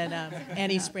 And then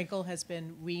Annie Sprinkle has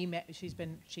been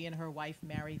she and her wife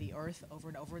marry the earth over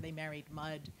and over. They married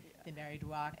mud. They married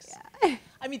rocks. Yeah.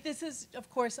 I mean, this is, of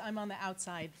course, I'm on the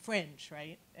outside fringe,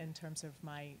 right, in terms of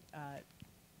my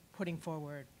putting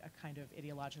forward a kind of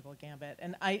ideological gambit.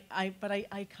 And but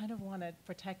I kind of want to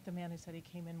protect the man who said he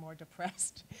came in more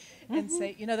depressed and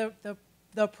say,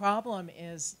 the problem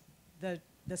is the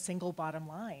single bottom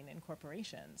line in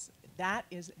corporations. That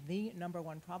is the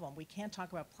 #1 problem. We can't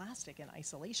talk about plastic in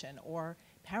isolation or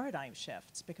paradigm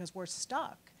shifts because we're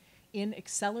stuck in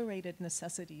accelerated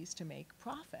necessities to make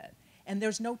profit. And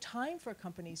there's no time for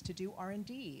companies to do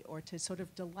R&D or to sort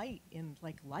of delight in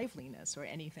like liveliness or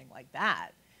anything like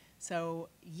that. So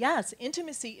yes,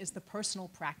 intimacy is the personal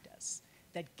practice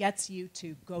that gets you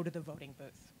to go to the voting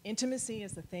booth. Intimacy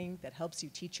is the thing that helps you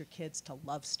teach your kids to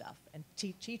love stuff and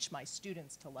teach my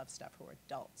students to love stuff who are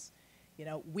adults.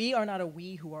 We are not a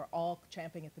we who are all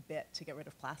champing at the bit to get rid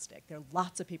of plastic. There are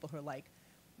lots of people who are like,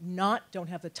 don't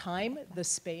have the time, the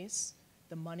space,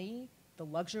 the money, the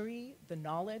luxury, the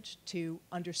knowledge to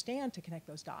understand, to connect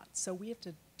those dots. So we have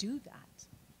to do that.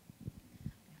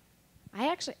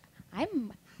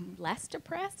 I'm less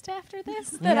depressed after this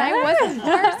than I was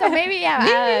before. So maybe,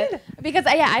 because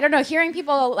I don't know, hearing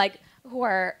people like who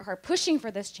are pushing for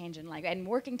this change and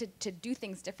working to do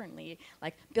things differently,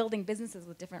 like building businesses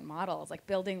with different models, like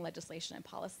building legislation and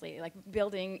policy, like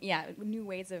building new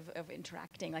ways of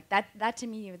interacting, like that to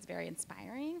me is very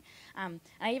inspiring. And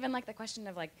I even like the question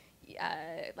of like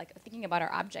thinking about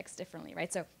our objects differently,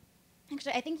 right? So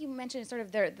actually, I think you mentioned sort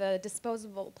of the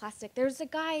disposable plastic. There's a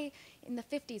guy in the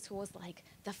 50s who was like,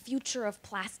 the future of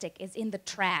plastic is in the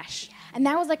trash. Yeah. And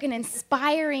that was like an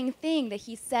inspiring thing that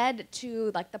he said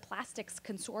to like the plastics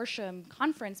consortium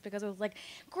conference, because it was like,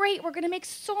 great, we're gonna make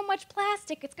so much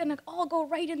plastic, it's gonna all go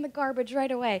right in the garbage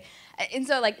right away. And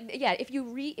so like, if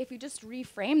you just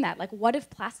reframe that, like what if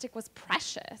plastic was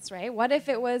precious, right? What if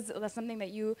it was something that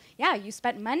you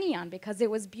spent money on because it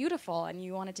was beautiful and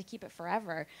you wanted to keep it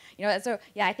forever? So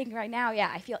I think right now,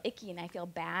 I feel icky and I feel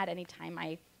bad anytime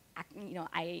I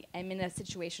am in a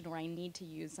situation where I need to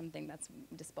use something that's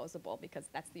disposable because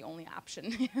that's the only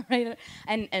option, right?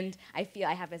 And I feel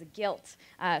I have as a guilt.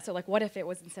 So like, what if it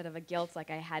was instead of a guilt,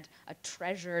 like I had a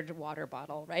treasured water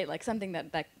bottle, right? Like something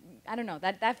that I don't know.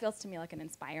 That feels to me like an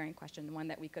inspiring question, one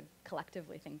that we could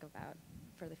collectively think about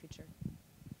for the future.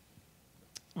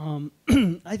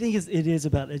 I think it is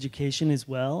about education as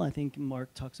well. I think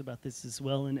Mark talks about this as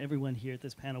well, and everyone here at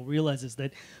this panel realizes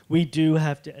that we do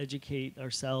have to educate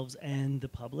ourselves and the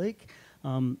public.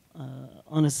 On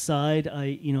a side,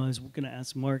 I was going to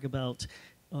ask Mark about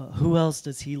who else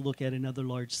does he look at in other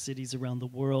large cities around the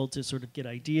world to sort of get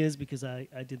ideas, because I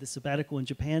did the sabbatical in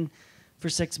Japan for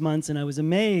 6 months, and I was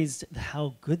amazed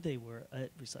how good they were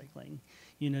at recycling.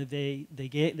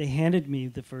 They handed me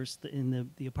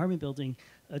in the apartment building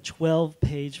a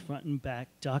 12-page front and back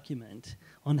document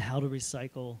on how to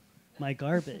recycle my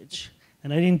garbage,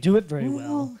 and I didn't do it very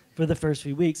well for the first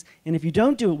few weeks. And if you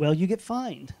don't do it well, you get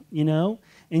fined. And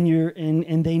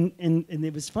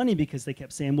it was funny because they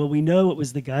kept saying, "Well, we know it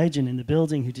was the gaijin in the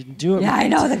building who didn't do it." Yeah, right. I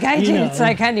know the gaijin. It's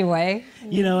like anyway.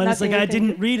 And it's like I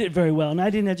didn't read it very well, and I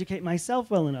didn't educate myself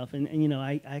well enough, and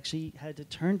I actually had to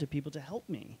turn to people to help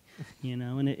me,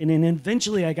 and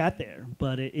eventually I got there.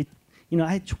 But I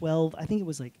had 12. I think it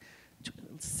was like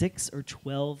 6 or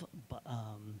 12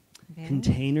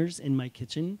 containers in my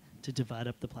kitchen to divide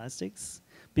up the plastics,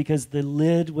 because the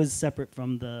lid was separate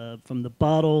from the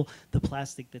bottle, the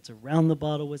plastic that's around the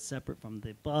bottle was separate from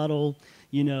the bottle,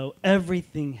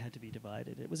 everything had to be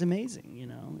divided. It was amazing,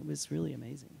 it was really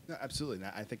amazing. No, absolutely,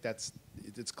 and I think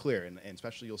it's clear, and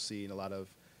especially you'll see in a lot of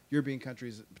European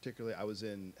countries, particularly, I was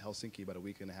in Helsinki about a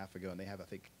week and a half ago, and they have, I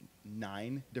think,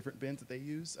 9 different bins that they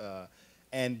use.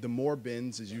 And the more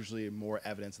bins is usually more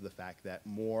evidence of the fact that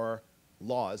more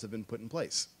laws have been put in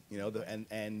place, you know,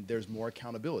 and there's more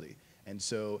accountability. And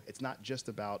so it's not just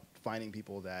about finding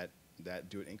people that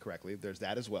do it incorrectly. There's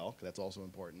that as well, 'cause that's also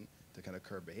important to kind of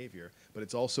curb behavior. But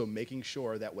it's also making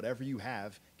sure that whatever you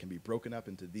have can be broken up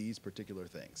into these particular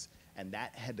things. And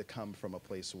that had to come from a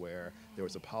place where there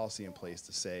was a policy in place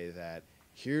to say that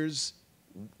here's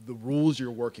the rules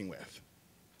you're working with.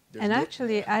 And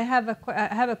actually, I have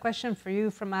a question for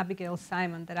you from Abigail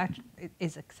Simon that actually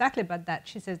is exactly about that.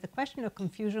 She says, the question of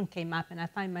confusion came up, and I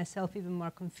find myself even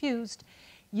more confused.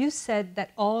 You said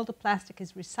that all the plastic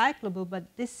is recyclable,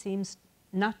 but this seems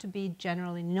not to be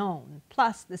generally known.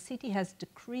 Plus, the city has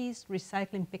decreased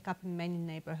recycling pickup in many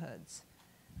neighborhoods.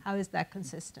 How is that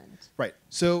consistent? Right.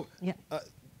 So yeah.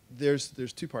 There's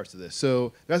 2 parts to this.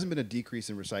 So there hasn't been a decrease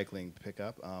in recycling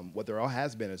pickup. What there all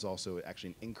has been is also actually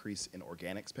an increase in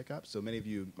organics pickup. So many of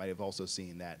you might have also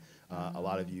seen that a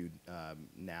lot of you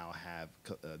now have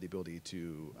the ability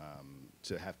to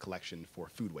have collection for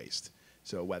food waste.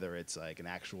 So whether it's like an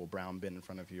actual brown bin in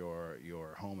front of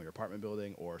your home or your apartment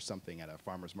building, or something at a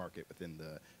farmer's market within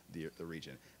the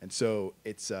region. And so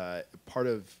it's part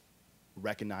of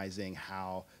recognizing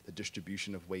how the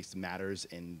distribution of waste matters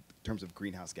in terms of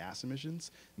greenhouse gas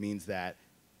emissions means that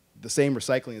the same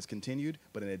recycling is continued,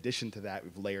 but in addition to that,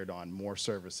 we've layered on more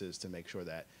services to make sure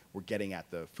that we're getting at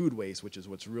the food waste, which is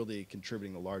what's really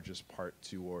contributing the largest part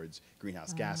towards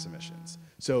greenhouse gas emissions.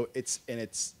 So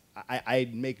I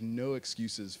make no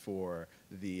excuses for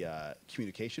the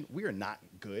communication. We are not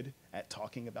good at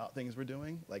talking about things we're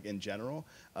doing, like in general.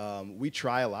 We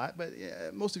try a lot, but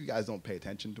most of you guys don't pay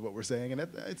attention to what we're saying, and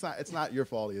it's not your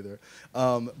fault either.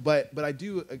 But I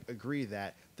do agree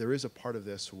that there is a part of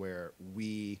this where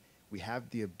we have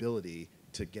the ability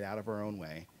to get out of our own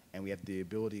way, and we have the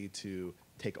ability to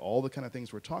take all the kind of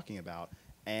things we're talking about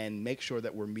and make sure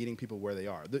that we're meeting people where they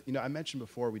are. You know, I mentioned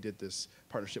before we did this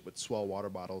partnership with Swell water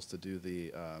bottles to do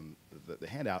the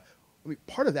handout. I mean,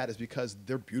 part of that is because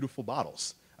they're beautiful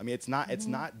bottles. I mean, it's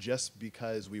not just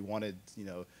because we wanted, you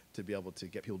know, to be able to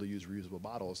get people to use reusable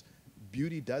bottles.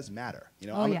 Beauty does matter. You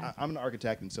know, I'm an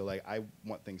architect, and so like I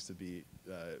want things to be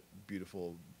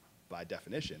beautiful by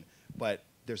definition. But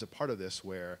there's a part of this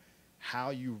where how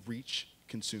you reach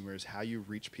consumers, how you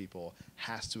reach people,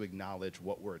 has to acknowledge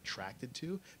what we're attracted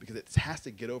to, because it has to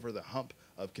get over the hump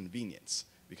of convenience.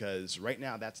 Because right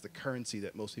now, that's the currency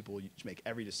that most people make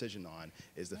every decision on,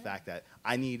 is the fact that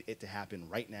I need it to happen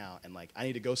right now, and like I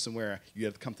need to go somewhere, you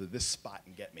have to come to this spot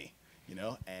and get me, you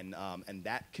know? And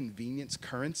that convenience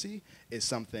currency is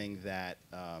something that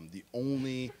the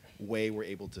only way we're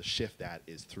able to shift that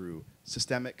is through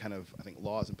systemic kind of, I think,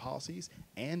 laws and policies,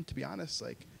 and to be honest,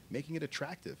 like making it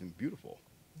attractive and beautiful.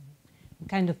 I'm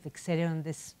kind of fixated on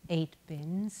this 8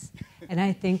 bins, and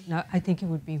I think it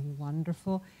would be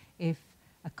wonderful if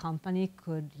a company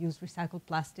could use recycled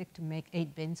plastic to make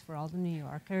 8 bins for all the New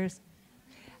Yorkers.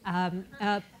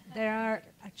 There are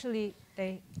actually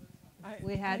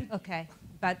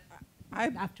but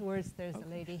afterwards there's a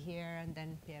lady here, and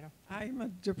then Piero.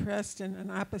 I'm depressed in an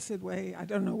opposite way. I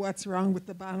don't know what's wrong with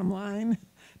the bottom line.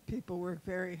 People work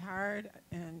very hard,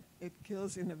 and it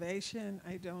kills innovation.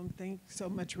 I don't think so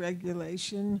much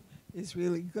regulation is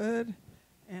really good,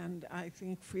 and I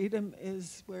think freedom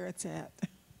is where it's at.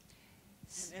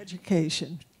 And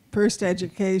education. First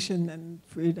education, then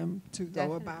freedom to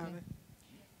go about it.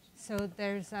 So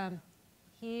there's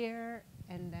here,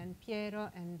 and then Piero,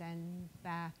 and then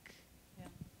back.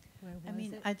 I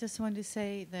mean, I just want to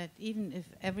say that even if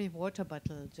every water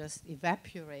bottle just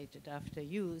evaporated after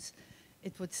use,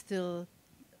 it would still,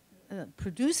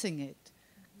 producing it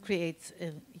creates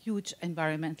a huge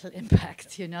environmental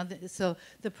impact, you know. So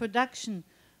the production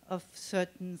of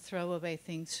certain throwaway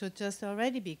things should just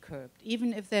already be curbed,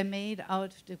 even if they're made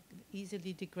out of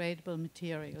easily degradable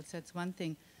materials. That's one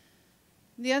thing.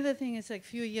 The other thing is, like a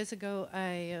few years ago,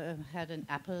 I had an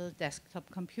Apple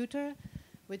desktop computer,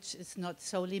 which is not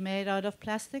solely made out of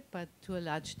plastic, but to a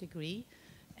large degree.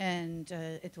 And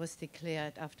it was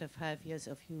declared after 5 years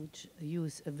of huge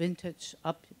use a vintage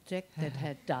object that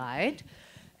had died.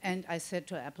 And I said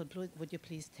to Apple, would you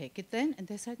please take it then? And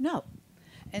they said no.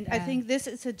 And I think this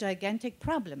is a gigantic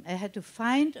problem. I had to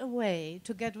find a way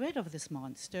to get rid of this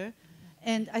monster.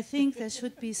 And I think there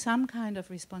should be some kind of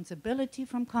responsibility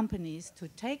from companies to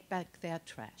take back their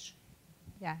trash.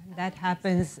 Yeah, that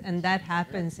happens, and that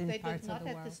happens in parts of the world. They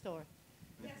did not at the store.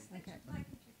 Yes, okay.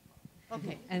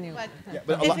 Okay. Anyway.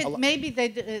 But if maybe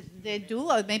they do,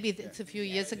 or maybe it's a few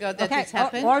years ago that this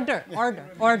happened. Order.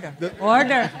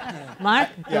 Mark,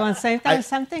 do you want to say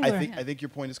something? I think your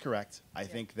point is correct. I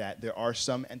think that there are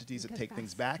some entities that take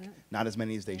things back, not as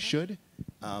many as they should,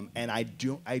 and I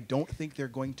don't think they're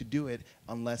going to do it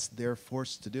unless they're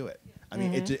forced to do it. I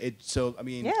mean,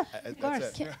 of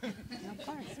course. Of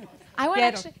course. I want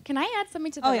actually. Can I add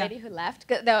something to the lady who left?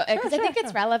 Because I think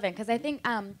it's relevant. Because I think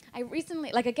I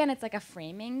recently, like again, it's like a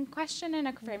framing question and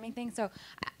a framing thing. So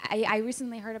I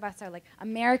recently heard about like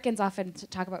Americans often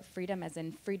talk about freedom as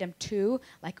in freedom to,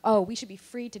 like, oh, we should be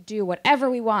free to do whatever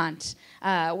we want.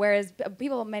 Whereas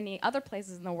people in many other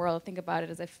places in the world think about it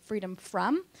as a freedom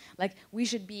from, like we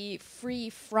should be free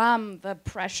from the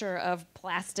pressure of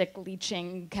plastic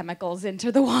leaching chemicals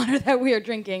into the water that we are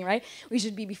drinking, right? We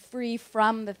should be free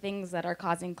from the things that are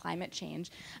causing climate change.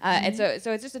 And so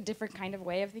it's just a different kind of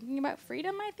way of thinking about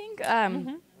freedom, I think.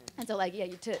 And so like, yeah,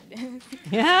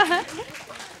 yeah.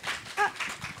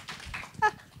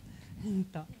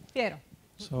 Piero.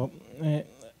 So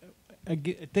I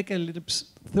take a little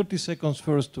 30 seconds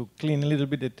first to clean a little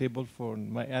bit the table for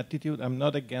my attitude. I'm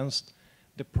not against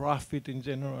the profit in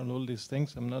general and all these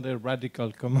things. I'm not a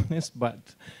radical communist, but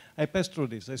I passed through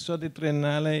this. I saw the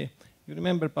Triennale. You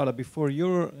remember, Paola, before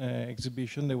your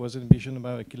exhibition, there was an exhibition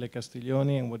about Achille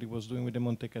Castiglioni and what he was doing with the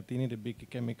Montecatini, the big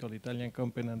chemical Italian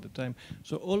company at the time.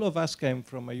 So all of us came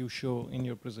from, you show in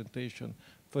your presentation,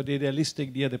 for the idealistic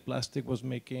idea that plastic was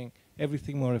making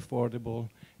everything more affordable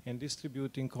and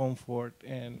distributing comfort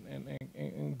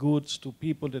and goods to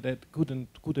people that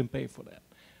couldn't pay for that.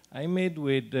 I made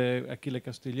with Achille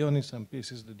Castiglioni some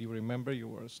pieces that you remember. You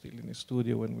were still in the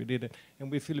studio when we did it.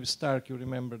 And with Philip Stark, you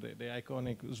remember the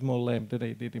iconic small lamp that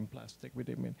I did in plastic with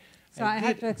him. So I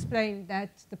have to explain that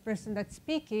the person that's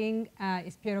speaking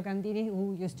is Piero Gandini,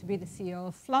 who used to be the CEO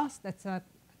of Floss. That's a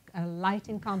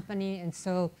lighting company. And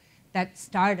so that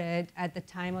started at the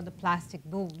time of the plastic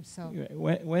boom. So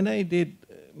when I did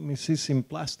Mrs. in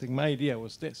Plastic, my idea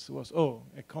was this,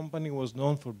 a company was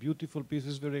known for beautiful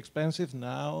pieces, very expensive.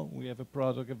 Now we have a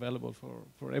product available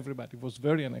for everybody. It was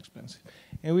very inexpensive.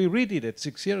 And we redid it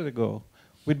 6 years ago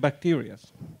with bacteria.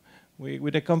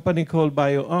 With a company called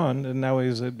BioOn, and now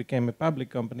it became a public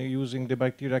company using the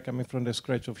bacteria coming from the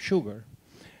scratch of sugar.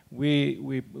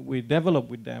 We developed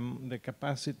with them the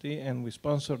capacity, and we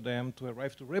sponsored them to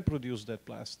arrive to reproduce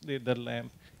that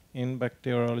lamp in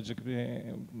bacteriological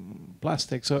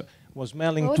plastic. So it was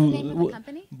mailing what to was the name of the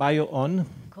company? BioOn.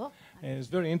 Cool. And it's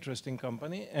a very interesting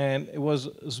company, and it was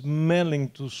smelling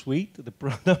too sweet, the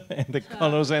product, and the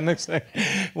colors and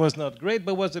was not great,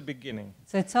 but was a beginning.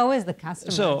 So it's always the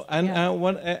customer. So, and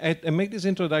what I make this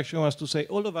introduction was to say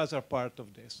all of us are part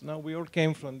of this. Now, we all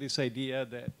came from this idea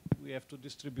that we have to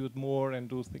distribute more and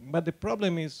do things. But the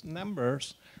problem is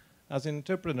numbers, as an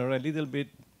entrepreneur, a little bit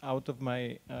out of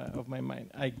my mind.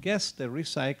 I guess the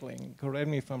recycling, correct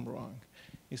me if I'm wrong,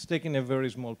 is taking a very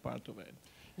small part of it.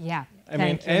 Yeah, I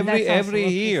mean, every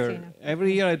year,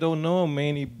 I don't know how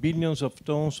many billions of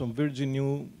tons of virgin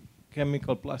new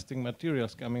chemical plastic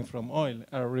materials coming from oil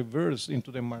are reversed into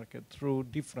the market through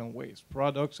different ways,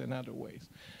 products and other ways.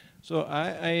 So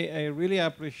I really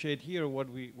appreciate here what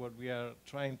we are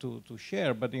trying to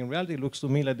share, but in reality it looks to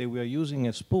me like that we are using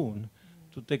a spoon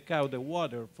to take out the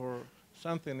water for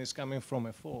something that's coming from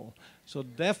a fall. So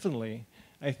definitely,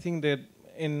 I think that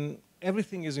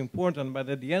everything is important, but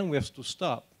at the end we have to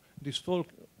stop this fall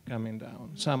coming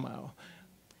down somehow.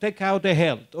 Take out the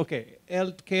health. Okay,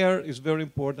 health care is very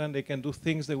important. They can do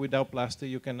things that without plastic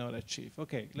you cannot achieve.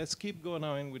 Okay, let's keep going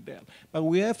on with that. But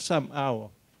we have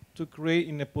somehow to create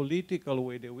in a political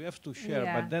way that we have to share,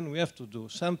 but then we have to do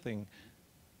something.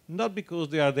 Not because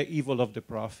they are the evil of the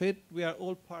profit, we are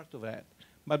all part of that,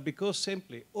 but because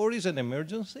simply, or is an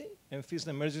emergency, and if it's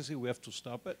an emergency, we have to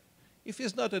stop it. If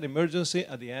it's not an emergency,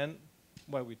 at the end,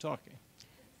 why are we talking?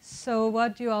 So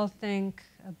what do you all think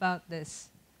about this?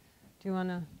 Do you want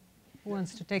to, who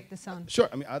wants to take this on? Sure,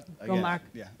 I mean, go Mark.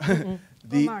 Yeah.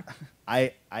 Go Mark.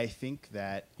 I think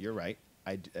that you're right,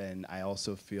 and I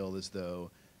also feel as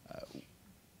though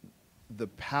the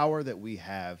power that we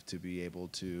have to be able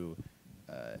to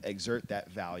exert that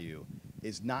value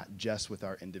is not just with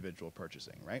our individual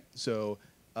purchasing, right? So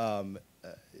a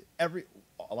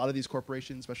lot of these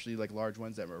corporations, especially like large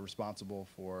ones that are responsible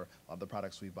for a lot of the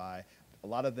products we buy, a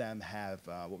lot of them have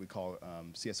what we call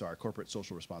CSR, corporate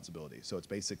social responsibility. So it's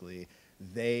basically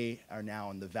they are now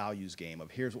in the values game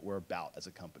of here's what we're about as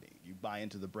a company. You buy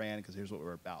into the brand because here's what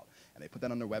we're about. And they put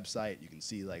that on their website. You can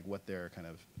see like what their kind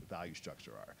of value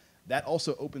structure are. That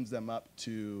also opens them up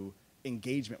to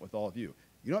engagement with all of you.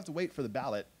 you don't have to wait for the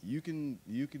ballot. You can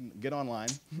get online,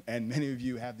 and many of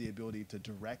you have the ability to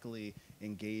directly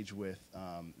engage with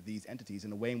these entities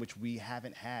in a way in which we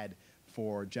haven't had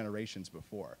for generations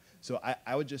before. So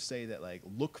I would just say that, like,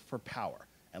 look for power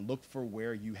and look for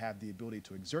where you have the ability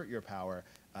to exert your power,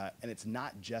 and it's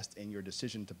not just in your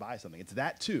decision to buy something. It's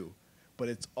that too, but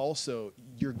it's also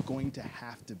you're going to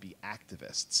have to be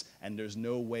activists, and there's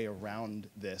no way around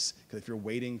this, because if you're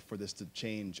waiting for this to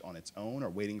change on its own or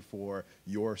waiting for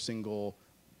your single,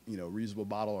 reusable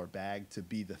bottle or bag to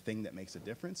be the thing that makes a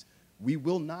difference, we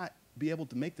will not be able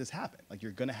to make this happen. Like,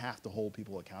 you're going to have to hold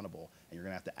people accountable, and you're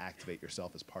going to have to activate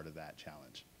yourself as part of that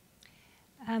challenge.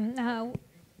 Now,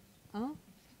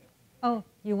 oh,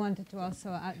 you wanted to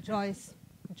also,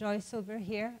 Joyce over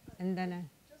here, and then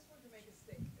Just want to make a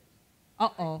statement.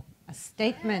 Uh-oh, a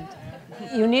statement.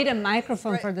 You need a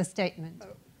microphone for the statement.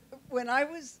 When I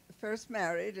was first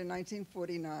married in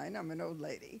 1949, I'm an old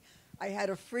lady, I had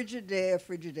a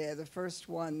Frigidaire, the first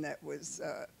one that was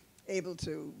able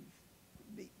to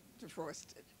be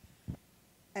defrosted.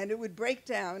 And it would break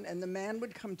down, and the man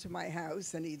would come to my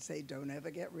house, and he'd say, don't ever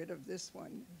get rid of this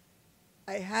one.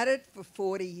 I had it for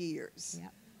 40 years.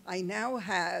 Yep.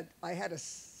 I had a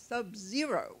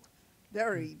Sub-Zero,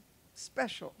 very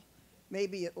special.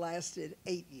 Maybe it lasted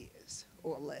 8 years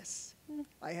or less.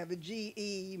 I have a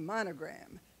GE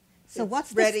monogram. So It's what's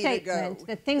the ready to statement? go.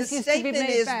 That things the used to be statement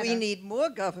made is better. we need more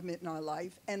government in our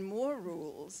life and more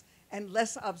rules and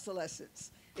less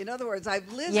obsolescence. In other words,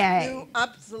 I've lived through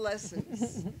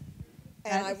obsolescence.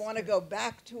 And I want to go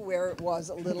back to where it was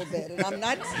a little bit. And I'm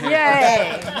not...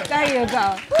 Yay! There you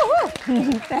go.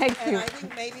 Woo-hoo. Thank you. And I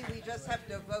think maybe we just have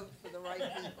to vote for the right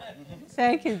people.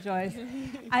 Thank you, Joyce.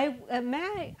 May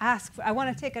I ask, I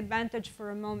want to take advantage for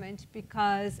a moment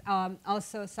because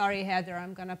also, sorry, Heather,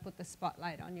 I'm going to put the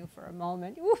spotlight on you for a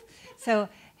moment. Oof. So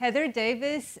Heather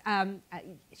Davis,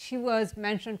 she was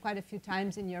mentioned quite a few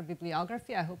times in your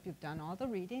bibliography. I hope you've done all the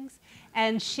readings.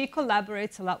 And she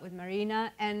collaborates a lot with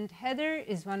Marina. And Heather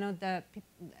is one of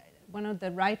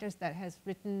the writers that has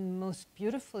written most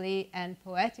beautifully and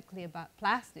poetically about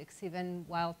plastics, even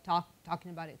while talking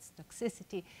about its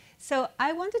toxicity. So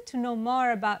I wanted to know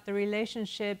more about the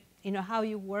relationship, how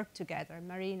you work together,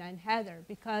 Marina and Heather,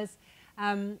 because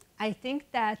I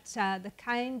think that the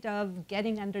kind of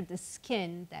getting under the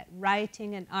skin that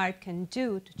writing and art can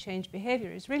do to change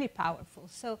behavior is really powerful.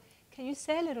 So can you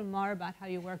say a little more about how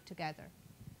you work together?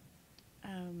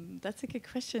 That's a good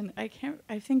question.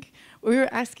 I think we were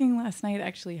asking last night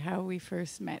actually how we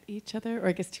first met each other, or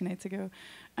I guess 2 nights ago.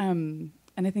 And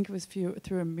I think it was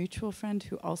through a mutual friend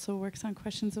who also works on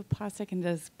questions of plastic and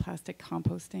does plastic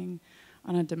composting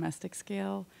on a domestic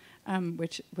scale,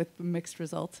 which with mixed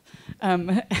results.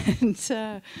 And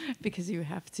because you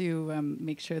have to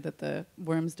make sure that the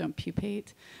worms don't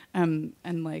pupate,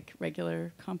 unlike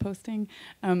regular composting.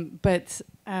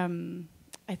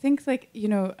 I think,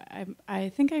 I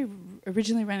think I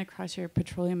originally ran across your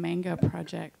petroleum manga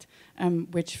project,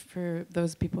 which for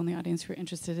those people in the audience who are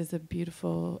interested is a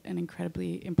beautiful and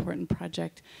incredibly important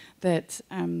project that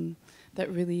that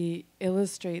really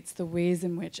illustrates the ways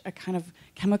in which a kind of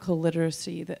chemical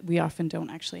literacy that we often don't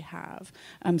actually have.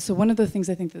 So one of the things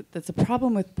I think that's a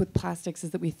problem with plastics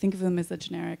is that we think of them as a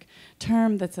generic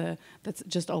term that's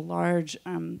just a large,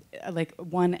 like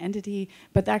one entity,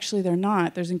 but actually they're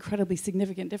not. There's incredibly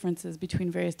significant differences between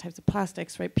various types of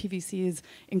plastics, right? PVC is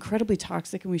incredibly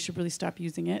toxic and we should really stop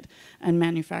using it and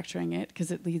manufacturing it because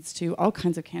it leads to all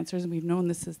kinds of cancers, and we've known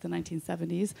this since the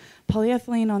 1970s.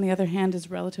 Polyethylene, on the other hand,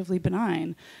 is relatively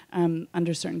benign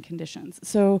under certain conditions.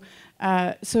 So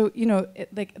like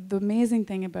the amazing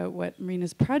thing about what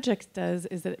Marina's project does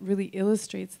is that it really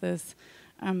illustrates this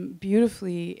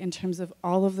beautifully in terms of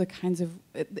all of the kinds of,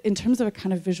 in terms of a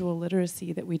kind of visual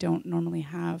literacy that we don't normally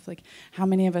have. Like how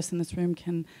many of us in this room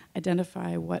can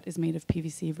identify what is made of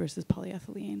PVC versus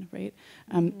polyethylene, right?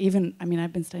 Even, I mean,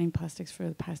 I've been studying plastics for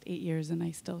the past 8 years and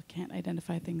I still can't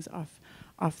identify things off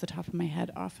the top of my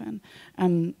head often.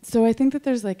 So I think that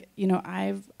there's like,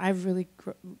 I've really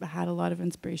had a lot of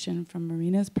inspiration from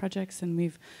Marina's projects, and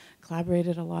we've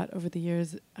collaborated a lot over the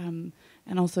years. And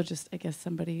also just, I guess,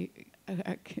 somebody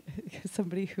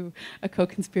who, a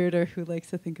co-conspirator who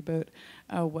likes to think about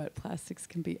what plastics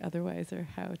can be otherwise, or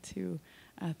how to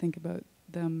think about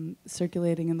them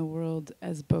circulating in the world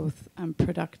as both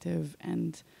productive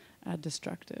and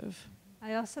destructive.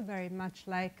 I also very much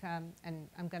like, and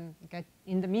I'm going to get,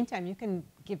 in the meantime, you can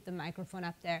give the microphone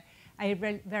up there. I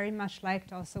very much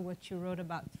liked also what you wrote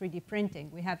about 3D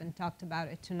printing. We haven't talked about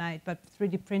it tonight, but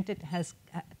 3D printed has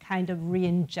kind of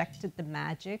re-injected the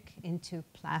magic into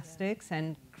plastics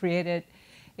and created,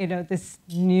 this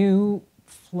new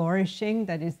flourishing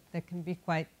that can be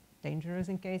quite dangerous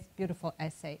in case. Beautiful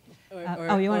essay.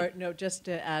 No, just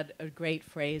to add a great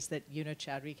phrase that Una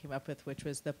Chowdhury came up with, which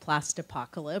was the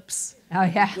plastopocalypse. Oh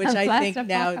yeah, which I think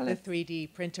now the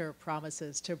 3D printer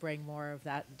promises to bring more of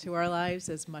that into our lives,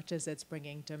 as much as it's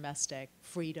bringing domestic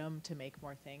freedom to make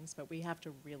more things. But we have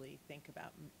to really think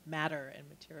about matter and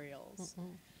materials.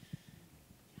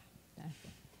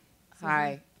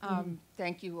 Hi,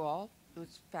 thank you all. It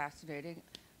was fascinating.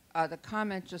 The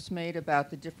comment just made about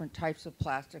the different types of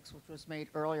plastics, which was made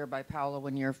earlier by Paola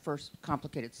when your first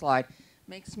complicated slide,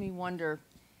 makes me wonder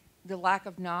the lack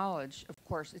of knowledge. Of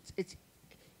course,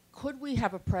 could we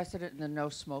have a precedent in the no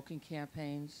smoking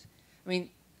campaigns? I mean,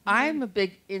 I'm a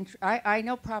big, I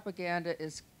know propaganda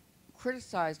is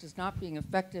criticized as not being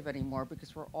effective anymore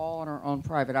because we're all in our own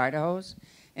private Idahos,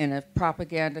 and if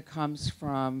propaganda comes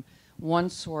from one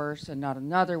source and not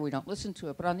another, we don't listen to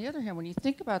it. But on the other hand, when you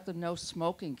think about the no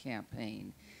smoking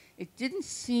campaign, it didn't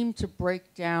seem to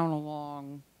break down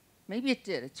along, maybe it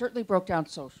did, it certainly broke down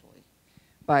socially.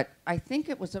 But I think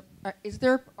it was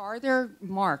are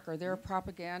there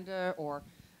propaganda or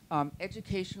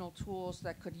educational tools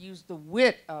that could use the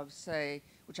wit of, say,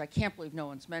 which I can't believe no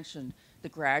one's mentioned, The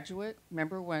Graduate.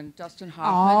 Remember when Dustin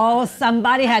Hoffman? Oh,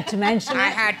 somebody had to mention it. I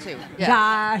had to. Yeah.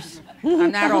 Gosh.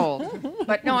 I'm that old.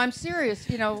 But no, I'm serious,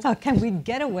 you know. So can we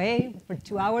get away for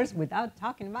 2 hours without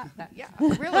talking about that? Yeah,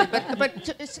 really. But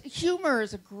humor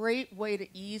is a great way to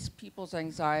ease people's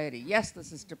anxiety. Yes,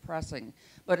 this is depressing,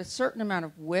 but a certain amount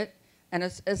of wit, and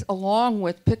as along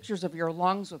with pictures of your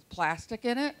lungs with plastic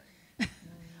in it,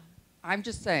 I'm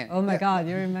just saying. Oh my God,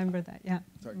 you remember that? Yeah.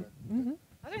 Sorry, go ahead. Mm-hmm.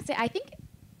 I was gonna say, I think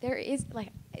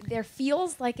there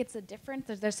feels like it's a difference.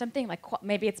 There's something like,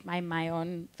 maybe it's my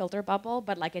own filter bubble,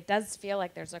 but like it does feel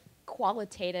like there's a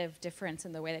qualitative difference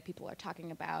in the way that people are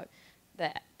talking about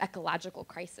the ecological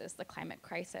crisis, the climate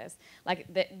crisis. Like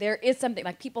there is something,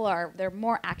 like they're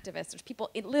more activists. There's people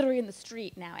literally in the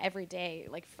street now every day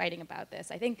like fighting about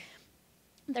this. I think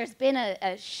there's been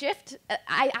a shift.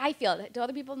 I feel. Do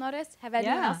other people notice? Have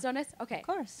anyone else noticed? Okay. Of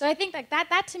course. So I think like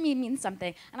that to me means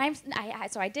something. And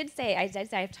I did say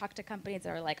I've talked to companies that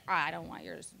are like, I don't want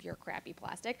your crappy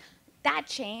plastic. That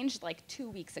changed like 2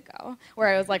 weeks ago, where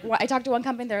I was like, I talked to one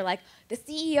company. They're like, the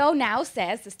CEO now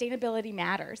says sustainability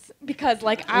matters because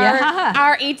like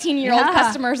our 18-year-old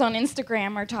customers on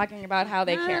Instagram are talking about how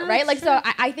they care, right? Like so,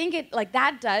 I think it like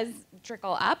that does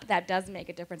trickle up. That does make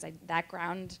a difference. That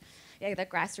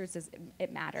grassroots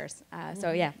it matters.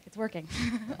 So yeah, it's working.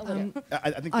 I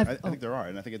think there are,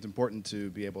 and I think it's important to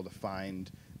be able to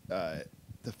find that.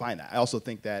 I also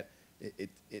think that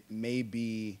it may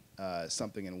be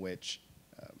something in which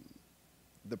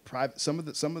some of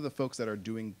the folks that are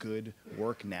doing good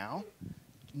work now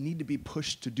need to be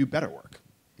pushed to do better work.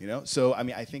 You know, so I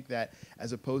mean, I think that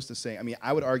as opposed to saying, I mean,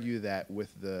 I would argue that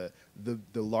with the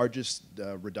largest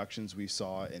reductions we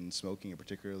saw in smoking, and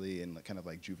particularly in kind of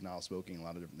like juvenile smoking, a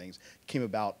lot of different things came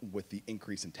about with the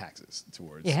increase in taxes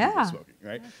towards smoking,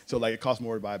 right? So like it cost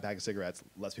more to buy a pack of cigarettes,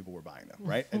 less people were buying them,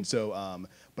 right? And so,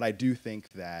 but I do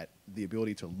think that the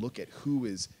ability to look at who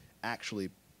is actually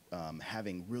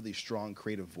having really strong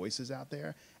creative voices out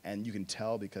there, and you can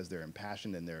tell because they're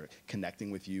impassioned and they're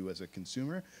connecting with you as a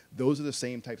consumer. Those are the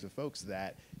same types of folks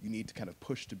that you need to kind of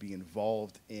push to be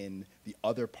involved in the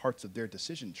other parts of their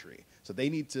decision tree. So they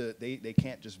need to, they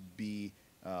can't just be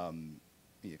kind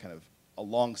of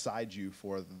alongside you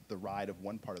for the ride of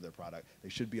one part of their product. They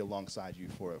should be alongside you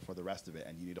for the rest of it,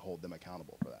 and you need to hold them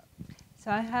accountable for that. So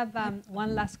I have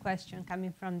one last question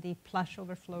coming from the plush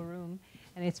overflow room,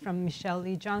 and it's from Michelle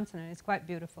Lee Johnson, and it's quite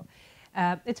beautiful.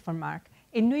 It's for Mark.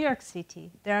 In New York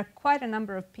City, there are quite a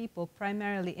number of people,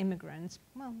 primarily immigrants,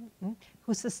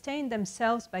 who sustain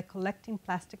themselves by collecting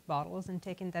plastic bottles and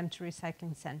taking them to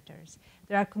recycling centers.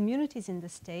 There are communities in the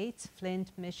States,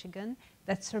 Flint, Michigan,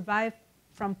 that survive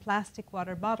from plastic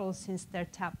water bottles since their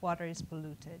tap water is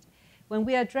polluted. When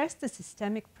we address the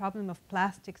systemic problem of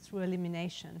plastic through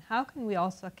elimination, how can we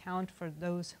also account for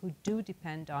those who do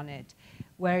depend on it,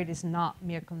 where it is not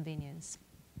mere convenience?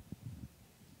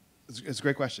 It's a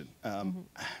great question.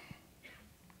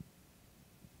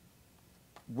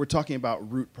 We're talking about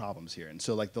root problems here. And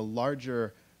so like the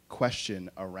larger question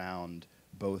around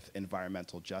both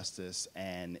environmental justice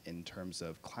and in terms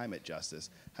of climate justice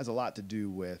has a lot to do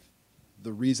with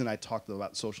the reason I talked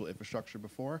about social infrastructure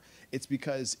before. It's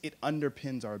because it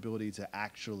underpins our ability to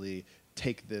actually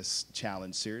take this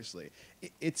challenge seriously.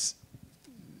 It's,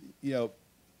 you know,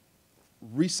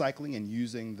 recycling and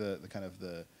using the kind of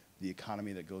the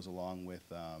economy that goes along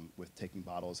with taking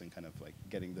bottles and kind of like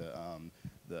getting the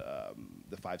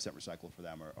 5-cent recycle for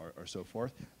them or so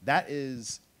forth. That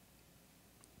is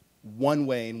one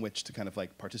way in which to kind of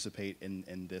like participate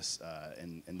in this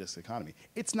economy.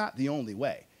 It's not the only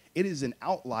way. It is an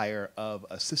outlier of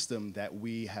a system that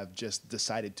we have just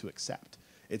decided to accept.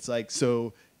 It's like,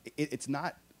 so it's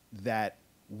not that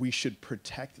we should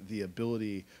protect the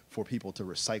ability for people to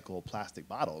recycle plastic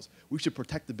bottles. We should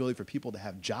protect the ability for people to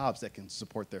have jobs that can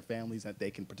support their families, that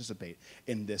they can participate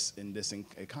in this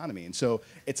economy. And so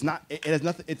it's not, it has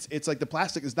nothing, it's like the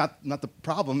plastic is not the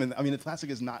problem. And I mean, the plastic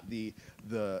is not the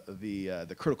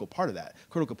critical part of that.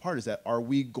 Critical part is that, are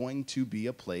we going to be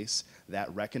a place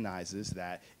that recognizes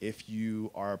that if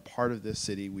you are part of this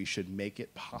city, we should make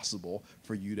it possible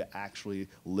for you to actually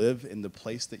live in the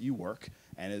place that you work,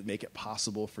 and make it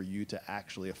possible for you to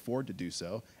actually afford to do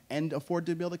so and afford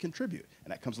to be able to contribute.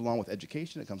 And that comes along with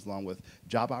education, it comes along with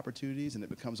job opportunities, and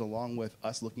it comes along with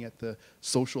us looking at the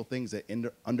social things that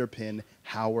underpin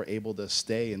how we're able to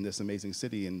stay in this amazing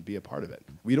city and be a part of it.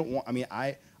 We don't want, I mean,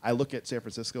 I look at San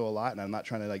Francisco a lot, and I'm not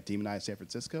trying to like demonize San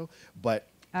Francisco, but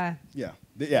yeah,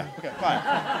 okay, fine.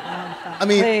 I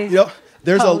mean, Please. you know,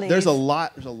 there's Police. a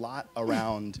lot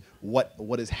around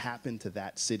what has happened to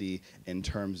that city in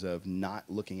terms of not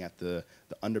looking at the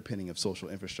underpinning of social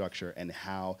infrastructure and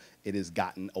how it has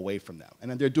gotten away from them.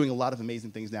 And they're doing a lot of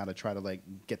amazing things now to try to like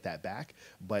get that back.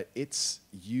 But it's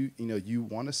you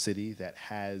want a city that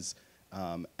has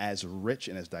as rich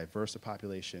and as diverse a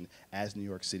population as New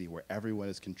York City, where everyone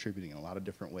is contributing in a lot of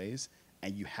different ways,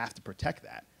 and you have to protect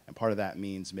that. And part of that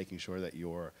means making sure that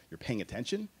you're paying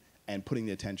attention and putting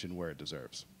the attention where it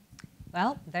deserves.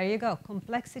 Well, there you go.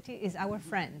 Complexity is our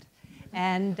friend.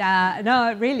 And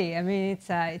no, really, I mean, it's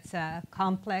a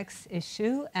complex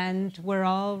issue, and we're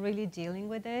all really dealing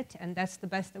with it, and that's the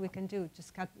best that we can do,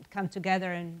 just come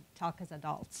together and talk as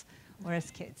adults or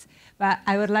as kids. But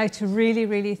I would like to really,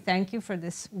 really thank you for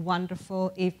this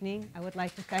wonderful evening. I would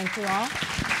like to thank you all.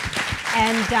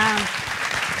 And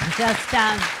just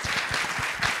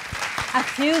a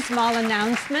few small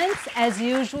announcements. As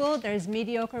usual, there's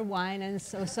mediocre wine and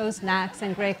so-so snacks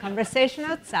and great conversation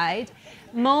outside.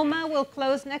 MoMA will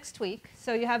close next week,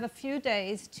 so you have a few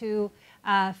days to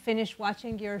finish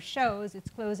watching your shows. It's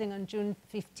closing on June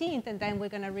 15th, and then we're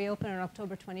going to reopen on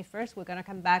October 21st. We're going to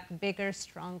come back bigger,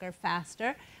 stronger,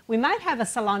 faster. We might have a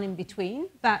salon in between,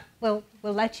 but we'll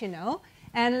let you know.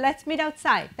 And let's meet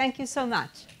outside. Thank you so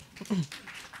much.